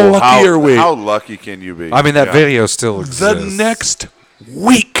 Oh, How lucky are we? How lucky can you be? I mean, that Yeah. video still exists. The next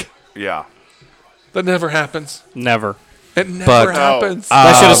week. Yeah. That never happens. Never. It never But- happens.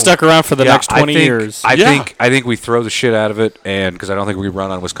 That should have stuck around for the Yeah, next 20 years. I Yeah. think we throw the shit out of it, and because I don't think we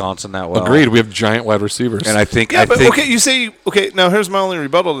run on Wisconsin that well. Agreed. We have giant wide receivers. And I think Yeah, I but think okay, you say okay. Now here's my only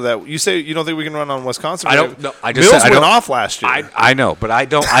rebuttal to that. You say you don't think we can run on Wisconsin. I don't- no, I just Mills said I went don't- off last year. I know, but I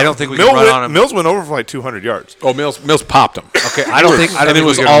don't think we Mills can run went, on him. Mills went over for like 200 yards. Oh, Mills popped him. Okay, I don't think and it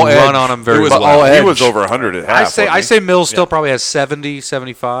was we all can run edge. on him very It was well. all He edge. was over 100 at half. I wasn't say he? Mills still probably has 70,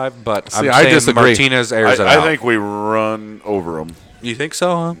 75, but See, I'm I saying disagree. Martinez airs it I out. think we run over him. You think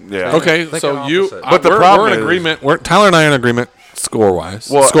so? Huh? Yeah. Okay, Think so I'm you. opposite. But the we're problem in is- agreement. Tyler and I are in agreement, score wise,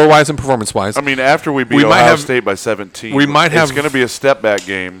 Well, and performance wise. I mean, after we beat We might Ohio have- State by 17, we might have- it's going to be a step back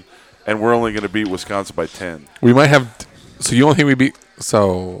game, and we're only going to beat Wisconsin by 10. we might have. So you don't think we beat?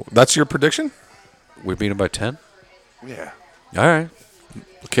 So that's your prediction, We beat him by 10. Yeah. All right.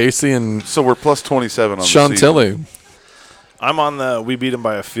 Casey and So we're plus 27 on Sean the season. Tilley. I'm on the. We beat them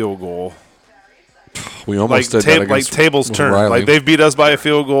by a field goal. We Like, almost did that like against tables with turn. Riley. Like they've beat us by a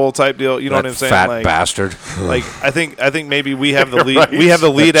field goal type deal. You know That what I'm saying? fat like, bastard. like I think maybe we have the lead. Right. We have the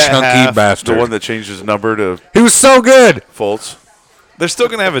lead at Chunky half. bastard. The one that changed his number to He was so good. Fultz. They're still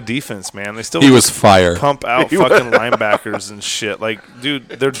gonna have a defense, man. They still he was fire. pump out fucking linebackers and shit. Like, dude,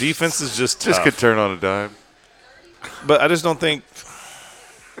 their defense is just Just tough. could turn on a dime. But I just don't think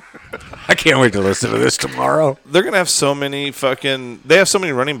I can't wait to listen to this tomorrow. they're gonna have so many fucking. They have so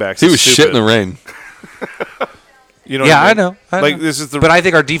many running backs. He It's was shit in stupid. the rain. You know? Yeah, what I know. Like this is the. But I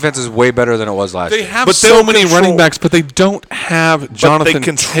think our defense is way better than it was last They year. have But so they'll many control- running backs, but they don't have but Jonathan they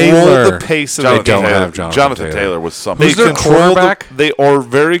control Taylor. the pace of Jonathan the game. don't Taylor, have Jonathan Taylor. was something. They Who's their control quarterback? They are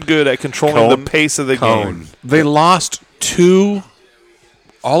very good at controlling Cone? the pace of the game. They lost 2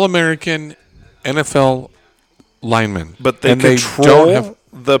 All-American NFL linemen, But they and control don't have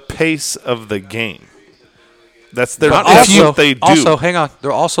the pace of the game. That's their. But That's also, what they do. Also, hang on.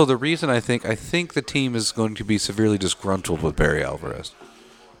 They're also the reason I think the team is going to be severely disgruntled with Barry Alvarez.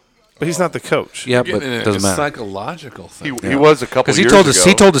 but he's not the coach. Yeah, but Getting it a doesn't matter. psychological thing. He was a couple Because years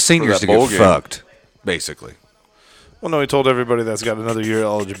he told the for seniors that to bowl get game. fucked, basically. Well, no, he told everybody that's got another year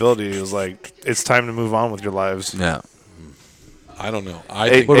eligibility. He was like, "It's time to move on with your lives." Yeah. I don't know.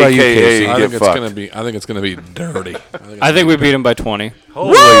 What about you, AKA Casey? I get think it's fucked. gonna be. I think it's gonna be dirty. I think we beat him by 20.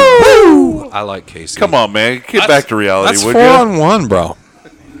 I like Casey. Come on, man. Get back to reality, That's would 4-on-1, bro.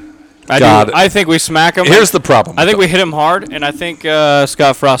 God. I think we smack him. Here's the problem. I think we hit him hard, and I think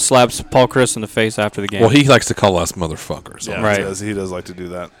Scott Frost slaps Paul Chris in the face after the game. Well, he likes to call us motherfuckers. Yeah, Right. He does like to do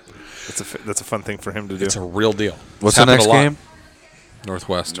that. That's a fun thing for him to do. It's a real deal. What's It's the happened next a lot. game?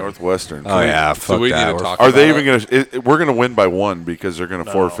 Northwestern. Northwestern. Oh, yeah. So Fuck we that. need to talk Are they about even it. going to? We're going to win by 1 because they're going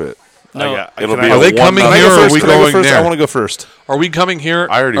to forfeit. No, It'll can be I- a Are they 1-0. coming Can I here go or are first? we Can I go going first? there? I want to go first. Are we coming here?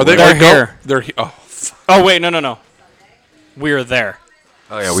 I already Are they went. gonna They're go? here. They're here. Oh, Oh wait, no. We are there.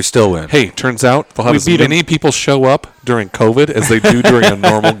 Oh, yeah, we still win. hey, turns out they'll have We as beat 'em. many people show up during COVID as they do during a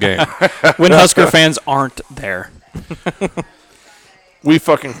normal game. When Husker fans aren't there. We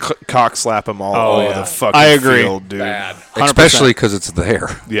fucking cock slap them all over the fucking I agree. field, dude. 100%. Especially because it's there.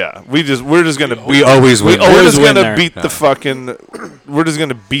 Yeah, we're just gonna We always win. we're always just win gonna there. beat the fucking. We're just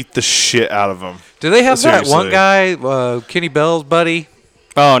gonna beat the shit out of them. Do they have that Seriously. one guy, Kenny Bell's buddy?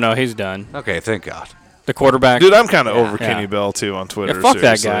 Oh no, he's done. Okay, thank God. The quarterback. Dude, I'm kind of over Yeah. Kenny Bell too on Twitter. Yeah, fuck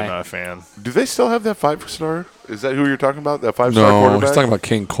that Seriously, guy. Not a fan. Do they still have that 5-star? Is that who you're talking about? That 5-star No, quarterback? he's talking about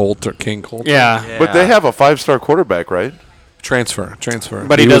King Coulter. Yeah. But they have a 5-star quarterback, right? Transfer.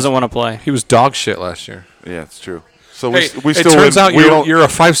 But he doesn't want to play. He was dog shit last year. Yeah, it's true. So Hey, we it still turns win. out we don't- you're a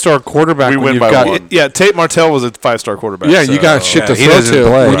 5-star quarterback We when win you've by got 1. Yeah, Tate Martell was a 5-star quarterback. Yeah, so- you got shit to he throw doesn't to.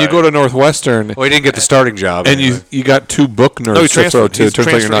 play. When you go to Northwestern Well, he didn't get the starting job. and anyway. you got 2 book nerds No, he to throw transferred. to, it turns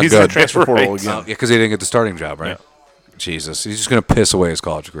out you're not He's in the good. transfer portal Right. again. Yeah, because he didn't get the starting job, right? Jesus, he's just going to piss away his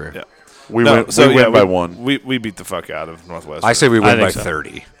college career. Yeah. We No, win, so we yeah, win by 1. We beat the fuck out of Northwestern. I say we win think by so.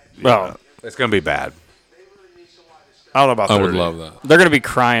 30. Well, It's going to be bad. I don't know about 30. I would love that. they're gonna be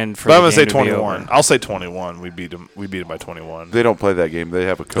crying for. But I'm the gonna say game to be 21. over. I'll say 21. We beat them. We beat them by 21. They don't play that game. They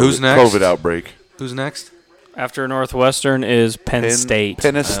have a Who's next? COVID outbreak. Who's next? After Northwestern is Penn State.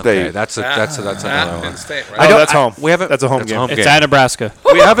 Penn State. Okay, that's another one. I know that's home. We haven't. That's a home that's game. It's at Nebraska.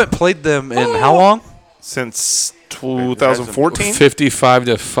 We haven't played them in how long? Since 2014. 55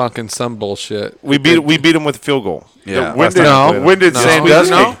 to fucking some bullshit. We beat them with a field goal. Yeah. When Last did, time we played when did No.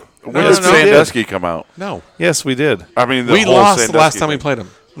 Sandusky? No. When No, did no, Sandusky come out? No. Yes, we did. I mean, the We whole lost the Sandusky last time we thing. played him.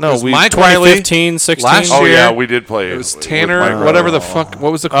 No, It was we- Mike Riley. 2015, 16. Last Oh year, yeah, we did play. It was with Tanner, Mike Riley. whatever the fuck.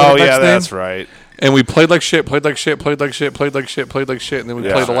 What was the Oh quarterback's yeah, name? that's right. And we played like shit, played like shit, played like shit, played like shit, played like shit, and then we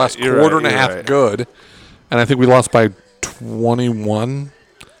Yeah. played the last You're quarter right, and a you're half right. good. And I think we lost by 21,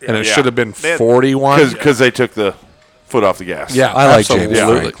 and it Yeah. should have been They had- 41. because they took the foot off the gas. Yeah, I like James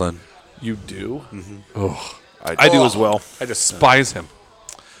absolutely. Franklin. You do? I do as well. I despise him.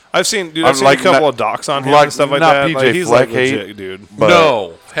 I've seen I'm seen like a couple not- of docs on him like and stuff like not that. PJ Like, he's Fleck like legit, hate. dude. But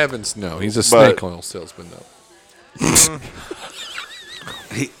No, heavens no. He's a snake oil salesman, though.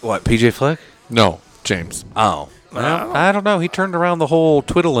 What, PJ Fleck? No, James. Oh. Well, I don't know. He turned around the whole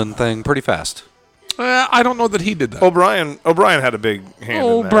twiddling thing pretty fast. I don't know that he did that. O'Brien had a big hand in that.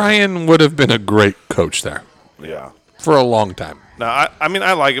 O'Brien would have been a great coach there Yeah. for a long time. No, I mean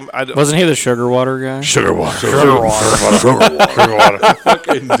I like him. Wasn't he the sugar water guy? Sugar water.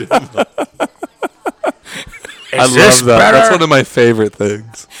 I love that. That's one of my favorite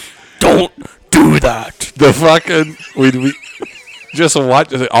things. Don't do that. The fucking we just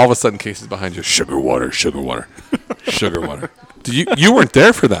watch. All of a sudden, Casey's behind you. Sugar water, sugar water, sugar water. You weren't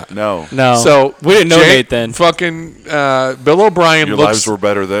there for that. no, No. So we didn't know Jay- Nate then. Fucking Bill O'Brien your looks lives were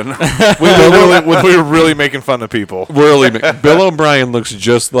better then. we were really making fun of people. really. Bill O'Brien looks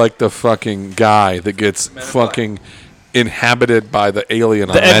just like the fucking guy that gets fucking inhabited by the alien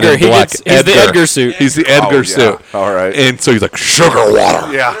on The Men Edgar. in He Black. gets. He's the Edgar suit. He's the Edgar yeah. suit. All right. And so he's like sugar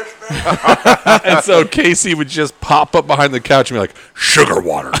water. yeah, And so Casey would just pop up behind the couch and be like, sugar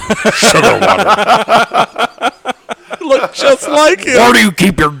water, sugar water. Look just like him. Where do you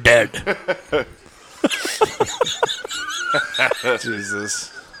keep your dead?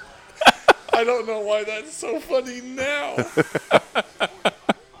 Jesus. I don't know why that's so funny now.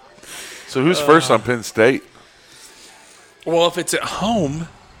 So who's first on Penn State? Well, if it's at home,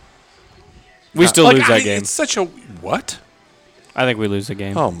 We still like, lose I that mean, game. It's such a what? I think we lose the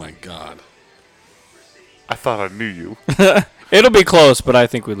game. Oh my god. I thought I knew you. It'll be close, but I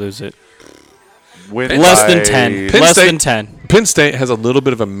think we lose it. Win Less by- than 10. Penn Less State- than 10. Penn State has a little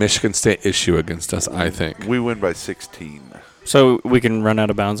bit of a Michigan State issue against us, I think. We win by 16. So we can run out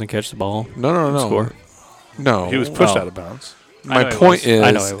of bounds and catch the ball. No. Score. No. He was pushed Oh. out of bounds. My I know he point was.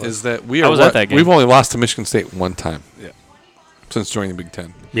 I know he was. is that we I are was at that game. we've only lost to Michigan State one time. Yeah. Since joining the Big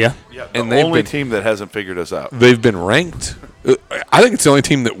Ten. Yeah. Yeah, And the they've only been- team that hasn't figured us out. They've been ranked. I think it's the only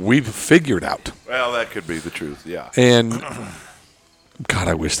team that we've figured out. Well, that could be the truth. Yeah. And God,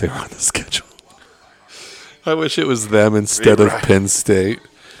 I wish they were on the schedule. I wish it was them instead of Right. Penn State,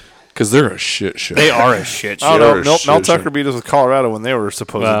 because they're a shit show. They are a shit Oh, show. no, Sure, Mel sure, Tucker sure. beat us with Colorado when they were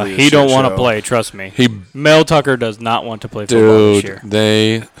supposedly a He shit don't want to show. play. Trust me. He, Mel Tucker does not want to play football this dude,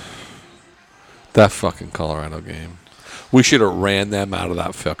 year. that fucking Colorado game. We should have ran them out of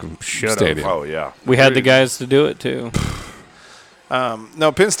that fucking Should've. stadium. Oh, yeah. We had the guys to do it too.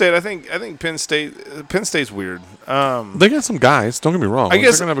 No, Penn State. I think Penn State's weird. They got some guys. Don't get me wrong. I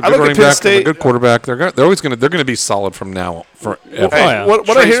guess they're gonna I have a look good at running Penn back, State- a good quarterback. They're always gonna be solid from now forever. Hey, yeah. what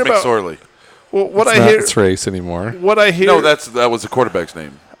I Trace hear about McSorley. what It's I not hear Trace anymore. what I hear. No, that was the quarterback's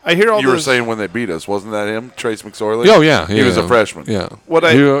name. I hear all You were this. saying when they beat us, wasn't that him, Trace McSorley? Oh yeah, He was a yeah. freshman. Yeah. What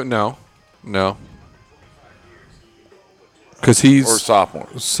I- no, because he's Or sophomore.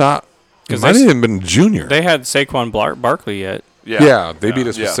 He 'Cause might they- have even been junior. They had Saquon Barkley yet. yeah, they beat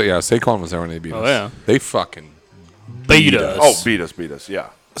us. Yeah. Yeah, Saquon was there when they beat Oh, us. yeah. They fucking Beat us. Oh, beat us. Yeah.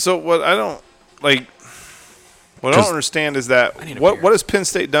 So what I don't like, what I don't 'Cause- understand is that what has Penn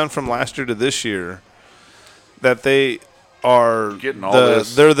State done from last year to this year that they are Getting all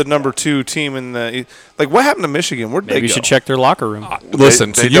this. they're the number 2 team in the like. What happened to Michigan? Where'd Maybe they you go? should check their locker room.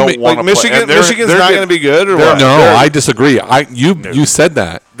 listen. They so you don't may- want Like to play. Michigan, And they're Michigan's not getting- going to be good, or they're- what? no, they're- I disagree. You said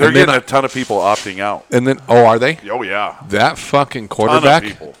that. They're and then getting a ton of people opting out. and then are they? Oh, yeah. That fucking people.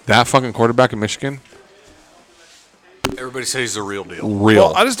 quarterback in Michigan, Everybody says he's a real deal. real.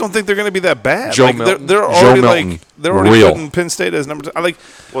 Well, I just don't think they're going to be that bad. Joe Like, Milton. They're Joe already Milton. like they're already Real. putting Penn State as number 2. I like.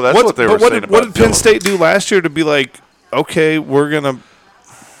 Well, that's what they were but saying What about did Penn Dylan. State do last year to be like? Okay, we're gonna.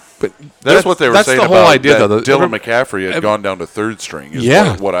 but That's what they were that's saying the whole about idea, that though. Dylan McCaffrey had gone down to third string. Is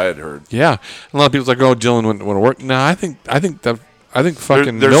Yeah. what I had heard. Yeah, a lot of people's like, "Oh, Dylan wouldn't want to work." No, I think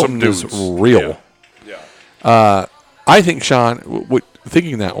fucking there's some Milton is dudes. real. Yeah. I think Sean,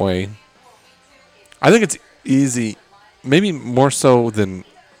 thinking that way, I think it's easy, maybe more so than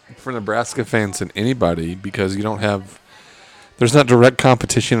for Nebraska fans than anybody, because you don't have, there's not direct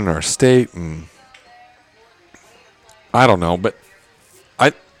competition in our state, and I don't know, but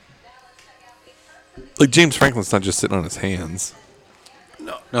like James Franklin's not just sitting on his hands.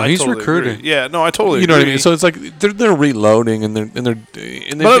 No, he's recruiting. Agree. Yeah, no, I totally. You know what I agree. mean? So it's like they're reloading and they're.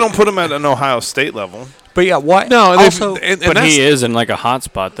 But I don't put him at an Ohio State level. But yeah, what? No, also, and But that's- he is in like a hot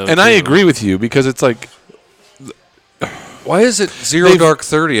spot though. and I too. agree with you, because it's like why is it 0 They've- dark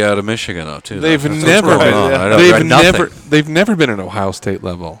 30 out of Michigan though? Too. they've That's what's never going been. on. I know, They've right? Nothing. never been at Ohio State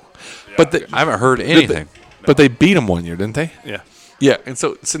level, but they, I haven't heard anything. but they beat them one year, didn't they? Yeah, Yeah, and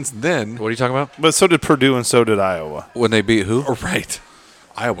so since then, What are you talking about? but so did Purdue and so did Iowa. When they beat who? oh, right,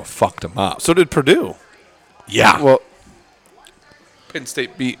 Iowa fucked them up. So did Purdue. Yeah, Well, Penn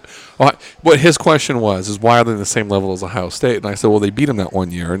State beat. Well, what his question was is why are they in the same level as Ohio State? And I said, well, they beat them that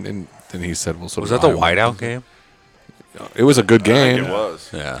one year, and then he said, well, so Was did that the Iowa. whiteout game? It was a good I game. think it was.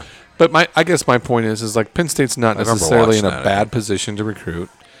 Yeah. But I guess my point is like Penn State's not I remember necessarily in watching a that. bad position to recruit.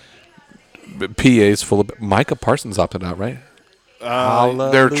 But PA's full of Micah Parsons opted out, right?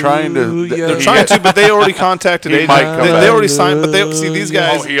 They're trying to. they're trying to, but they already contacted He agent. might come They back. already signed, but they see these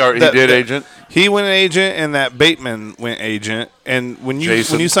guys. Oh, he did agent? He went agent, and that Bateman went agent. And when you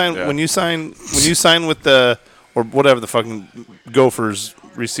Jason, yeah. when you sign with the or whatever the fucking Gophers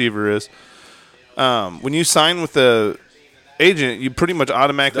receiver is, when you sign with the agent, you pretty much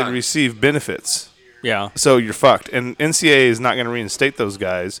automatically receive benefits. Yeah. So you're fucked. And NCAA is not going to reinstate those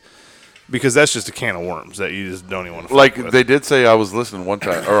guys because that's just a can of worms that you just don't even want to. Like fuck with. they did say, I was listening one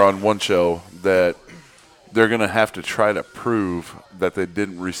time or on one show that they're going to have to try to prove that they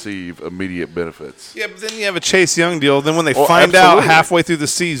didn't receive immediate benefits. Yeah, but then you have a Chase Young deal. Then when they Well, find out absolutely. halfway through the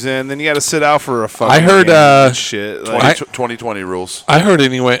season, then you got to sit out for a fucking. I heard, game and shit. Like, 2020 rules. I heard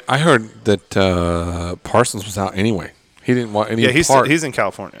that Parsons was out anyway. He didn't want any yeah, part. he's in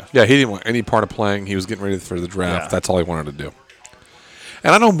California. Yeah, he didn't want any part of playing. He was getting ready for the draft. Yeah. That's all he wanted to do.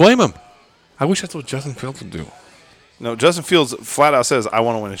 And I don't blame him. I wish that's what Justin Fields would do. No, Justin Fields flat out says, "I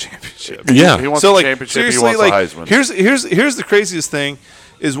want to win a championship." Yeah. He wants So a like championship. He seriously, wants like a Heisman. here's the craziest thing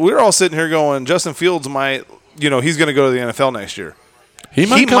is we're all sitting here going, Justin Fields might, he's going to go to the NFL next year. He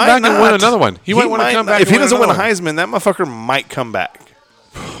might come back and win another one. He might want to might come not. back If and he doesn't win a another one. Heisman, that motherfucker might come back.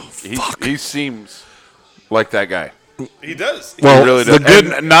 He seems like that guy. He does. Well, He really the does.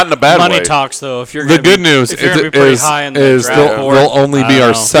 good And not in a bad Money way. talks, though. If you're the gonna good be, news if you're gonna be pretty high in the is draft they'll board, only I be don't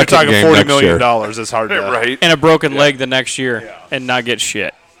our know. You're second talking game $40 next million. year. It's hard to Right. and a broken leg the next year and not get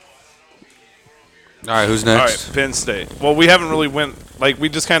shit. All right, who's All next? right, Penn State. Well, we haven't really went like we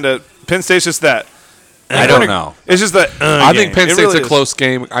just kind of Penn State's just that. I don't know. It's just that. I think Penn It State's really a is. close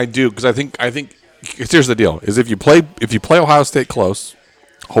game. I do because I think here's the deal: is if you play Ohio State close,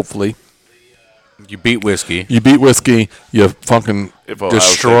 hopefully You beat Whiskey. you beat Whiskey, you fucking If Ohio State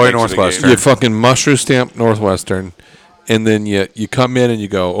Destroy makes it a game. Northwestern. you fucking mushroom stamp Northwestern, and then you come in and you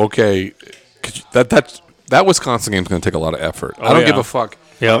go, okay, 'cause that Wisconsin game's going to take a lot of effort. I don't yeah. give a fuck.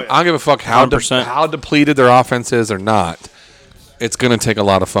 Yep. I don't give a fuck how 100%. how depleted their offense is or not. It's going to take a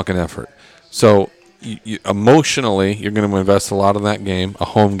lot of fucking effort. So you emotionally, you're going to invest a lot in that game, a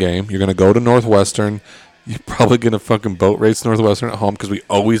home game. You're going to go to Northwestern. You're probably going to fucking boat race Northwestern at home because we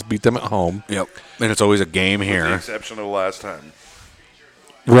always beat them at home. Yep. And it's always a game With the here. exception of last time.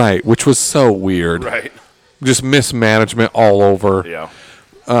 Right, which was so weird. Right. Just mismanagement all over. Yeah.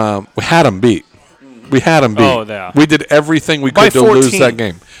 We had them beat. We had them beat. Oh, yeah. We did everything we By could to lose 14. that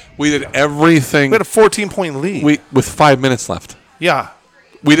game. We did everything We had a 14-point lead. with 5 minutes left. yeah.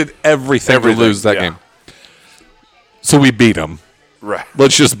 We did everything to Everything, lose that yeah. game. So we beat them. Right.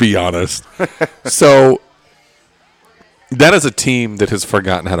 Let's just be honest. So that is a team that has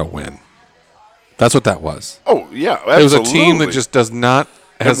forgotten how to win. That's what that was. Oh yeah. Absolutely. It was a team that just does not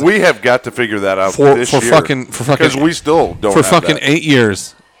has And we have got to figure that out For- this for year. fucking- because we still don't for have fucking that. 8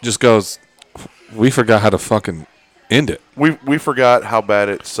 years just goes. We forgot how to fucking end it. We forgot how bad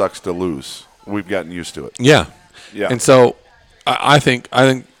it sucks to lose. We've gotten used to it. Yeah. Yeah. And so I think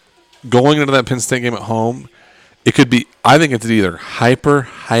going into that Penn State game at home, it could be. I think it's either hyper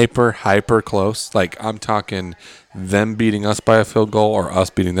close. Like I'm talking them beating us by a field goal, or us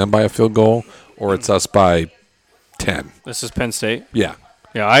beating them by a field goal, or it's us by 10. This is Penn State. Yeah,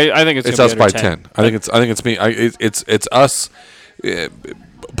 Yeah, I think it's it's gonna us be by under 10. I think it's me. It's us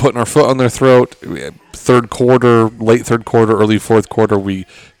putting our foot on their throat. Third quarter, late third quarter, early fourth quarter, we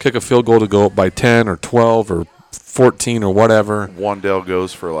kick a field goal to go up by 10 or 12 or 14 or whatever. Wandale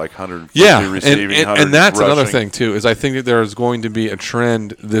goes for like 150 Yeah, receiving, and 100 that's another rushing. thing too. Is I think that there is going to be a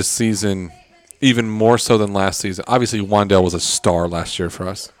trend this season, even more so than last season. Obviously, Wandale was a star last year for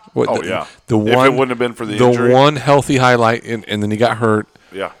us. Oh, yeah. the If it one wouldn't have been for the injury. one healthy highlight, and then he got hurt.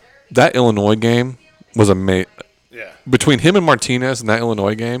 Yeah. That Illinois game was amazing. Yeah. Between him and Martinez in that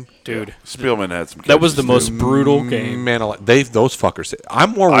Illinois game, dude. Spielman had some. That was the catches, most brutal game. man, those fuckers.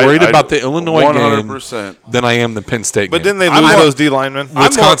 I'm more I- worried I- about the Illinois 100%. game than I am the Penn State But game. didn't they I'm lose more- those D linemen?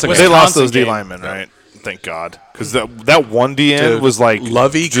 Wisconsin They game. lost those Wisconsin D game. linemen, right? Thank God, because that one D end Dude, was like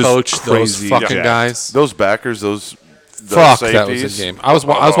Lovey just coached those crazy fucking jacked. guys. Those backers, those Fuck, safeties. that was a game. I was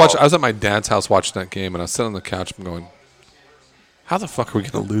watching. I was at my dad's house watching that game, and I was sitting on the couch and going, "How the fuck are we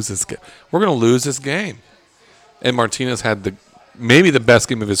going to lose this game? We're going to lose this game." And Martinez had maybe the best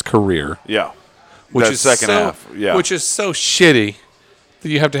game of his career, Yeah. which That is second so, half. Yeah. which is so shitty that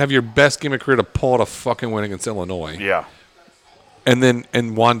you have to have your best game of career to pull out a fucking win against Illinois. Yeah. And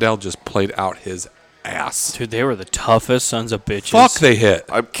Wandale just played out his ass. Dude, they were the toughest sons of bitches. Fuck, they hit.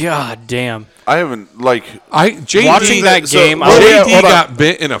 God damn. I haven't like. JD, Watching that game, where we at? JD Hold on. got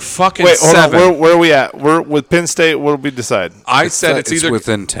bit in a fucking Wait, hold on. 7. Where are we at? We're with Penn State. What did we decide? I said it's either.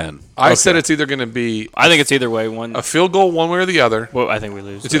 within 10. I said it's either going to be I think it's either way. One. a field goal one way or the other. Well, I think we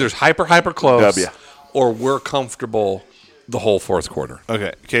lose. It's either hyper close W. or we're comfortable the whole fourth quarter.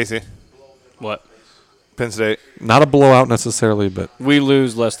 Okay, Casey, What? Penn State. Not a blowout necessarily, but We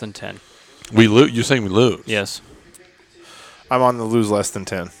lose less than 10. we lose. You're saying we lose? Yes. I'm on the lose less than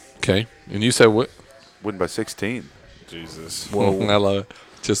 10. Okay. And you said what? Win by 16. Jesus. I love it.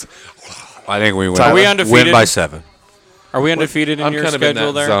 Just I think we win. Are we undefeated? Win by 7. Are we undefeated in I'm your kind of in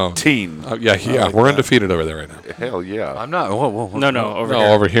schedule that there? zone. Teen. Yeah. We're undefeated over there right now. Hell yeah. I'm not. Whoa. No, over No, here.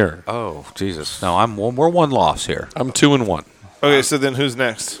 over here. Oh, Jesus. No, we're one loss here. I'm 2-1. Okay, so then who's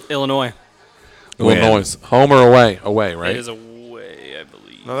next? Illinois. Win. Illinois, home or away? Away, right? It is away, I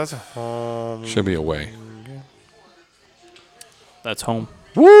believe. No, that's a home. Should be away. That's home.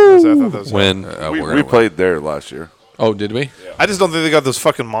 I thought that was Win. we played there last year. Oh, did we? I just don't think they got those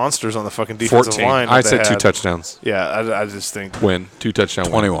fucking monsters on the fucking defensive 14. line. I that said they 2 had. touchdowns. Yeah, I just think Win. 2 touchdown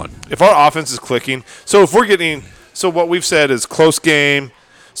win. 21. if our offense is clicking, so if we're getting, so what we've said is close game.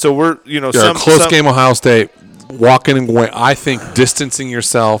 So we're Yeah, some close game. Ohio State walking away. I think distancing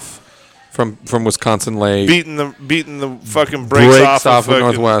yourself from Wisconsin late. beating the fucking breaks off of fucking-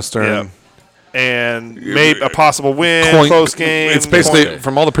 Northwestern. yeah. And maybe a possible win, Coin- close game. It's basically coin-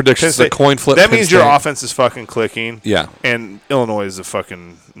 from all the predictions, Penn a State. coin flip. That Penn means your State. offense is fucking clicking. Yeah, And Illinois is a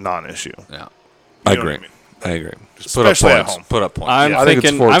fucking non-issue. Yeah. I You know agree. what I mean? I agree. Just put up Especially at points. home. Put up points. I'm I think it's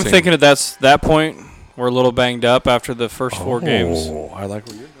thinking. I'm 14. thinking that's that point. We're a little banged up after the first 4 games, Oh, I like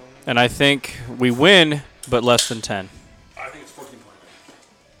where you're going. and I think we win, but less than 10. I think it's 14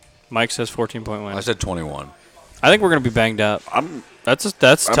 points. Mike says 14-point win. I said 21. I think we're going to be banged up. That's I'm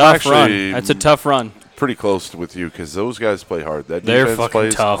tough actually- run. That's a tough run. Pretty close with you because those guys play hard. That They're defense fucking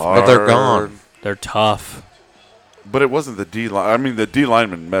plays tough. hard. But they're gone. They're tough. But it wasn't the D line. I mean, the D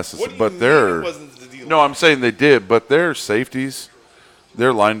lineman messes. What do you But mean they're it wasn't the D-line? no. I'm saying they did, but their safeties,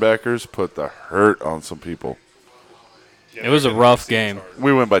 their linebackers put the hurt on some people. It was a rough game.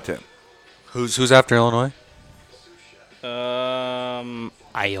 We win by 10. Who's after Illinois?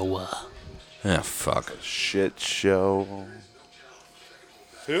 Iowa. Yeah, fuck. Shit show.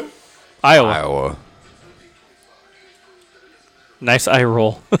 Who? Iowa. Iowa. Nice eye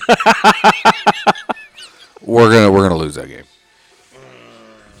roll. We're gonna lose that game.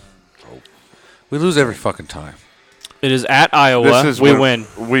 We lose every fucking time. It is at Iowa. This is We when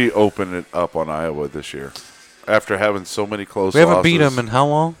win. We open it up on Iowa this year, after having so many close. We haven't losses. beat them in how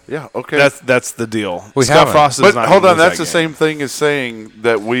long? Yeah. Okay. That's the deal. We Scott haven't. Frost is but not hold gonna on. lose That's that the game. same thing as saying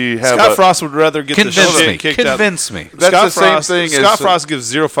that we have. Scott Frost would rather get the Convince shit me. kicked out. Convince me. That's Scott the same Frost, thing Scott as Frost gives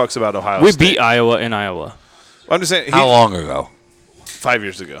 0 fucks about Ohio We State. beat Iowa in Iowa. I'm just saying. How long ago? 5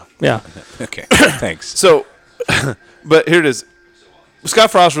 years ago. Yeah. Okay. Thanks. So, but here it is.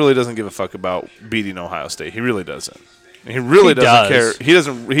 Scott Frost really doesn't give a fuck about beating Ohio State. He really doesn't. He really He doesn't does. care. He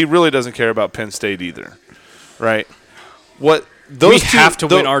doesn't. He really doesn't care about Penn State either, right? What We those two, have to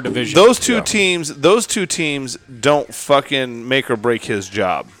win our division. Those two teams don't fucking make or break his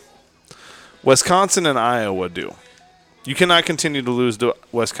job. Wisconsin and Iowa do. You cannot continue to lose to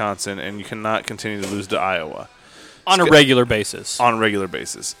Wisconsin, and you cannot continue to lose to Iowa On a regular basis. on a regular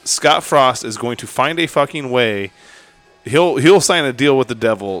basis. Scott Frost is going to find a fucking way. He'll sign a deal with the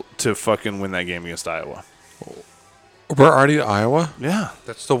devil to fucking win that game against Iowa. We're already at Iowa? Yeah.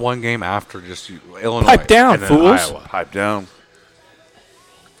 That's the one game after just Illinois. Pipe down, and then fools. Iowa. pipe down.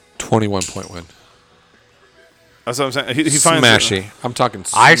 21-point win. That's what I'm saying. He finds Smashy. I'm talking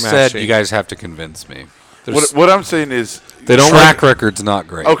smashy. I said you guys have to convince me. What I'm saying is, They don't Track record's not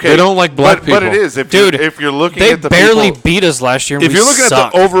great. okay, They don't like black but it people. is. Dude, if you're looking They at the barely people, beat us last year. and If we you're looking suck.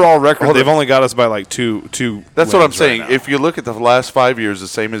 at the overall record, Hold they've on. only got us by like two. that's what I'm wins right saying. now. If you look at the last 5 years, the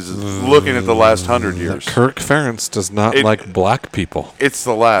same as looking at the last 100 years. Kirk Ferentz does not It- like black people. It's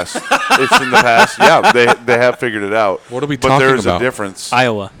the last. It's in the past. Yeah, they have figured it out. What are we but talking there's about? a difference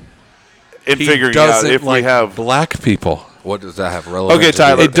Iowa. in He figuring out doesn't if like we have. black people. What does that have relevant? Okay, to do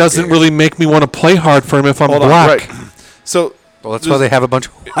Tyler. with It the doesn't game? really make me want to play hard for him if I'm Hold on, black. right. So Well, that's why they have a bunch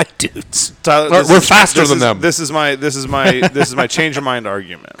of white dudes. Tyler, We're faster than them. This is my change your mind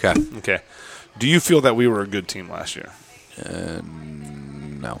argument. Okay. Okay. Do you feel that we were a good team last year?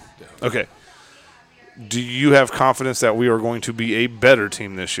 No. Okay. Do you have confidence that we are going to be a better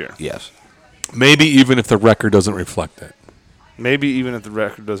team this year? Yes. Maybe even if the record doesn't reflect it. Maybe even if the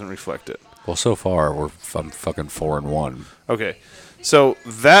record doesn't reflect it. Well, so far I'm fucking 4-1. Okay. So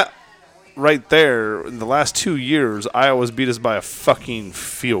that right there, in the last 2 years, Iowa's beat us by a fucking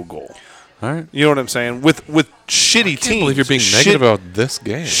field goal. All right. You know what I'm saying? With shitty I teams. can't believe you're being negative about this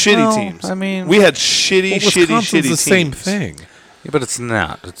game. Shitty Well, teams. I mean- we had shitty, Well, shitty Wisconsin's teams. the same thing. Yeah, but it's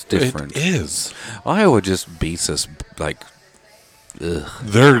not. It's different. It is. Iowa just beats us like. Ugh.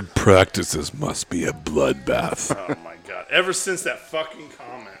 Their practices must be a bloodbath. Oh my god! Ever since that fucking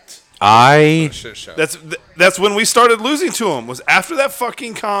comment. That's when we started losing to them. Was after that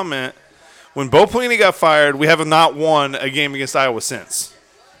fucking comment. When Bo Pelini got fired, we have not won a game against Iowa since.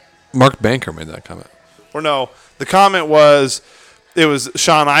 Mark Banker made that comment. Or no, the comment was it was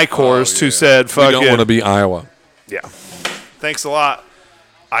Sean Eichhorst who said, We "Fuck don't it." want to be Iowa. Yeah. Thanks a lot,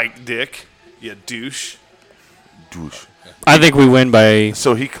 Ike Dick. You douche. I think we win by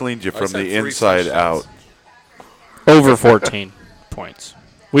So he cleaned you from said the 3 inside touchdowns. out. over 14 points.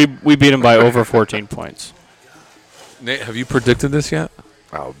 We beat them by over 14 points. Nate, have you predicted this yet?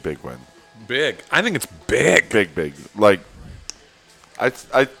 Oh, big win. Big. I think it's big. Big. Like, I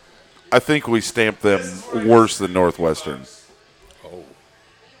think we stamped them worse than Northwestern.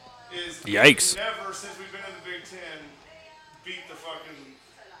 Yikes. Never since we've been in the Big Ten beat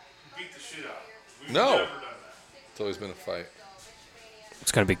the shit out. We've No. never done that. It's always been a fight.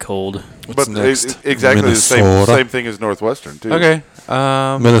 It's going to be cold. What's But next? exactly the Minnesota. same thing as Northwestern, too. Okay.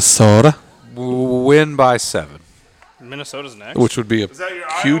 Minnesota, Win by 7. Minnesota's next. which would be a Is that your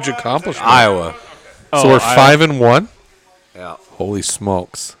huge Iowa? accomplishment. Iowa. So we're 5-1. Yeah. Holy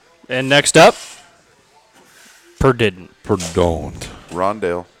smokes! And next up, Purdue. Perdon't.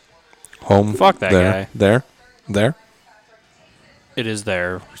 Rondale. Home. Fuck that there, guy. There. it is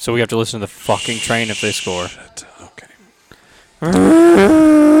there. So we have to listen to the fucking train if they score. Okay.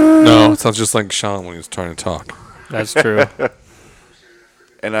 No, it sounds just like Sean when he was trying to talk. That's true.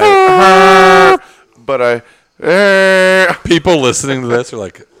 And I, but People listening to this are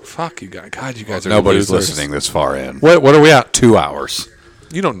like, "Fuck you guys! God, you guys are Nobody's losers." listening this far in. What are we at? 2 hours.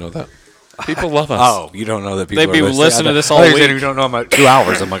 You don't know that. People love us. Oh, you don't know that people They'd be are listening to this I all thought you said week. you don't know about 2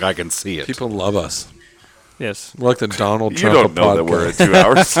 hours. I'm like, I can see it. People love us. Yes. We're like the Donald you Trump don't of know that we're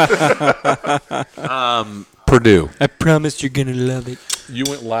podcasts. at 2 hours. Purdue. I promise you're gonna love it. You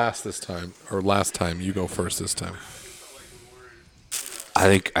went last this time, or last time. You go first this time.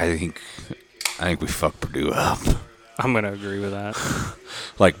 I think we fucked Purdue up. I'm gonna agree with that.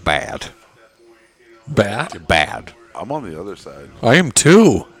 Like bad. Bad. Bad. I'm on the other side. I am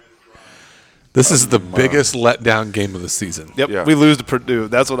too. This is the biggest letdown game of the season. Yep, Yeah. we lose to Purdue.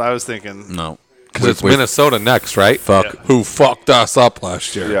 That's what I was thinking. No. Because it's Minnesota next, right? Fuck. Who fucked us up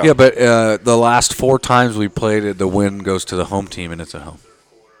last year. Yeah. Yeah, but the last 4 times we played it, the win goes to the home team, and it's at home.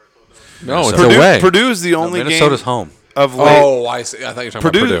 No, it's Purdue- away. Purdue's the No, only Minnesota's game home. of late. Oh, I see. I thought you were talking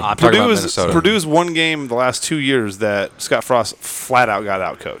Purdue, about Purdue. I'm talking about Purdue's, Minnesota. Purdue's one game the last 2 years that Scott Frost flat out got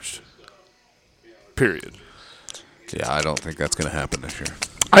out coached. Period. Yeah, I don't think that's going to happen this year.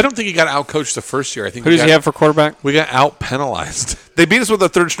 I don't think he got out-coached the first year. I think Who does he have for quarterback? We got out-penalized. They beat us with a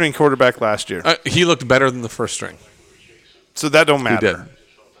third string quarterback last year, He looked better than the first string. so that don't He matter.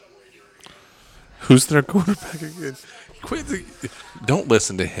 did. Who's their quarterback again? Don't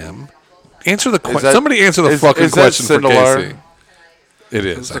listen to him. Answer the question. that- Somebody answer the is- fucking is that question for Sindelar? Casey. It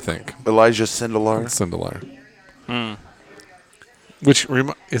is, I think. Elijah Sindelar. Sindelar. Which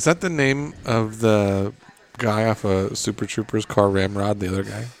is that the name of the guy off a Super Troopers car Ramrod? The other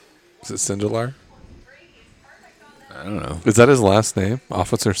guy, is it Sindelar? I don't know. Is that his last name,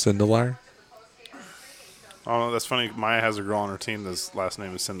 Officer Sindelar? Oh, that's funny. Maya has a girl on her team. His last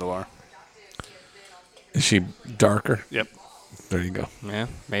name is Sindelar. Is she darker? Yep. There you go. Yeah,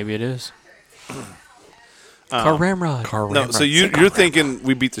 maybe it is. Car Ramrod. Car No, Ramrod. so you're thinking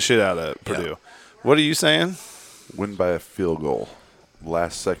we beat the shit out of Purdue. What are you saying? Win by a field goal.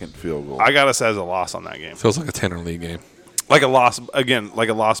 Last second field goal. I got us as a loss on that game. Feels like a Tanner Lee game. Like a loss again. Like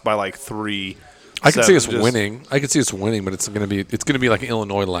a loss by like 3. I can see us 7, winning. I can see us winning, but it's gonna be like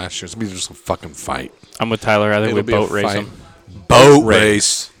Illinois last year. It's gonna be just a fucking fight. I'm with Tyler. I think we It'll be a boat race fight. them. Boat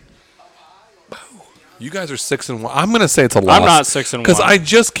race. You guys are 6-1. I'm gonna say it's a loss. I'm not 6-1. because I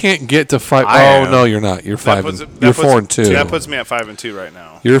just can't get to 5. I Oh am. no, you're not. You're 5. You're 4-2. That puts me at 5-2 right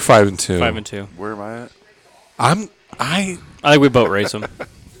now. You're 5-2. 5-2. Where am I at? I think we boat race them.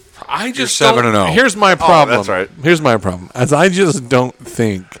 I just You're don't- 7-0. Here's my problem. that's right. Here's my problem. As I just don't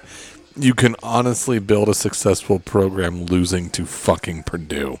think you can honestly build a successful program losing to fucking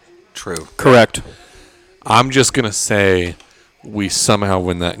Purdue. True. Correct. I'm just gonna say we somehow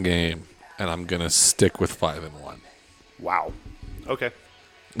win that game, and I'm gonna stick with 5-1. Wow. Okay.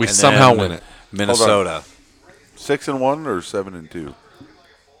 We And somehow then win it. Minnesota. 6-1 or 7-2?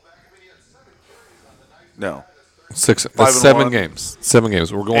 No. 6. 5-1. That's 7 games. 7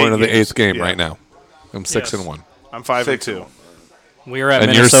 games. We're going 8 into the games, 8th game yeah. right now. I'm 6-1, I'm 5-2. We are at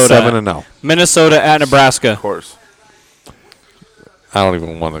and Minnesota. you're 7-0. Minnesota at Nebraska. Of course. I don't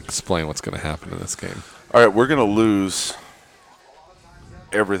even want to explain what's going to happen in this game. All right, we're going to lose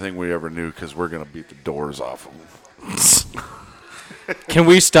everything we ever knew because we're going to beat the doors off of them. Can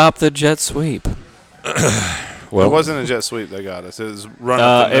we stop the jet sweep? Well, It wasn't a jet sweep that got us. It was run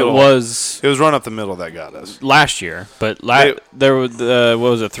up the It middle. was It was run up the middle that got us. last year, but They- there was what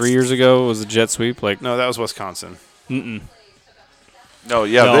was it? 3 years ago was the jet sweep. Like No, that was Wisconsin. No,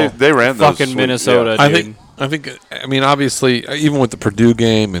 yeah, No, they ran those. fucking sweep- Minnesota. yeah. Dude. I think. I mean, obviously, even with the Purdue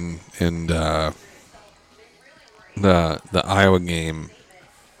game and the Iowa game,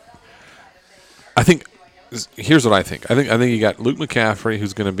 I think. Here's what I think. I think you got Luke McCaffrey,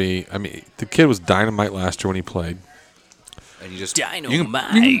 who's going to be. I mean, the kid was dynamite last year when he played. And you just Dynamite.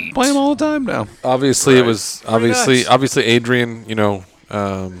 you can play him all the time now. Obviously, it was nice. obviously Adrian.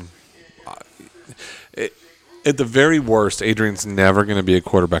 At the very worst, Adrian's never going to be a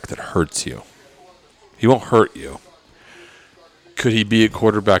quarterback that hurts you. He won't hurt you. Could he be a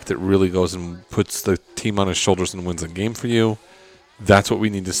quarterback that really goes and puts the team on his shoulders and wins a game for you? That's what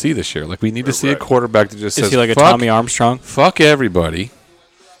we need to see this year. Like, we need to see a quarterback that just Is says, he like a fuck, Tommy Armstrong? fuck everybody.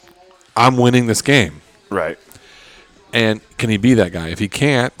 I'm winning this game. Right. And can he be that guy? If he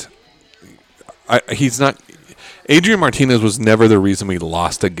can't, he's not. Adrian Martinez was never the reason we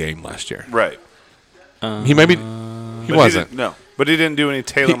lost a game last year. Right. He maybe he But wasn't. No. But he didn't do any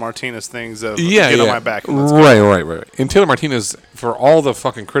Taylor Martinez things of Yeah, get yeah. on my back. And let's go. Right. And Taylor Martinez, for all the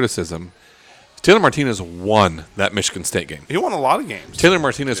fucking criticism, Taylor Martinez won that Michigan State game. He won a lot of games. Taylor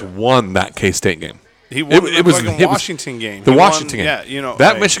Martinez won that K-State game. He won the fucking it was Washington game. The He Washington won, game. Yeah, you know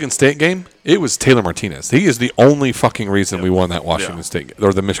that like, Michigan State game. It was Taylor Martinez. He is the only fucking reason we won that Washington State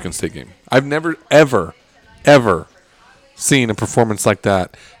or the Michigan State game. I've never ever seen a performance like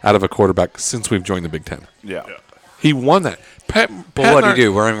that out of a quarterback since we've joined the Big Ten. Yeah. He won that. Well, what did he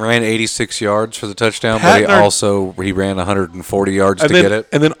do? Ran 86 yards for the touchdown, but he ran 140 yards to get it.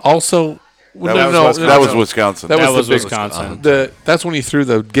 And then also, That was Wisconsin. That That was the big- Wisconsin. That's when he threw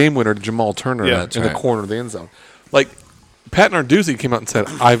the game winner to Jamal Turner Yeah, in the corner of the end zone. Like Pat Narduzzi came out and said,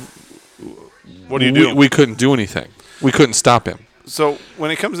 what do you do? We couldn't do anything. We couldn't stop him. So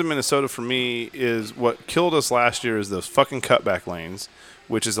when it comes to Minnesota, for me, is what killed us last year is those fucking cutback lanes,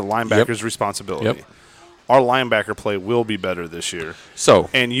 which is the linebacker's responsibility. Yep. Our linebacker play will be better this year, So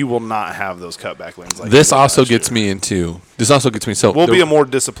and you will not have those cutback lanes. Like this you did also last gets year. me into. This also gets me. So We'll be a more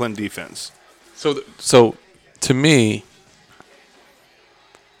disciplined defense. So to me,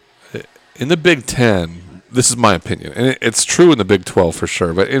 in the Big Ten, this is my opinion, and it's true in the Big 12 for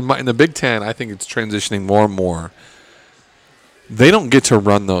sure. But in the Big Ten, I think it's transitioning more and more. They don't get to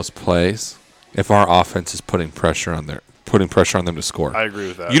run those plays if our offense is putting pressure on them to score. I agree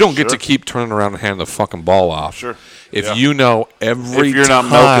with that. You don't get Sure. to keep turning around and handing the fucking ball off. Sure. If Yeah. you know every If you're not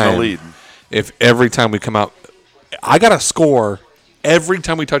time, milking the lead. if every time we come out, I got to score every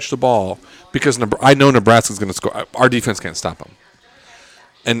time we touch the ball because I know Nebraska's going to score. Our defense can't stop them.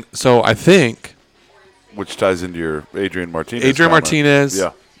 And so I think Which ties into your Adrian Martinez. Adrian comment. Martinez,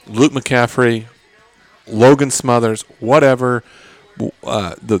 Yeah. Luke McCaffrey, Logan Smothers, whatever,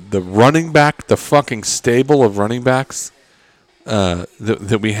 the running back, the fucking stable of running backs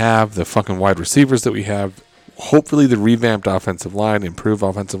that we have, the fucking wide receivers that we have, hopefully the revamped offensive line, improved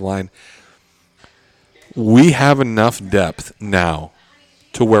offensive line. We have enough depth now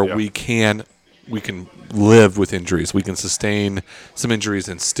to where we can live with injuries. We can sustain some injuries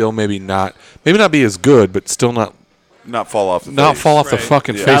and still maybe not be as good, but still not Not fall off the not face. fall off the Right.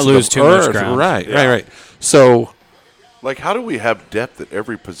 fucking Yeah. face Not of lose the too much earth. ground. Right, Yeah. right. So Like, how do we have depth at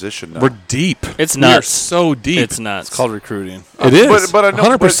every position now? we're deep. It's We are nuts. so deep. It's nuts. It's called recruiting. It is. but I know-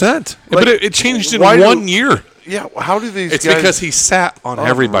 100%. but, But it changed in why do- 1 year. Yeah, how do these It's guys... because he sat on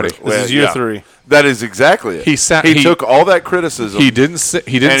everybody. This is year 3. That is exactly it. He sat- He he- took all that criticism. He didn't and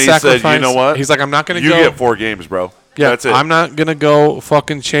he sacrifice. said, you know what? He's like, I'm not going to You go. get 4 games, bro. Yeah, That's it. I'm not going to go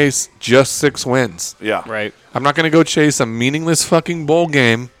fucking chase just 6 wins. Yeah. Right. I'm not going to go chase a meaningless fucking bowl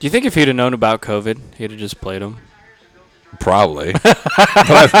game. Do you think if he'd have known about COVID, he'd have just played him? Probably. but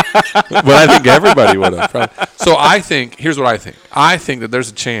I think everybody would have. Probably. So here's what I think. I think that there's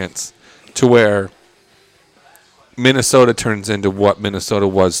a chance to where Minnesota turns into what Minnesota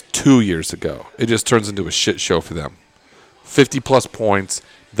was 2 years ago. It just turns into a shit show for them. 50-plus points.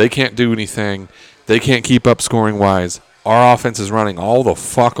 They can't do anything. They can't keep up scoring-wise. Our offense is running all the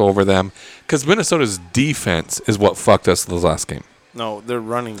fuck over them because Minnesota's defense is what fucked us the last game. No, their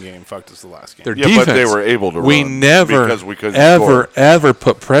running game fucked us the last game. Their Yeah, defense. but they were able to We run never, because we couldn't ever, score. ever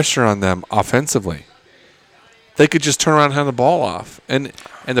put pressure on them offensively. They could just turn around and hand the ball off. And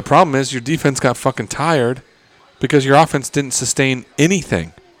the problem is your defense got fucking tired because your offense didn't sustain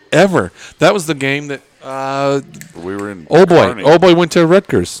anything ever. That was the game that We were in old Kearney. boy went to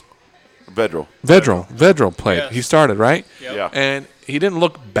Rutgers. Vedral played. Yes. He started, right? Yeah. And he didn't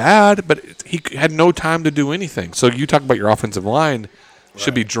look bad, but he had no time to do anything. So you talk about your offensive line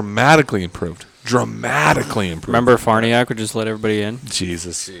should be dramatically improved. Dramatically improved. Remember Farniak would just let everybody in?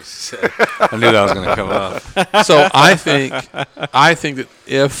 Jesus. I knew that was going to come up. So I think that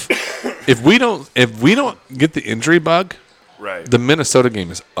if we don't get the injury bug, Right. the Minnesota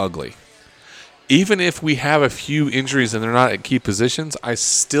game is ugly. Even if we have a few injuries and they're not at key positions, I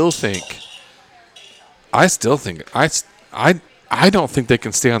don't think they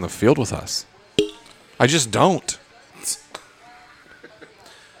can stay on the field with us. I just don't.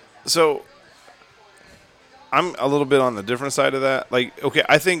 So I'm a little bit on the different side of that. Like, okay,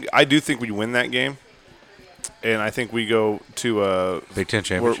 I do think we win that game, and I think we go to Big Ten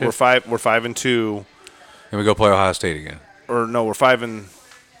championship. we're 5-2, And we go play Ohio State again. or no, we're 5 and.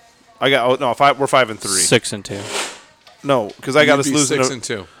 We're 5-3. 6-2. No, because I got us losing.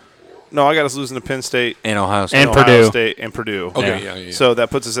 6-2. No, I got us losing to Penn State, And Ohio State. And Ohio Purdue. State, and Purdue. Okay, Yeah. yeah. So that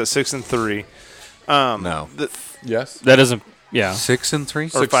puts us at 6-3. No. Yes. That doesn't. Yeah.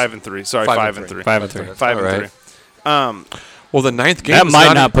 6-3? Or 5-3. Sorry, 5-3. 5-3. 5-3. Well, the ninth game That is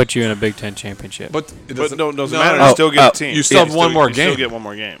might not put you in a Big Ten championship. But it But no, doesn't no, matter. no. You still get a team. You still have one more You game. still get one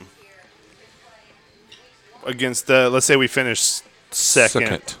more game. Against let's say we finish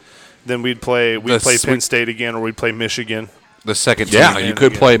second. Then we'd play Penn six- State again, or we'd play Michigan. The second Yeah, team. you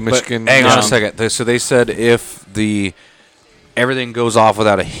could play But Michigan. hang on Yeah. a second. So they said if everything goes off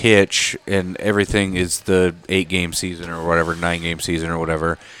without a hitch and everything is the 8-game season or whatever, 9-game season or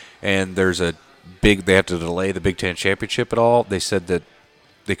whatever, and they have to delay the Big Ten championship at all, they said that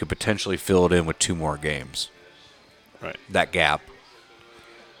they could potentially fill it in with 2 more games. Right. That gap.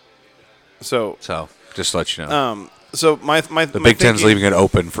 So, So just to let you know. so my the Big Ten's leaving it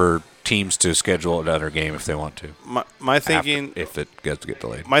open for teams to schedule another game if they want to. my thinking if it gets to get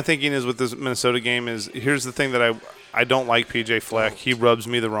delayed. my thinking is with this Minnesota game is here's the thing that I don't like PJ Fleck. He rubs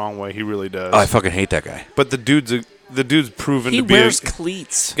me the wrong way. He really does. Oh, I fucking hate that guy. But the dude's proven He to be wears a,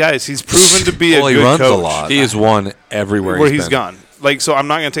 cleats. guys. He's proven to be Well, a he good runs a coach. lot. He has won everywhere Where he's been. gone. Like so, I'm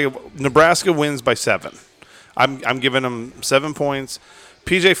not going to take. Nebraska wins by 7. I'm giving him 7 points.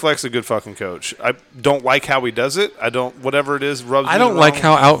 PJ Fleck's a good fucking coach. I don't like how he does it. I don't whatever it is rubs. I me don't the like wrong-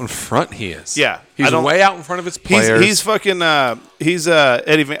 how out in front he is. Yeah, I he's don't- way out in front of his players. He's fucking he's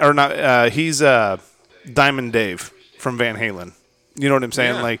Eddie Van, or not he's Diamond Dave from Van Halen. You know what I'm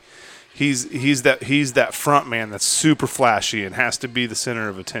saying? Yeah. Like he's that front man that's super flashy and has to be the center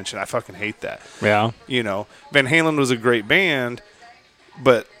of attention. I fucking hate that. Yeah. You know, Van Halen was a great band,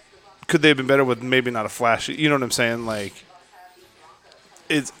 but could they have been better with maybe not a flashy? You know what I'm saying? Like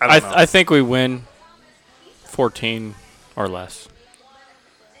it's I don't know. I think we win 14 or less.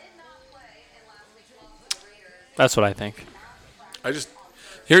 That's what I think. I just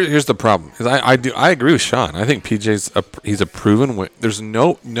here's the problem. 'Cause I agree with Sean. I think PJ's he's a proven win. There's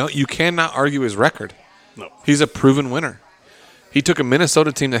no you cannot argue his record. No. He's a proven winner. He took a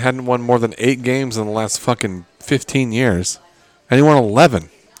Minnesota team that hadn't won more than 8 games in the last fucking 15 years, and he won 11.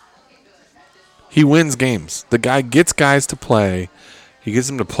 He wins games. The guy gets guys to play. He gets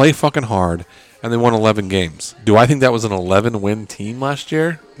them to play fucking hard, and they won 11 games. Do I think that was an 11-win team last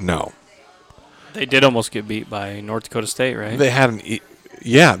year? No. They did almost get beat by North Dakota State, right? They had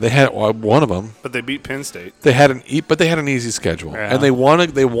they had one of them. But they beat Penn State. They had but they had an easy schedule, Yeah. and they won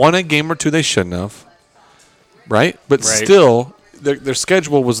a game or two they shouldn't have, right? But Right. still, their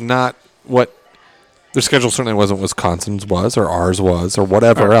schedule was not what their schedule certainly wasn't Wisconsin's was or ours was or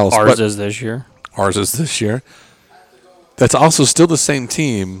whatever else. Ours but is this year. ours is this year. That's also still the same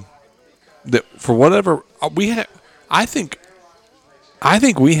team that for whatever we had. I think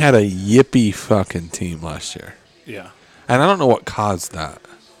we had a yippee fucking team last year. Yeah. And I don't know what caused that.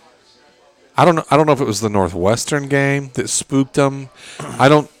 I don't know if it was the Northwestern game that spooked them. I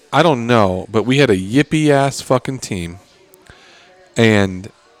don't know, but we had a yippee ass fucking team, and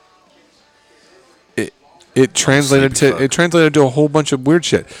it translated to a whole bunch of weird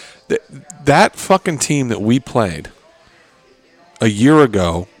shit. That fucking team that we played a year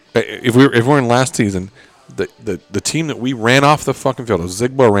ago, if we're in last season, the team that we ran off the fucking field,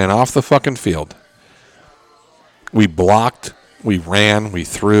 Zigbo ran off the fucking field. We blocked, we ran, we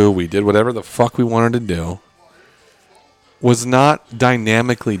threw, we did whatever the fuck we wanted to do. Was not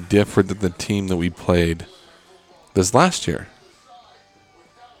dynamically different than the team that we played this last year.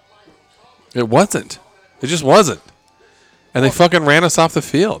 It wasn't. It just wasn't. And they fucking ran us off the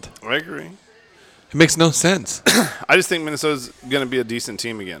field. I agree. It makes no sense. I just think Minnesota's going to be a decent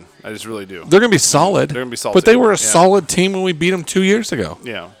team again. I just really do. They're going to be solid. They're gonna be solid But they team. were a Yeah. solid team when we beat them 2 years ago.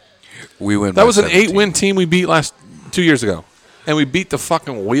 Yeah. We win. That by was an 17. 8-win team we beat 2 years ago. And we beat the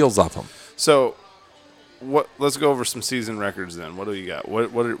fucking wheels off them. So, let's go over some season records then. What do you got? Where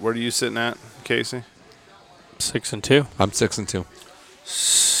are you sitting at, Casey? 6-2. I'm 6-2.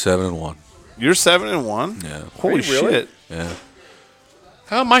 7-1. You're 7-1. Yeah. Holy shit! Yeah.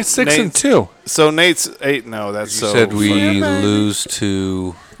 How am I 6-2? So Nate's 8. No, that's You so. said we fucking- lose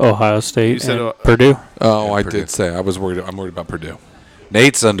to Ohio State You said, and uh, Purdue. Oh, I Purdue. did say I'm worried about Purdue.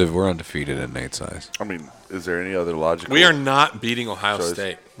 Nate's we're undefeated in Nate's eyes. I mean, is there any other logical? We are not beating Ohio Choice.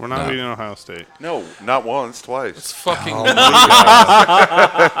 State. We're not No. beating Ohio State. No, not once, twice. It's fucking.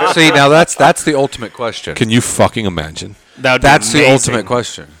 See, now that's the ultimate question. Can you fucking imagine? That's the ultimate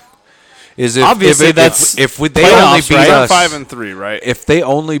question. Is if Obviously, if, that's if they playoffs, only beat right? us 5-3, right? if they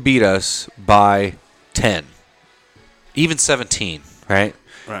only beat us by 10, even 17, right?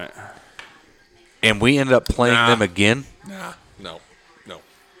 Right. And we end up playing Nah. them again. Nah, no.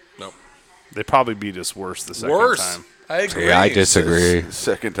 They probably beat us worse the second time. I agree. Yeah, I disagree.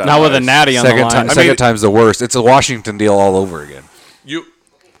 Second time. Not with a guys. natty on the Second line. time, I second mean- time's the worst. It's a Washington deal all over again.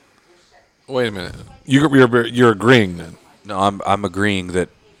 Wait a minute. You're agreeing then? No, I'm agreeing that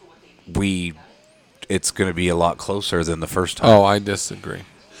it's going to be a lot closer than the first time. Oh, I disagree.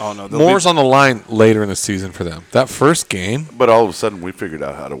 Oh no, they'll More's be- on the line later in the season for them. That first game. But all of a sudden, we figured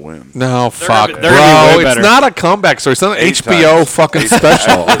out how to win. No, fuck, they're bro. gonna be way It's better. not a comeback story. It's not an 8 HBO times. fucking 8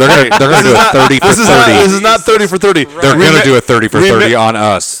 special. times. They're gonna do a 30 for 30. This is not 30 for 30. They're gonna do a 30 for 30 on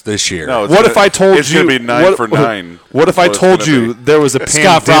us this year. No, it's What gonna- if I told it's you? going to be 9 what, for 9? What if I That's what told it's gonna you be. there was a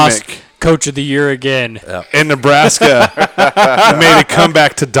Scott Frost, pandemic coach of the year again. in Nebraska? made a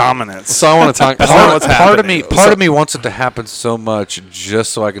comeback to dominance. So I want to talk. That's not what's part of happening. me, part of me wants it to happen so much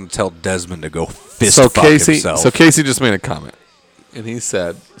just so I can tell Desmond to go fist So fuck Casey, himself. so Casey just made a comment, and he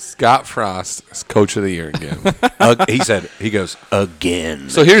said Scott Frost is coach of the year again. He goes again.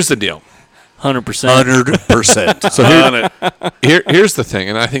 So here's the deal. 100%. 100%. So here's the thing,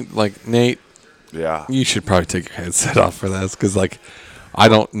 and I think like Nate, Yeah. you should probably take your headset off for this because like I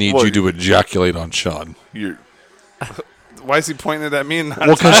don't need Well, you to ejaculate on Sean. You're, Why is he pointing it at me? And not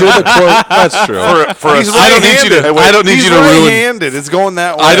Well, because you're the quote. That's true. for He's a, I don't need you to. I don't need He's you to ruin. right-handed. It's going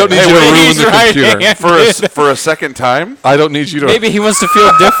that way. I don't need you to ruin he's the computer. right-handed. for a second time. I don't need you to. Maybe he wants to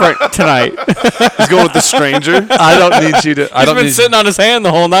feel different tonight. He's going with the stranger. I don't need you to. I He's don't been need. sitting on his hand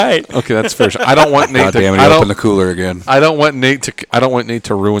the whole night. Okay, that's fair. I don't want Nate God to. damn it, I he don't. opened the cooler again. I don't want Nate to. I don't want Nate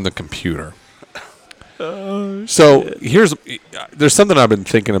to ruin the computer. So there's something I've been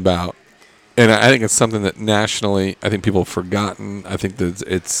thinking about, and I think it's something that nationally I think people have forgotten. I think that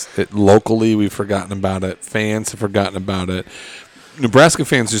it's locally we've forgotten about it. Fans have forgotten about it. Nebraska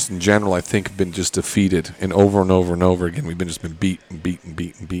fans just in general, I think, have been just defeated, and over and over and over again, we've been beat and beat and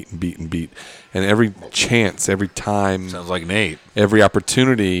beat and beat and beat and beat, and every chance, every time, Sounds like Nate. every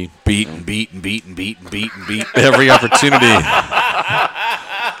opportunity, Beat and beat and beat and beat and beat and beat. every opportunity.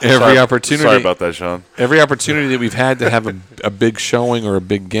 Every opportunity. Sorry about that, Sean. Every opportunity that we've had to have a big showing or a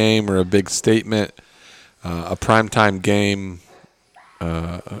big game or a big statement, a primetime game,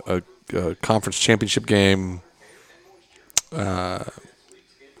 a conference championship game,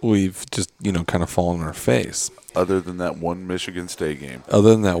 we've just kind of fallen on our face. Other than that one Michigan State game. Other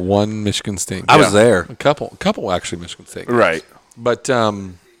than that one Michigan State game. I was there. A couple actually Michigan State games. Right. But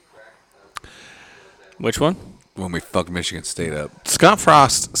Which one? When we fucked Michigan State up. Scott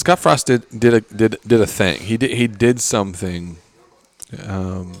Frost did a thing. He did something.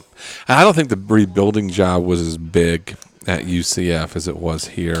 And I don't think the rebuilding job was as big at UCF as it was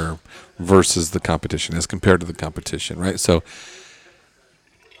here versus the competition, as compared to the competition, right? So,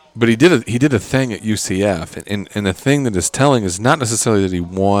 but he did a thing at UCF, and the thing that is telling is not necessarily that he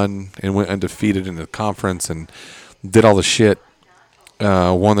won and went undefeated in the conference and did all the shit.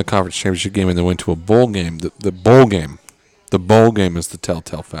 Won the conference championship game and then went to a bowl game. The bowl game is the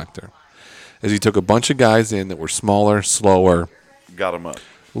telltale factor. As he took a bunch of guys in that were smaller, slower, Got him up.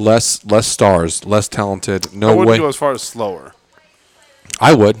 less stars, less talented. I No wouldn't way. go as far as slower.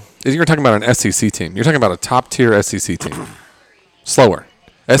 I would. You're talking about an SEC team. You're talking about a top tier SEC team. Slower.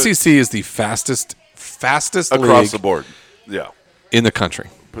 SEC is the fastest Across league the board. Yeah. in the country.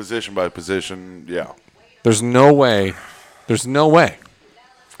 Position by position. Yeah. There's no way.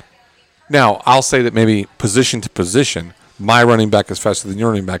 Now, I'll say that maybe position to position, my running back is faster than your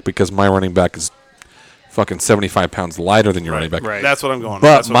running back because my running back is fucking 75 pounds lighter than your running back. Right. That's what I'm going.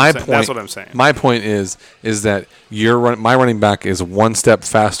 But that's what my I'm saying. point, That's what I'm saying. My point is that my running back is one step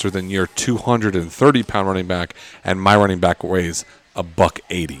faster than your 230-pound running back, and my running back weighs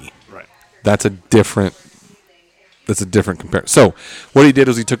 $180. Right. That's a different comparison. So what he did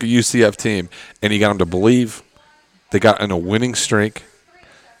was he took a UCF team and he got them to believe. They got in a winning streak.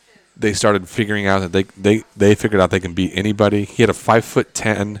 They started figuring out that they figured out they can beat anybody. He had a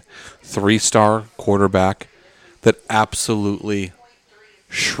 5'10", 3-star quarterback that absolutely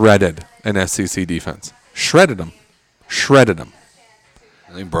shredded an SEC defense. Shredded them.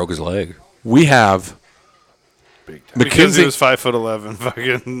 And he broke his leg. We have Big time. Because he McKenzie. was 5'11",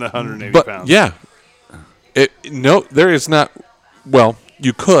 fucking 180 But pounds. yeah, there is not. Well,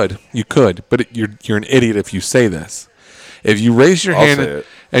 you could, but you're an idiot if you say this. If you raise your I'll hand say it.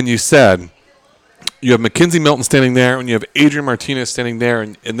 and you said you have Mackenzie Milton standing there and you have Adrian Martinez standing there,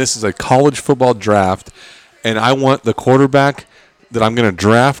 and this is a college football draft, and I want the quarterback that I'm going to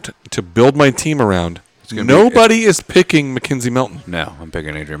draft to build my team around. gonna be- Nobody is picking Mackenzie Milton. No, I'm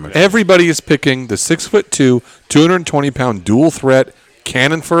picking Adrian McKenzie. Everybody is picking the 6'2", 220-pound dual threat,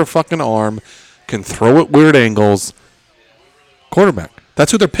 cannon for a fucking arm, can throw at weird angles quarterback.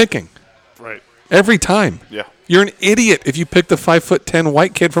 That's who they're picking Right. every time. Yeah. You're an idiot if you pick the 5'10"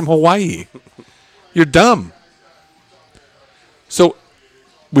 white kid from Hawaii. You're dumb. So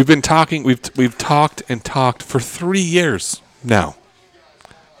we've been talking. We've talked and talked for 3 years now.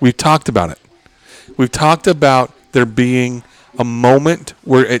 We've talked about it. We've talked about there being a moment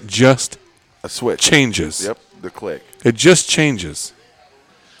where it just A switch. changes. Yep. The click. It just changes.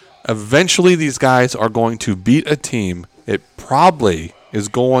 eventually these guys are going to beat a team. It probably is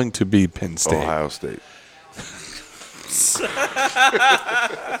going to be Penn State. Ohio State.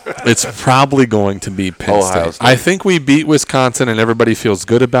 It's probably going to be Penn Ohio State. I think we beat Wisconsin and everybody feels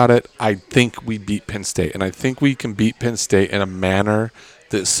good about it. I think we beat Penn State. And I think we can beat Penn State in a manner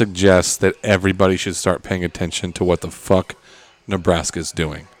that suggests that everybody should start paying attention to what the fuck Nebraska's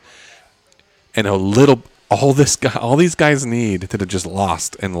doing. And all these guys need that have just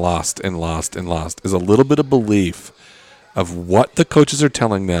lost and lost and lost and lost is a little bit of belief of what the coaches are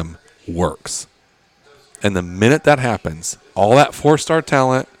telling them works. And the minute that happens, all that 4-star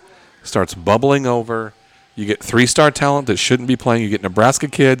talent starts bubbling over. You get 3-star talent that shouldn't be playing. You get Nebraska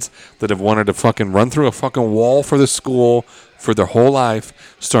kids that have wanted to fucking run through a fucking wall for the school for their whole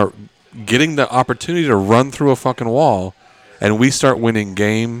life, start getting the opportunity to run through a fucking wall, and we start winning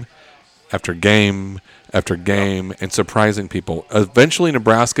game after game after game and surprising people. Eventually,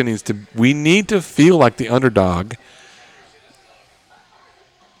 Nebraska we need to feel like the underdog,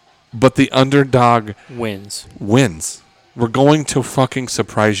 but the underdog wins. We're going to fucking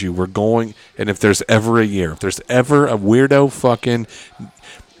surprise you. And if there's ever a year, if there's ever a weirdo fucking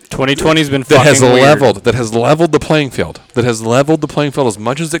 2020's been that fucking has weird. leveled the playing field, as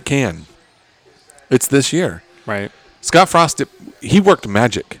much as it can, it's this year. Right. Scott Frost, he worked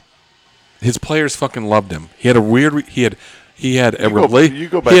magic. His players fucking loved him. He had a weird. He had a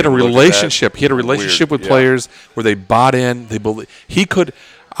relationship. He had a relationship with players where they bought in. They believe he could.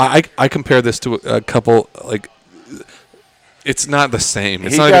 I compare this to a couple like. It's not the same.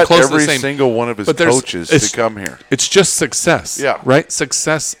 It's he not got even close every to the same. single one of his coaches to come here. It's just success. Yeah. Right.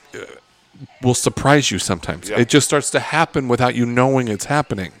 Success will surprise you sometimes. Yeah. It just starts to happen without you knowing it's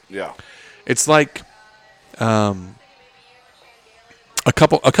happening. Yeah. It's like, there's a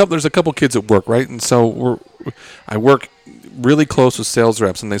couple kids at work, right? And so I work really close with sales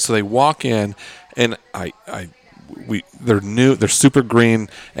reps, and they walk in, and they're new, they're super green,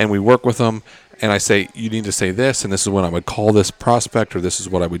 and we work with them, and I say, you need to say this, and this is when I would call this prospect, or this is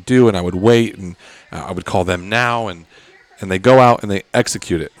what I would do, and I would wait, and I would call them now, and they go out and they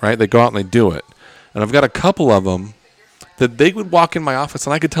execute it, right? They go out and they do it, and I've got a couple of them that they would walk in my office,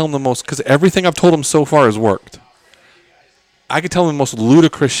 and I could tell them the most, because everything I've told them so far has worked. I could tell them the most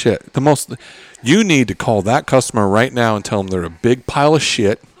ludicrous shit. You need to call that customer right now and tell them they're a big pile of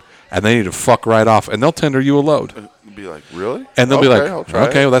shit, and they need to fuck right off, and they'll tender you a load. Be like, really? And they'll be like, I'll try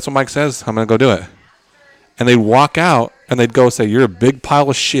okay, it. well, that's what Mike says. I'm going to go do it. And they'd walk out, and they'd go say, you're a big pile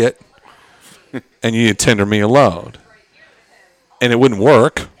of shit, and you need to tender me a load. And it wouldn't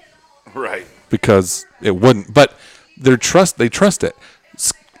work. Right. Because it wouldn't. But they trust it.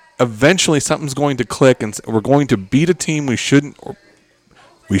 Eventually, something's going to click, and we're going to beat a team we shouldn't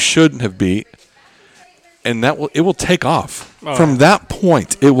have beat, and it will take off. From that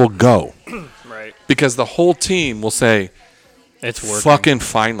point, it will go. Right. Because the whole team will say, It's working. fucking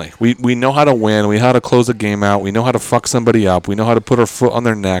finally. We know how to win. We know how to close a game out. We know how to fuck somebody up. We know how to put our foot on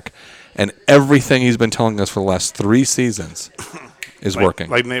their neck. And everything he's been telling us for the last 3 seasons is working.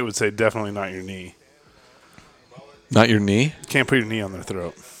 Like Nate would say, definitely not your knee. Not your knee? Can't put your knee on their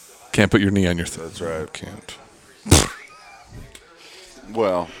throat. Can't put your knee on your throat. That's right. Can't.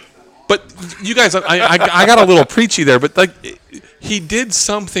 Well, But you guys, I got a little preachy there, but like he did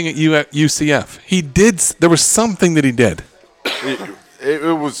something at UCF. There was something that he did.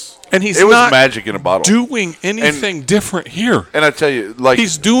 it was. And he's it was not magic in a bottle. doing anything different here. And I tell you, like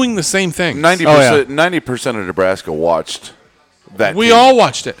He's doing the same thing. 90% of Nebraska watched that. We team. all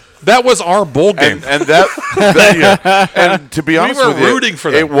watched it. That was our bowl game. And that and to be honest were with you, rooting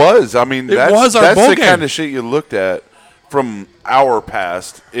for them. It was. I mean, was our that's bowl the game. kind of shit you looked at from our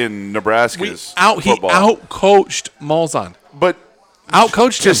past in Nebraska's He football. out-coached Malzahn. But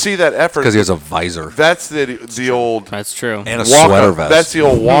Out-coached to him. see that effort, Because he has a visor that's the old That's true. and a walk sweater on. vest. That's the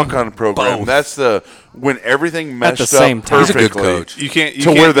old walk-on program. Both. That's the when everything meshed the same up time. He's a perfectly. good coach. You can't. You to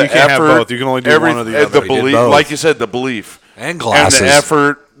can't, where the you can't effort, have both. You can only do one or the other. The He did belief, both. like you said, the belief And glasses. and the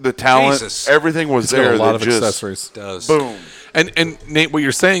effort, the talent, Jesus. everything was He's got there. a lot that of just accessories. Does. boom. And Nate, what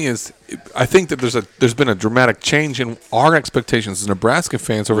you're saying is, I think that there's been a dramatic change in our expectations as Nebraska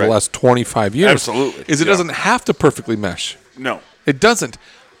fans over the Right. last 25 years. Absolutely. Is it Yeah. doesn't have to perfectly mesh. No. It doesn't.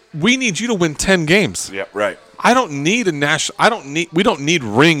 We need you to win 10 games. Yeah. Right. I don't need a national. We don't need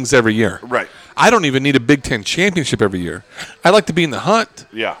rings every year. Right. I don't even need a Big Ten championship every year. I like to be in the hunt.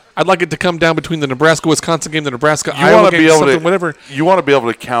 Yeah. I'd like it to come down between the Nebraska-Wisconsin game, the You Nebraska-Iowa want to game, be able something, to whatever. You want to be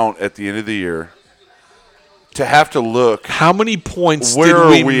able to count at the end of the year. To have to look. How many points Where did are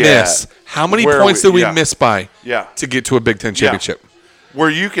we we miss? at? How many Where are points we- did we yeah. miss by Yeah. to get to a Big Ten championship? where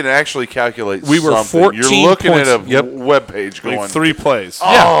you can actually calculate We were something. 14 You're looking points. at a Yep. web page going, Like 3 plays.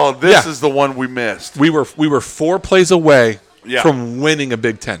 oh, this Yeah. is the one we missed. We were 4 plays away Yeah. from winning a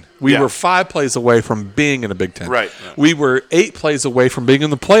Big Ten. We Yeah. were 5 plays away from being in a Big Ten. Right. We were 8 plays away from being in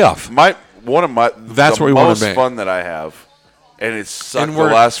the playoff. That's the what we wanna most be. fun that I have, and it's sucked And the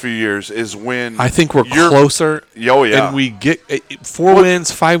we're- last few years, is when I think we're you're- closer. Oh, yeah. And we get 4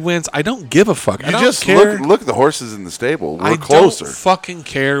 wins, 5 wins. I don't give a fuck. I You don't just care. look at the horses in the stable. We're I closer. don't fucking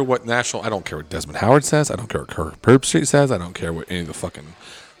care what I don't care what Desmond Howard says. I don't care what Herb Street says. I don't care what any of the fucking.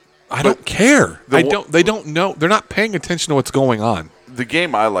 I don't care. They don't know. They're not paying attention to what's going on. The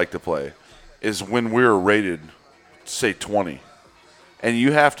game I like to play is when we're rated, say, 20, and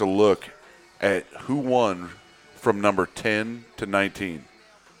you have to look at who won from number 10 to 19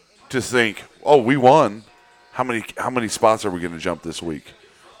 to think, oh, we won. How many spots are we going to jump this week?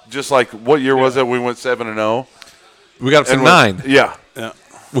 Just like what year was it? We went 7-0. We got up to And 9. Yeah.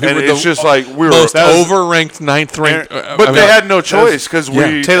 We And were it's the just like we were. most that was- overranked 9th ranked. but they had no choice because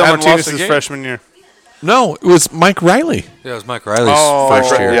we Taylor hadn't lost Martinez's a game. freshman year. No, it was Mike Riley, Yeah, it was Mike Riley's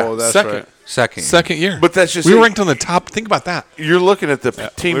first year. yeah. that's second, right. Second. year. But that's just we were it. ranked on the top. Think about that. You're looking at the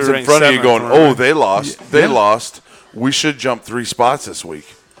teams we were in ranked front of you seventh, going, remember? oh, they lost. They Yeah. lost. We should jump 3 spots this week.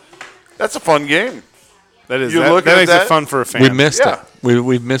 That's a fun game. That is You that, look that at makes that? it fun for a fan. We missed Yeah. it.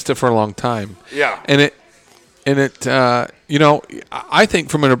 We've missed it for a long time. Yeah. And it you know, I think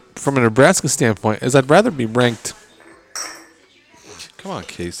from a Nebraska standpoint is I'd rather be ranked. Come on,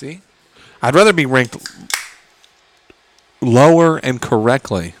 Casey. I'd rather be ranked lower and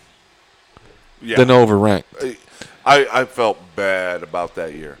correctly Yeah. than overranked. I felt bad about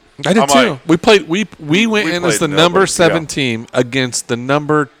that year. I did I'm too. like, we played. We went we in as played the number nobody, 7 yeah. team against the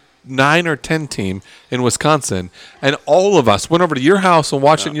number 9 or 10 team in Wisconsin, and all of us went over to your house and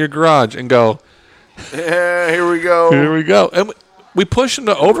watched it in your garage and go, yeah, here we go. "Here we go!" And we pushed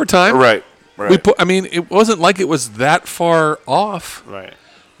into overtime. Right. We I mean, it wasn't like it was that far off, Right.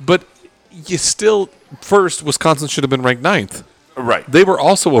 but you still first. Wisconsin should have been ranked 9th. Right. They were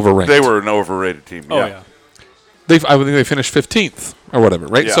also overranked. They were an overrated team. Oh yeah. I think they finished 15th or whatever,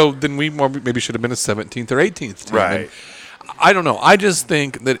 right? Yeah. So then we maybe should have been a 17th or 18th team. Right. And I don't know. I just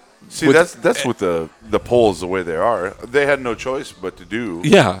think that. See, that's what the polls the way they are. They had no choice but to do.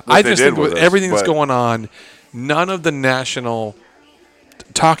 Yeah, what I they just did think with us, everything that's but- going on, none of the national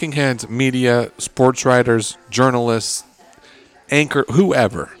talking heads, media, sports writers, journalists, anchor,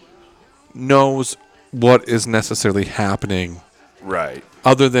 whoever knows what is necessarily happening Right.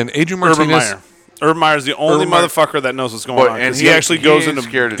 other than Adrian Urban Martinez. Meyer. Urban Meyer's the only Urban Meyer. motherfucker that knows what's going But- on. and 'cause he- he actually he goes ain't into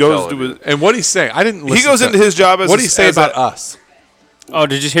scared to goes tell to it. his, And what did he say? I didn't listen. he goes to into it. his job as What did he say as about a- us? Oh,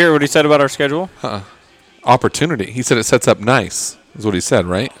 did you hear what he said about our schedule? Opportunity. He said it sets up nice. Is what he said,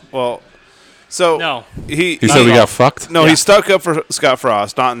 right? Well, so No. he He said we got fucked. No, Yeah. he stuck up for Scott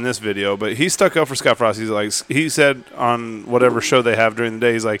Frost, not in this video, but he stuck up for Scott Frost. He's like, he said on whatever show they have during the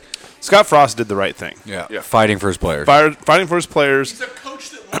day, he's like, Scott Frost did the right thing. Yeah. Yeah. Fighting for his players. Fighting for his players. He's a coach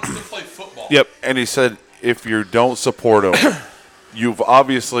that wants to play football. Yep. And he said, if you don't support him, you've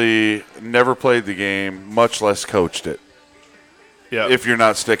obviously never played the game, much less coached it. Yeah. If you're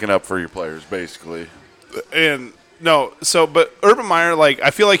not sticking up for your players, basically. And no, so but Urban Meyer, like,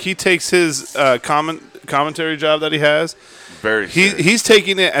 I feel like he takes his commentary job that he has. Very serious. He's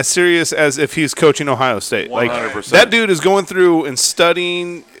taking it as serious as if he's coaching Ohio State. Like 100%. that dude is going through and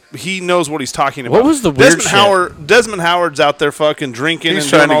studying. He knows what he's talking about. What was the weird shit? Desmond Howard's out there fucking drinking He's and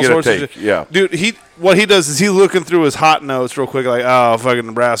trying doing all to get a sorts of take, shit. yeah. Dude, what he does is he's looking through his hot notes real quick, like, oh, fucking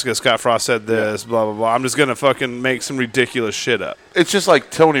Nebraska, Scott Frost said this, blah blah blah. I'm just gonna fucking make some ridiculous shit up. It's just like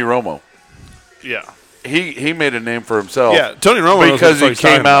Tony Romo. Yeah. He made a name for himself. Yeah, Tony Romo knows because what he the fuck he's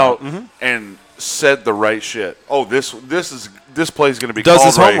came talking out about. and said the right shit. Oh, this play's going to be Does called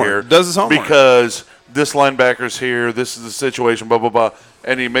his right homework. here. Does his homework. Because this linebacker's here. This is the situation. Blah blah blah.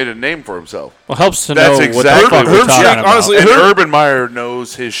 And he made a name for himself. Well, helps to That's know exactly what the fuck what we're Herb talking Street, about. honestly, And Herb- Urban Meyer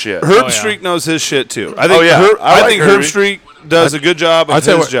knows his shit. Herb yeah. Street knows his shit too. I think Oh, yeah. Herb, I I like think Herb Herbie. Street does a good job I'll of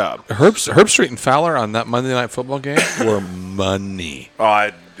tell you his what, job. Herb Street and Fowler on that Monday Night Football game were money. Oh,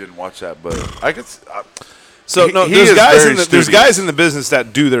 I didn't watch that, but I could. So He- no, he there's is guys very in there's studious. guys in the business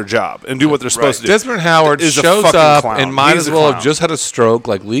that do their job and do what they're supposed to do. Desmond Howard Is a shows fucking up clown. and might He's as a well have clown. just had a stroke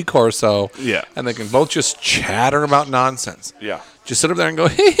like Lee Corso. Yeah. And they can both just chatter about nonsense. Yeah. Just sit up there and go,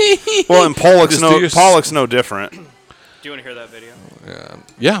 hee. Well, and Pollock's Just do your no different. Do you want to hear that video?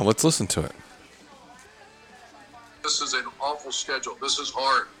 Yeah, let's listen to it. This is an awful schedule. This is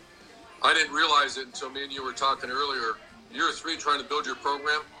hard. I didn't realize it until me and you were talking earlier. Year 3 trying to build your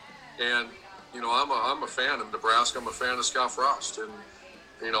program, and you know I'm a fan of Nebraska. I'm a fan of Scott Frost, and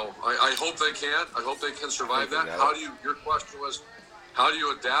you know I hope they can. I hope they can survive that. How do you? Your question was, How do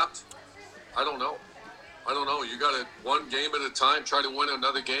you adapt? I don't know. You got to one game at a time, try to win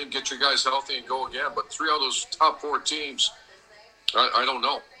another game, get your guys healthy, and go again. But 3 of those top 4 teams, I don't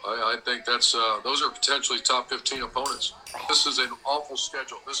know. I think that's those are potentially top 15 opponents. This is an awful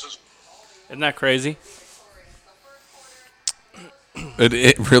schedule. Isn't that crazy?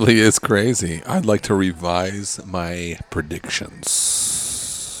 It really is crazy. I'd like to revise my predictions.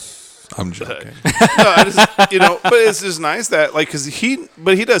 I'm joking. No, I just, but it's just nice that because he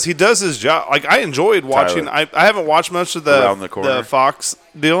does his job. Like I enjoyed watching. I haven't watched much of Around the corner. the Fox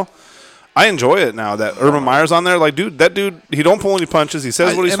deal. I enjoy it now that Urban Meyer's on there. Like, that dude, he don't pull any punches. He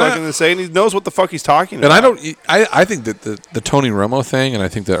says what he's fucking to say, and he knows what the fuck he's talking about. And I think that the Tony Romo thing, and I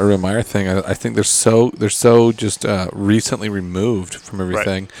think the Urban Meyer thing, I think they're so just recently removed from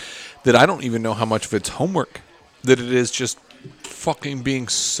everything that I don't even know how much of it's homework. That it is just fucking being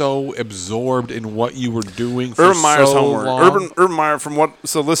so absorbed in what you were doing for Urban Meyer's so homework. long. Urban Meyer,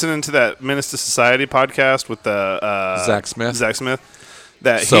 listening to that Menace to Society podcast with the Zach Smith.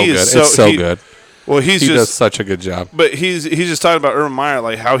 That So he good. is It's so good. Well, He he's does just. such a good job. But he's just talking about Urban Meyer,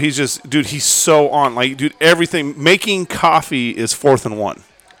 like how he's just, dude, he's so on. Like, dude, everything, making coffee is 4th and 1.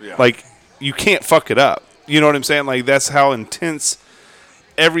 Yeah. Like, you can't fuck it up. You know what I'm saying? Like, that's how intense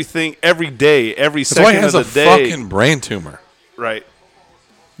everything, every day, every That's why he second has of a the day. fucking brain tumor. Right.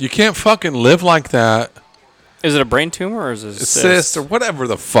 You can't fucking live like that. Is it a brain tumor or is it a Cyst or whatever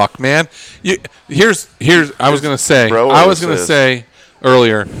the fuck, man. Here's I was gonna say bro I or was gonna cyst? say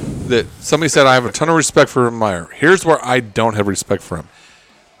earlier that somebody said I have a ton of respect for Urban Meyer. Here's where I don't have respect for him.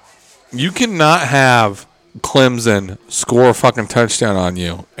 You cannot have Clemson score a fucking touchdown on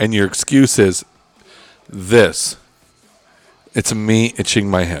you, and your excuse is this. It's me itching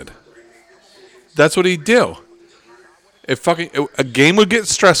my head. That's what he'd do. A game would get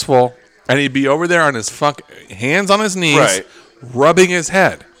stressful, and he'd be over there on his hands on his knees, Right. rubbing his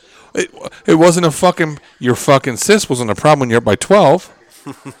head. It wasn't your fucking cyst wasn't a problem when you're up by 12.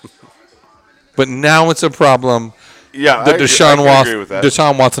 But now it's a problem Yeah, that I agree with that.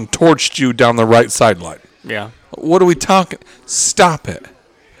 Deshaun Watson torched you down the right sideline. Yeah. What are we talking? Stop it.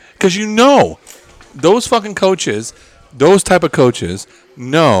 Because those fucking coaches, those type of coaches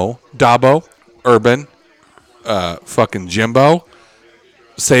know Dabo, Urban, fucking Jimbo,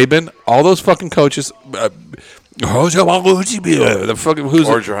 Saban, all those fucking coaches. The fucking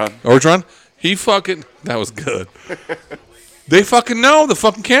Orgeron. He fucking, that was good. They fucking know the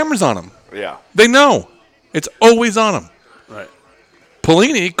fucking camera's on him. Yeah. They know. It's always on him. Right.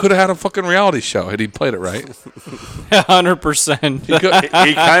 Pelini could have had a fucking reality show had he played it right. 100%.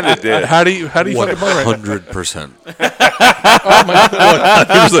 He kind of did. How do you fucking play it right? 100%. Oh my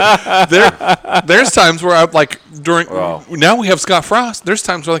God. There's times where I'm like now we have Scott Frost. There's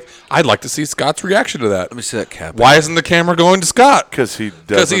times where I'd like to see Scott's reaction to that. Let me see that cap. Why isn't the camera going to Scott? Because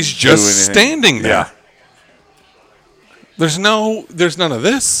he's just standing there. Yeah. There's none of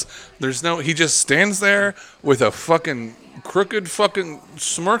this. He just stands there with a fucking crooked fucking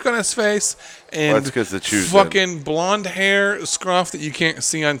smirk on his face and That's 'cause the Tuesday. fucking blonde hair scruff that you can't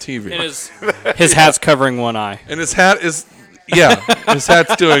see on TV. And his hat's covering one eye. And his hat is, his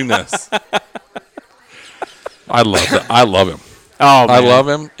hat's doing this. I love him. Oh, man. I love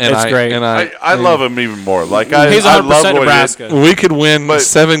him. And It's great. And I love him even more. Like He's I 100% love what Nebraska. we could win But-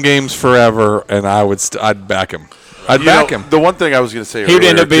 7 games forever, and I'd back him. I'd back him. The one thing I was going to say He would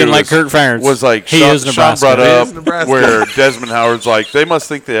end earlier, up being too, like Kurt Ferentz. was like He Sean, is Sean Nebraska. brought He up is Nebraska. where Desmond Howard's like, they must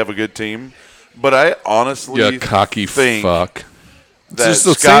think they have a good team. But I honestly You cocky think fuck. that It's just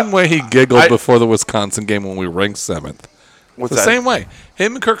the Scott- same way he giggled I- before the Wisconsin game when we ranked 7th. what's The that? same way.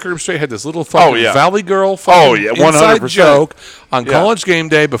 Him and Kirk Herbstreit had this little fucking yeah. Valley Girl fucking Oh, yeah, inside 100%. joke on Yeah. College game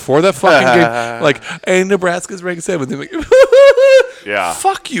day before that fucking game. Like, hey, Nebraska's ranked 7th. They're like, Yeah.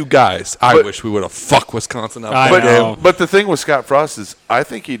 fuck you guys. I But- wish we would have fucked Wisconsin up. I that know. game. But the thing with Scott Frost is, I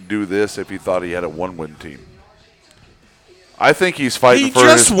think he'd do this if he thought he had a 1-win team. I think he's fighting He for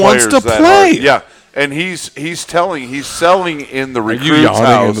just his wants players to that play. hard. Yeah, and he's selling in the Are you recruit's yawning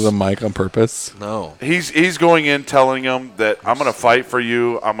house. into the mic on purpose? No. He's going in telling them that I'm going to fight for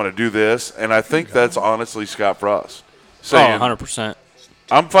you. I'm going to do this, and I think that's honestly Scott Frost Oh, saying, 100%.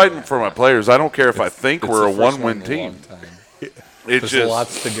 I'm fighting for my players. I don't care if I think we're a It's the first one-win one in a team. long time. It's There's just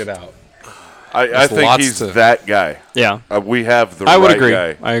lots to get out. I there's think lots he's to- that guy. Yeah. We have the I would right agree.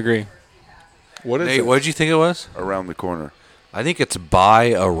 guy I agree. What is Nate, it? what did you think it was? around the corner. I think it's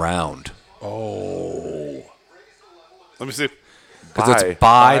buy around. Oh. Let me see. Because Buy. it's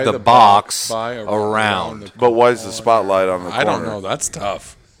buy the box buy around. the- But why is the spotlight on the corner? I don't know. That's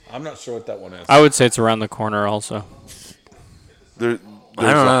tough. I'm not sure what that one is. I would say it's around the corner also. There's don't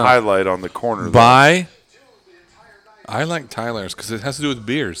a know. highlight on the corner. though. Buy I like Tyler's because it has to do with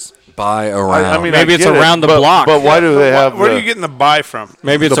beers. Buy around. I mean, Maybe I it's get it, around the but- block. But why do they have? Where are the- you getting the buy from?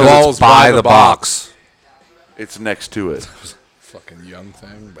 Maybe it's The a ball's buy the box. It's next to it. Fucking young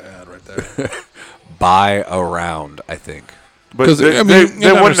thing, bad right there. Buy around, I think. But 'Cause, they, I mean, they, you they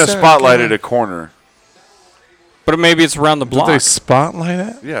gotta wouldn't have understand, spotlighted kinda- a corner. But maybe it's around the Did block. they spotlight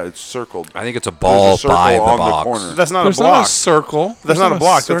it? Yeah, it's circled. I think it's a ball circle by the on the box. corner. That's not There's a not block. a circle. That's There's not a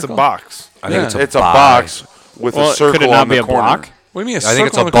block. That's a circle. box. I think Yeah. it's a a buy. box with Well, a circle could it not on the be a corner. block? What do you mean? I think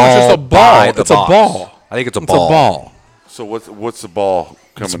it's circle a on the corner? ball. It's just a by ball. the It's a box. ball. I think it's a It's ball. a ball. So what's the ball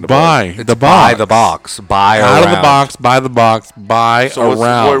coming It's to by It's the by box. the box. Buy Out around. of the box, by the box, by So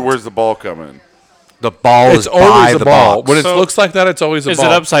around. where's the ball coming? The ball It's is always by a the ball. box. When it So- looks like that, it's always a Is ball.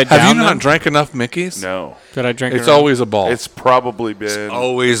 it upside Have down you not then? drank enough Mickeys? No, Did I drink It's it wrong? always a ball. it's probably been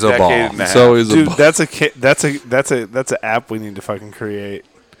always a decade ball. and a It's half. always a Dude, ball. that's an app we need to fucking create.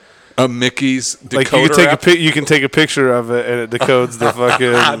 A Mickey's decoder Like you can take app? you can take a picture of it and it decodes the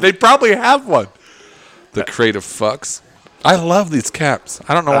fucking. They probably have one. The creative fucks. I love these caps.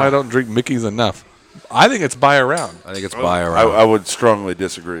 I don't know why I don't drink Mickey's enough. I think it's buy around. I think it's buy around. I would strongly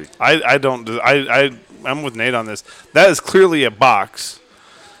disagree. I'm with Nate on this. That is clearly a box.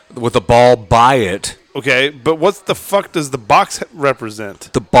 With the ball by it, Okay, but what the fuck does the box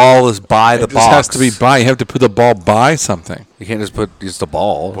represent? the ball is by the It just box. has to be by. You have to put the ball by something. You can't just put just the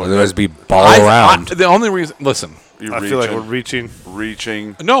ball. Well, There has to be ball I- around. the only reason, listen, You're I feel like we're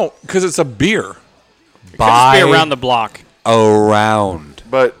reaching. no, because it's a beer. Buy Just be around the block. around.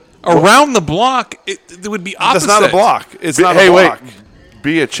 But Around the block, it would be opposite. That's not a block. It's not hey, a block. wait.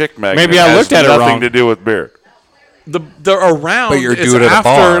 Be a chick magnet. Maybe I has looked at it nothing wrong. to do with beer. The around But you're is doing it at a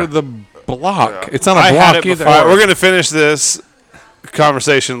after bar. the block. It's not a I had block it either. before. All right, we're gonna finish this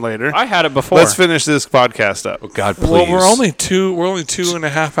conversation later. I had it before. Let's finish this podcast up. God, please. Well, we're only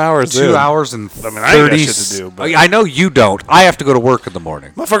 2.5 hours. 2 in. hours and I mean, I ain't got 30. shit to do, but- I know you don't. I have to go to work in the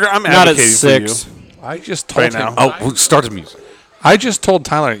morning. Motherfucker, I'm Not at advocating 6. for you. I just told Right him. now. Oh, start the music. I just told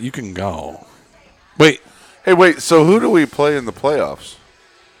Tyler you can go. Wait, Hey, wait. So who do we play in the playoffs?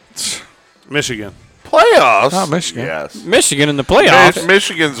 Michigan. Playoffs? Not Michigan. Yes. Michigan in the playoffs.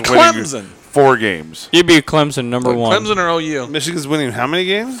 Michigan's winning Clemson. 4 games. You'd be Clemson number one. Clemson or OU? Michigan's winning how many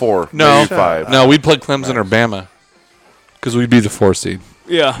games? 4. No, maybe 5. no, we'd play Clemson or Bama because we'd be the 4 seed.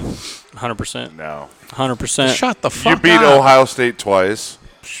 Yeah, 100%. No. 100%. Shut the fuck You beat up. Ohio State twice.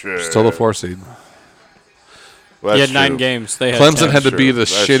 Sure. Still the 4 seed. Well, You that's had 9 true. games. They had Clemson 10. had to be true. the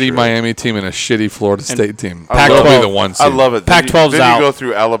That's shitty true. Miami team and a shitty Florida State team. I They'll love be the it. 1 seed. I love it. Then Pac-12's then out. you go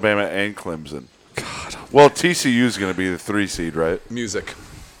through Alabama and Clemson. God. Well, TCU is going to be the 3 seed, right? Music.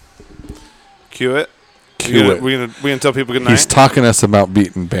 Cue it. Cue it. We gonna tell people good night. He's talking us about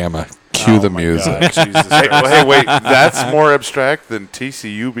beating Bama. Cue the music. Jesus Hey, Christ. hey, wait. That's more abstract than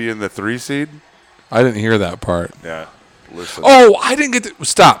TCU being the 3 seed? I didn't hear that part. Yeah. Listen. Oh, I didn't get to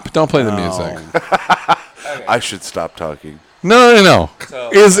stop. Don't play the music. I should stop talking. No.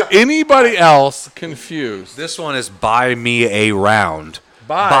 Is anybody else confused? This one is buy me a round.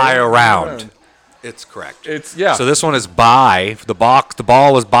 Buy around. around. It's correct. It's yeah. So this one is buy the box. The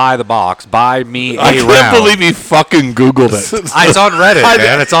ball is by the box. Buy me a I can't round. believe he fucking Googled it. It's on Reddit,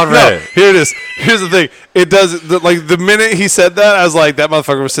 man. It's on No, Reddit. here it is. Here's the thing. It does like the minute he said that, I was like, that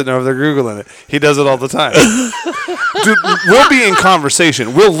motherfucker was sitting over there googling it. He does it all the time. Dude, we'll be in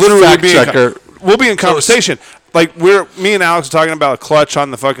conversation. We'll literally Fact be checker. we'll be in conversation. Like me and Alex were talking about a clutch on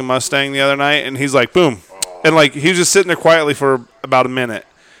the fucking Mustang the other night, and he's like, boom, and like he was just sitting there quietly for about a minute.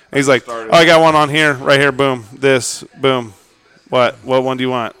 And he's like, oh, I got one on here, right here, boom, this, boom. What one do you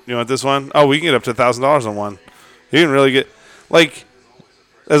want? You want this one? Oh, we can get up to $1,000 on one. You can really get like.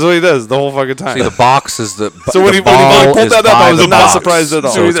 That's what he does the whole fucking time. See, the box is the. So when the he ball pulled is that up, by I was the not box. surprised at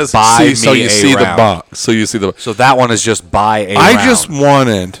all. So, he it's does- buy see, me so you a see the round. box. So you see the. So that one is just buy a I round. just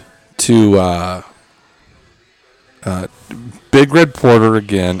wanted to. Big Red Porter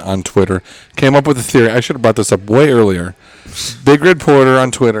again on Twitter came up with a theory. I should have brought this up way earlier. Big Red Porter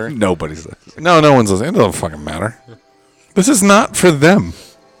on Twitter. Nobody's. No one's listening. It doesn't fucking matter. This is not for them.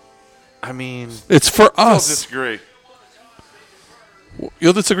 I mean, It's for I'll us. disagree.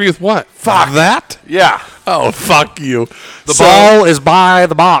 You'll disagree with what? Fuck that? Yeah. Oh, fuck you. the ball is by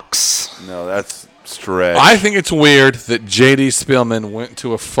the box. No, that's stretch. I think it's weird that J.D. Spielman went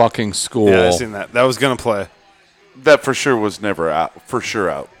to a fucking school. Yeah, I seen that. That was gonna play. that for sure was never out. For sure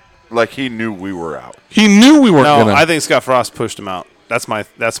out. Like he knew we were out. He knew we weren't No, gonna. I think Scott Frost pushed him out. That's my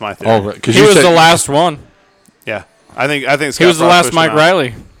theory. Oh, right, 'cause He you was said- the last one. Yeah, I think Scott He was the Frost last pushed Mike him out.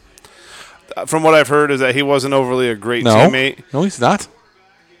 Riley. From what I've heard, is that he wasn't overly a great No, teammate. no, he's not.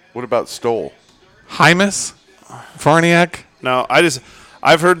 What about Stoll? Hymus, Farniak, No,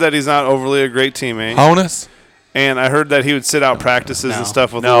 I've heard that he's not overly a great teammate. Honus. And I heard that he would sit out practices and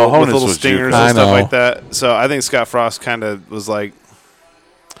stuff with, No, with Honus little was stingers JUCO. and I stuff know. like that. So I think Scott Frost kind of was like,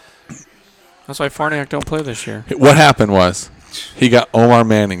 That's why Farniak don't play this year. What happened was he got Omar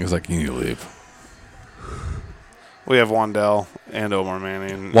Manning. He was like, you need to leave. we have Wandell and Omar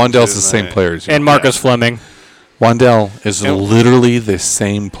Manning. Wandell's the same player as you. And Marcus Fleming. Wandell is And- literally the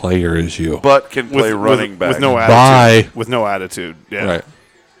same player as you. But can play running back. with no Bye. attitude. With no attitude. Yeah. Right.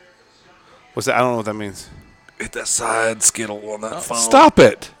 What's that? I don't know what that means. Hit that side skittle on that phone. Stop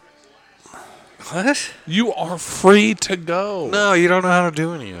it. What? You are free to go. No, you don't know how to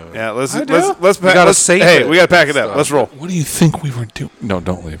do any of it. Yeah, let's I do. let's We gotta let's- save Hey, it. we gotta pack it up. Let's roll. What do you think we were doing? No,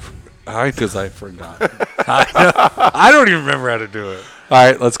 don't leave. Because I forgot. I don't even remember how to do it. All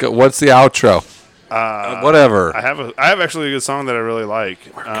right, let's go. What's the outro? Whatever. I have actually a good song that I really like.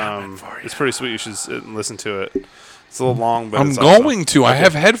 It's pretty sweet. You should sit and listen to it. It's a little long, but I'm it's awesome. going to. I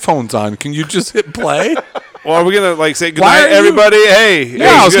have headphones on. Can you just hit play? Well, are we gonna like say good Why night, are you- everybody? Hey, Yeah,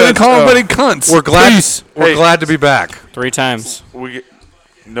 hey, I was going good. to call Oh. everybody cunts. We're glad. Peace. We're Hey. glad to be back. 3 times. We get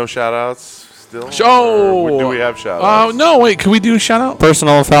no shout outs still? Oh. Or do we have shout Oh, outs? no, wait. Can we do a shout out?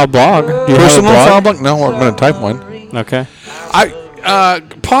 Personal foul blog. Do you have a Personal blog? foul blog? No, I'm going to type one. Okay.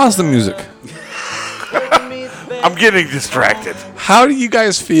 Pause the music. I'm getting distracted. How do you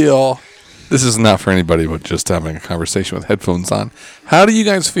guys feel? This is not for anybody but just having a conversation with headphones on. How do you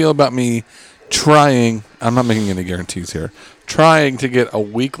guys feel about me trying? I'm not making any guarantees here. Trying to get a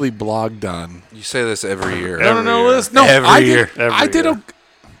weekly blog done. You say this every year. No, Every I year. Did, Every I did year.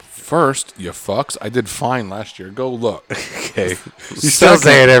 first, you fucks. I did fine last year. Go look. Okay. You still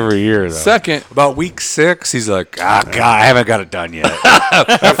say it every year, though. Second, About week 6, he's like, God, I haven't got it done yet. Fucked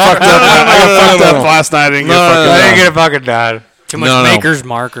up last night. I didn't get No, fucking no, I done. didn't get it fucking done. Too much No, no. makers,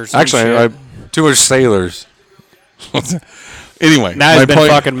 markers. some actually, shit. Too much sailors. anyway, now he's been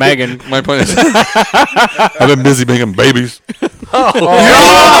fucking Megan. My point is, I've been busy making babies.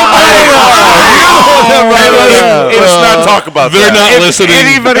 Let's not talk about They're that. not listening.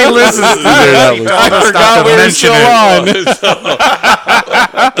 Anybody listens to They're not listening. I forgot we were still on.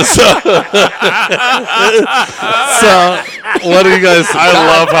 So, what do you guys? I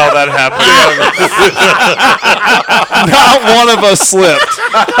love how that happened. Not one of us slipped.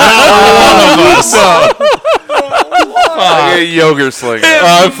 Like a yogurt slinger.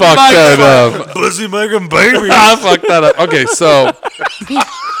 I fucked that up. Busy making babies. I fucked that up. Okay, so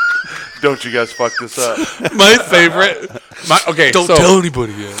Don't you guys fuck this up. my favorite. Don't tell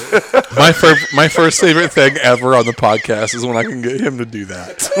anybody yet. My first favorite thing ever on the podcast is when I can get him to do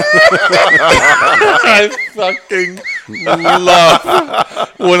that. I fucking love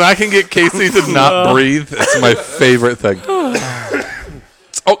when I can get Casey to not breathe. It's my favorite thing.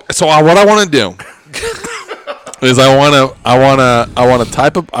 So what I want to do is I want to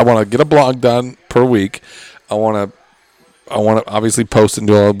get a blog done per week. I want to obviously post and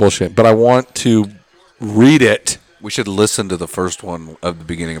do all the bullshit, but I want to read it. We should listen to the first one of the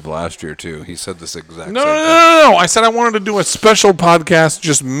beginning of last year, too. He said this exact No, same no, thing. no. I said I wanted to do a special podcast,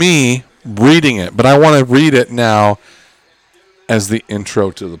 just me reading it, but I want to read it now as the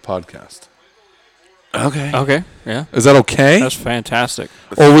intro to the podcast. Okay. Okay. Yeah. Is that okay? That's fantastic.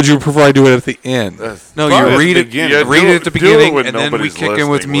 Or would you prefer I do it at the end? No, Probably at you read the it. beginning. Yeah, Read do it it- at the do it beginning, when and then we nobody's kick in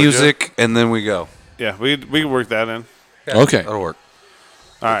with listening, would ya? music, and then we go. Yeah, we can work that in. Okay. That'll work.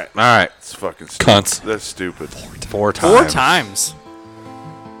 All right. All right. It's fucking stupid. Cunts. That's stupid. 4 times. 4 times.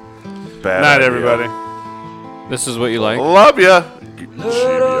 Bad Night, idea. everybody. This is what you like. Love ya.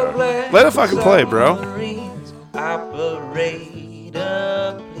 Let it fucking play, bro.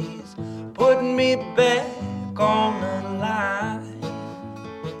 Operator, please put me back on the line.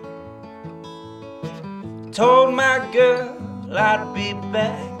 Told my girl I'd be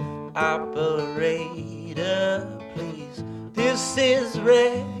back. Operator, please. This is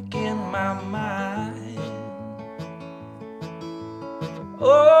wrecking my mind.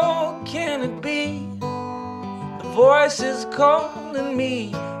 Oh, can it be? The voices calling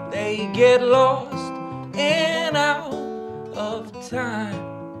me, they get lost and out of time.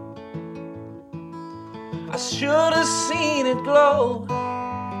 I should have seen it glow,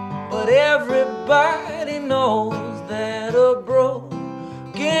 but everybody knows that a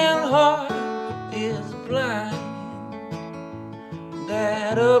broken heart is blind.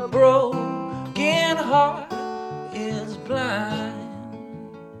 That a broken heart is blind.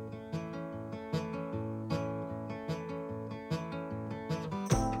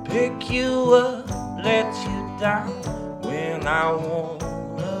 Pick you up, let you down when I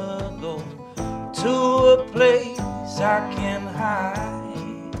wanna go to a place I can hide.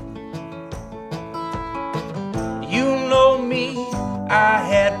 You know me, I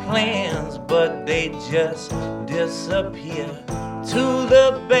had plans, but they just disappear to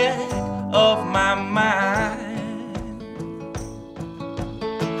the back of my mind.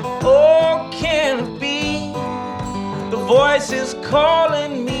 Oh, can it be the voices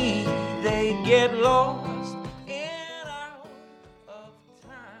calling me, they get lost and out of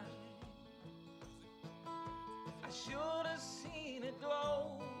time. I should have seen it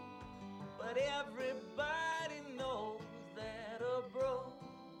glow, but everybody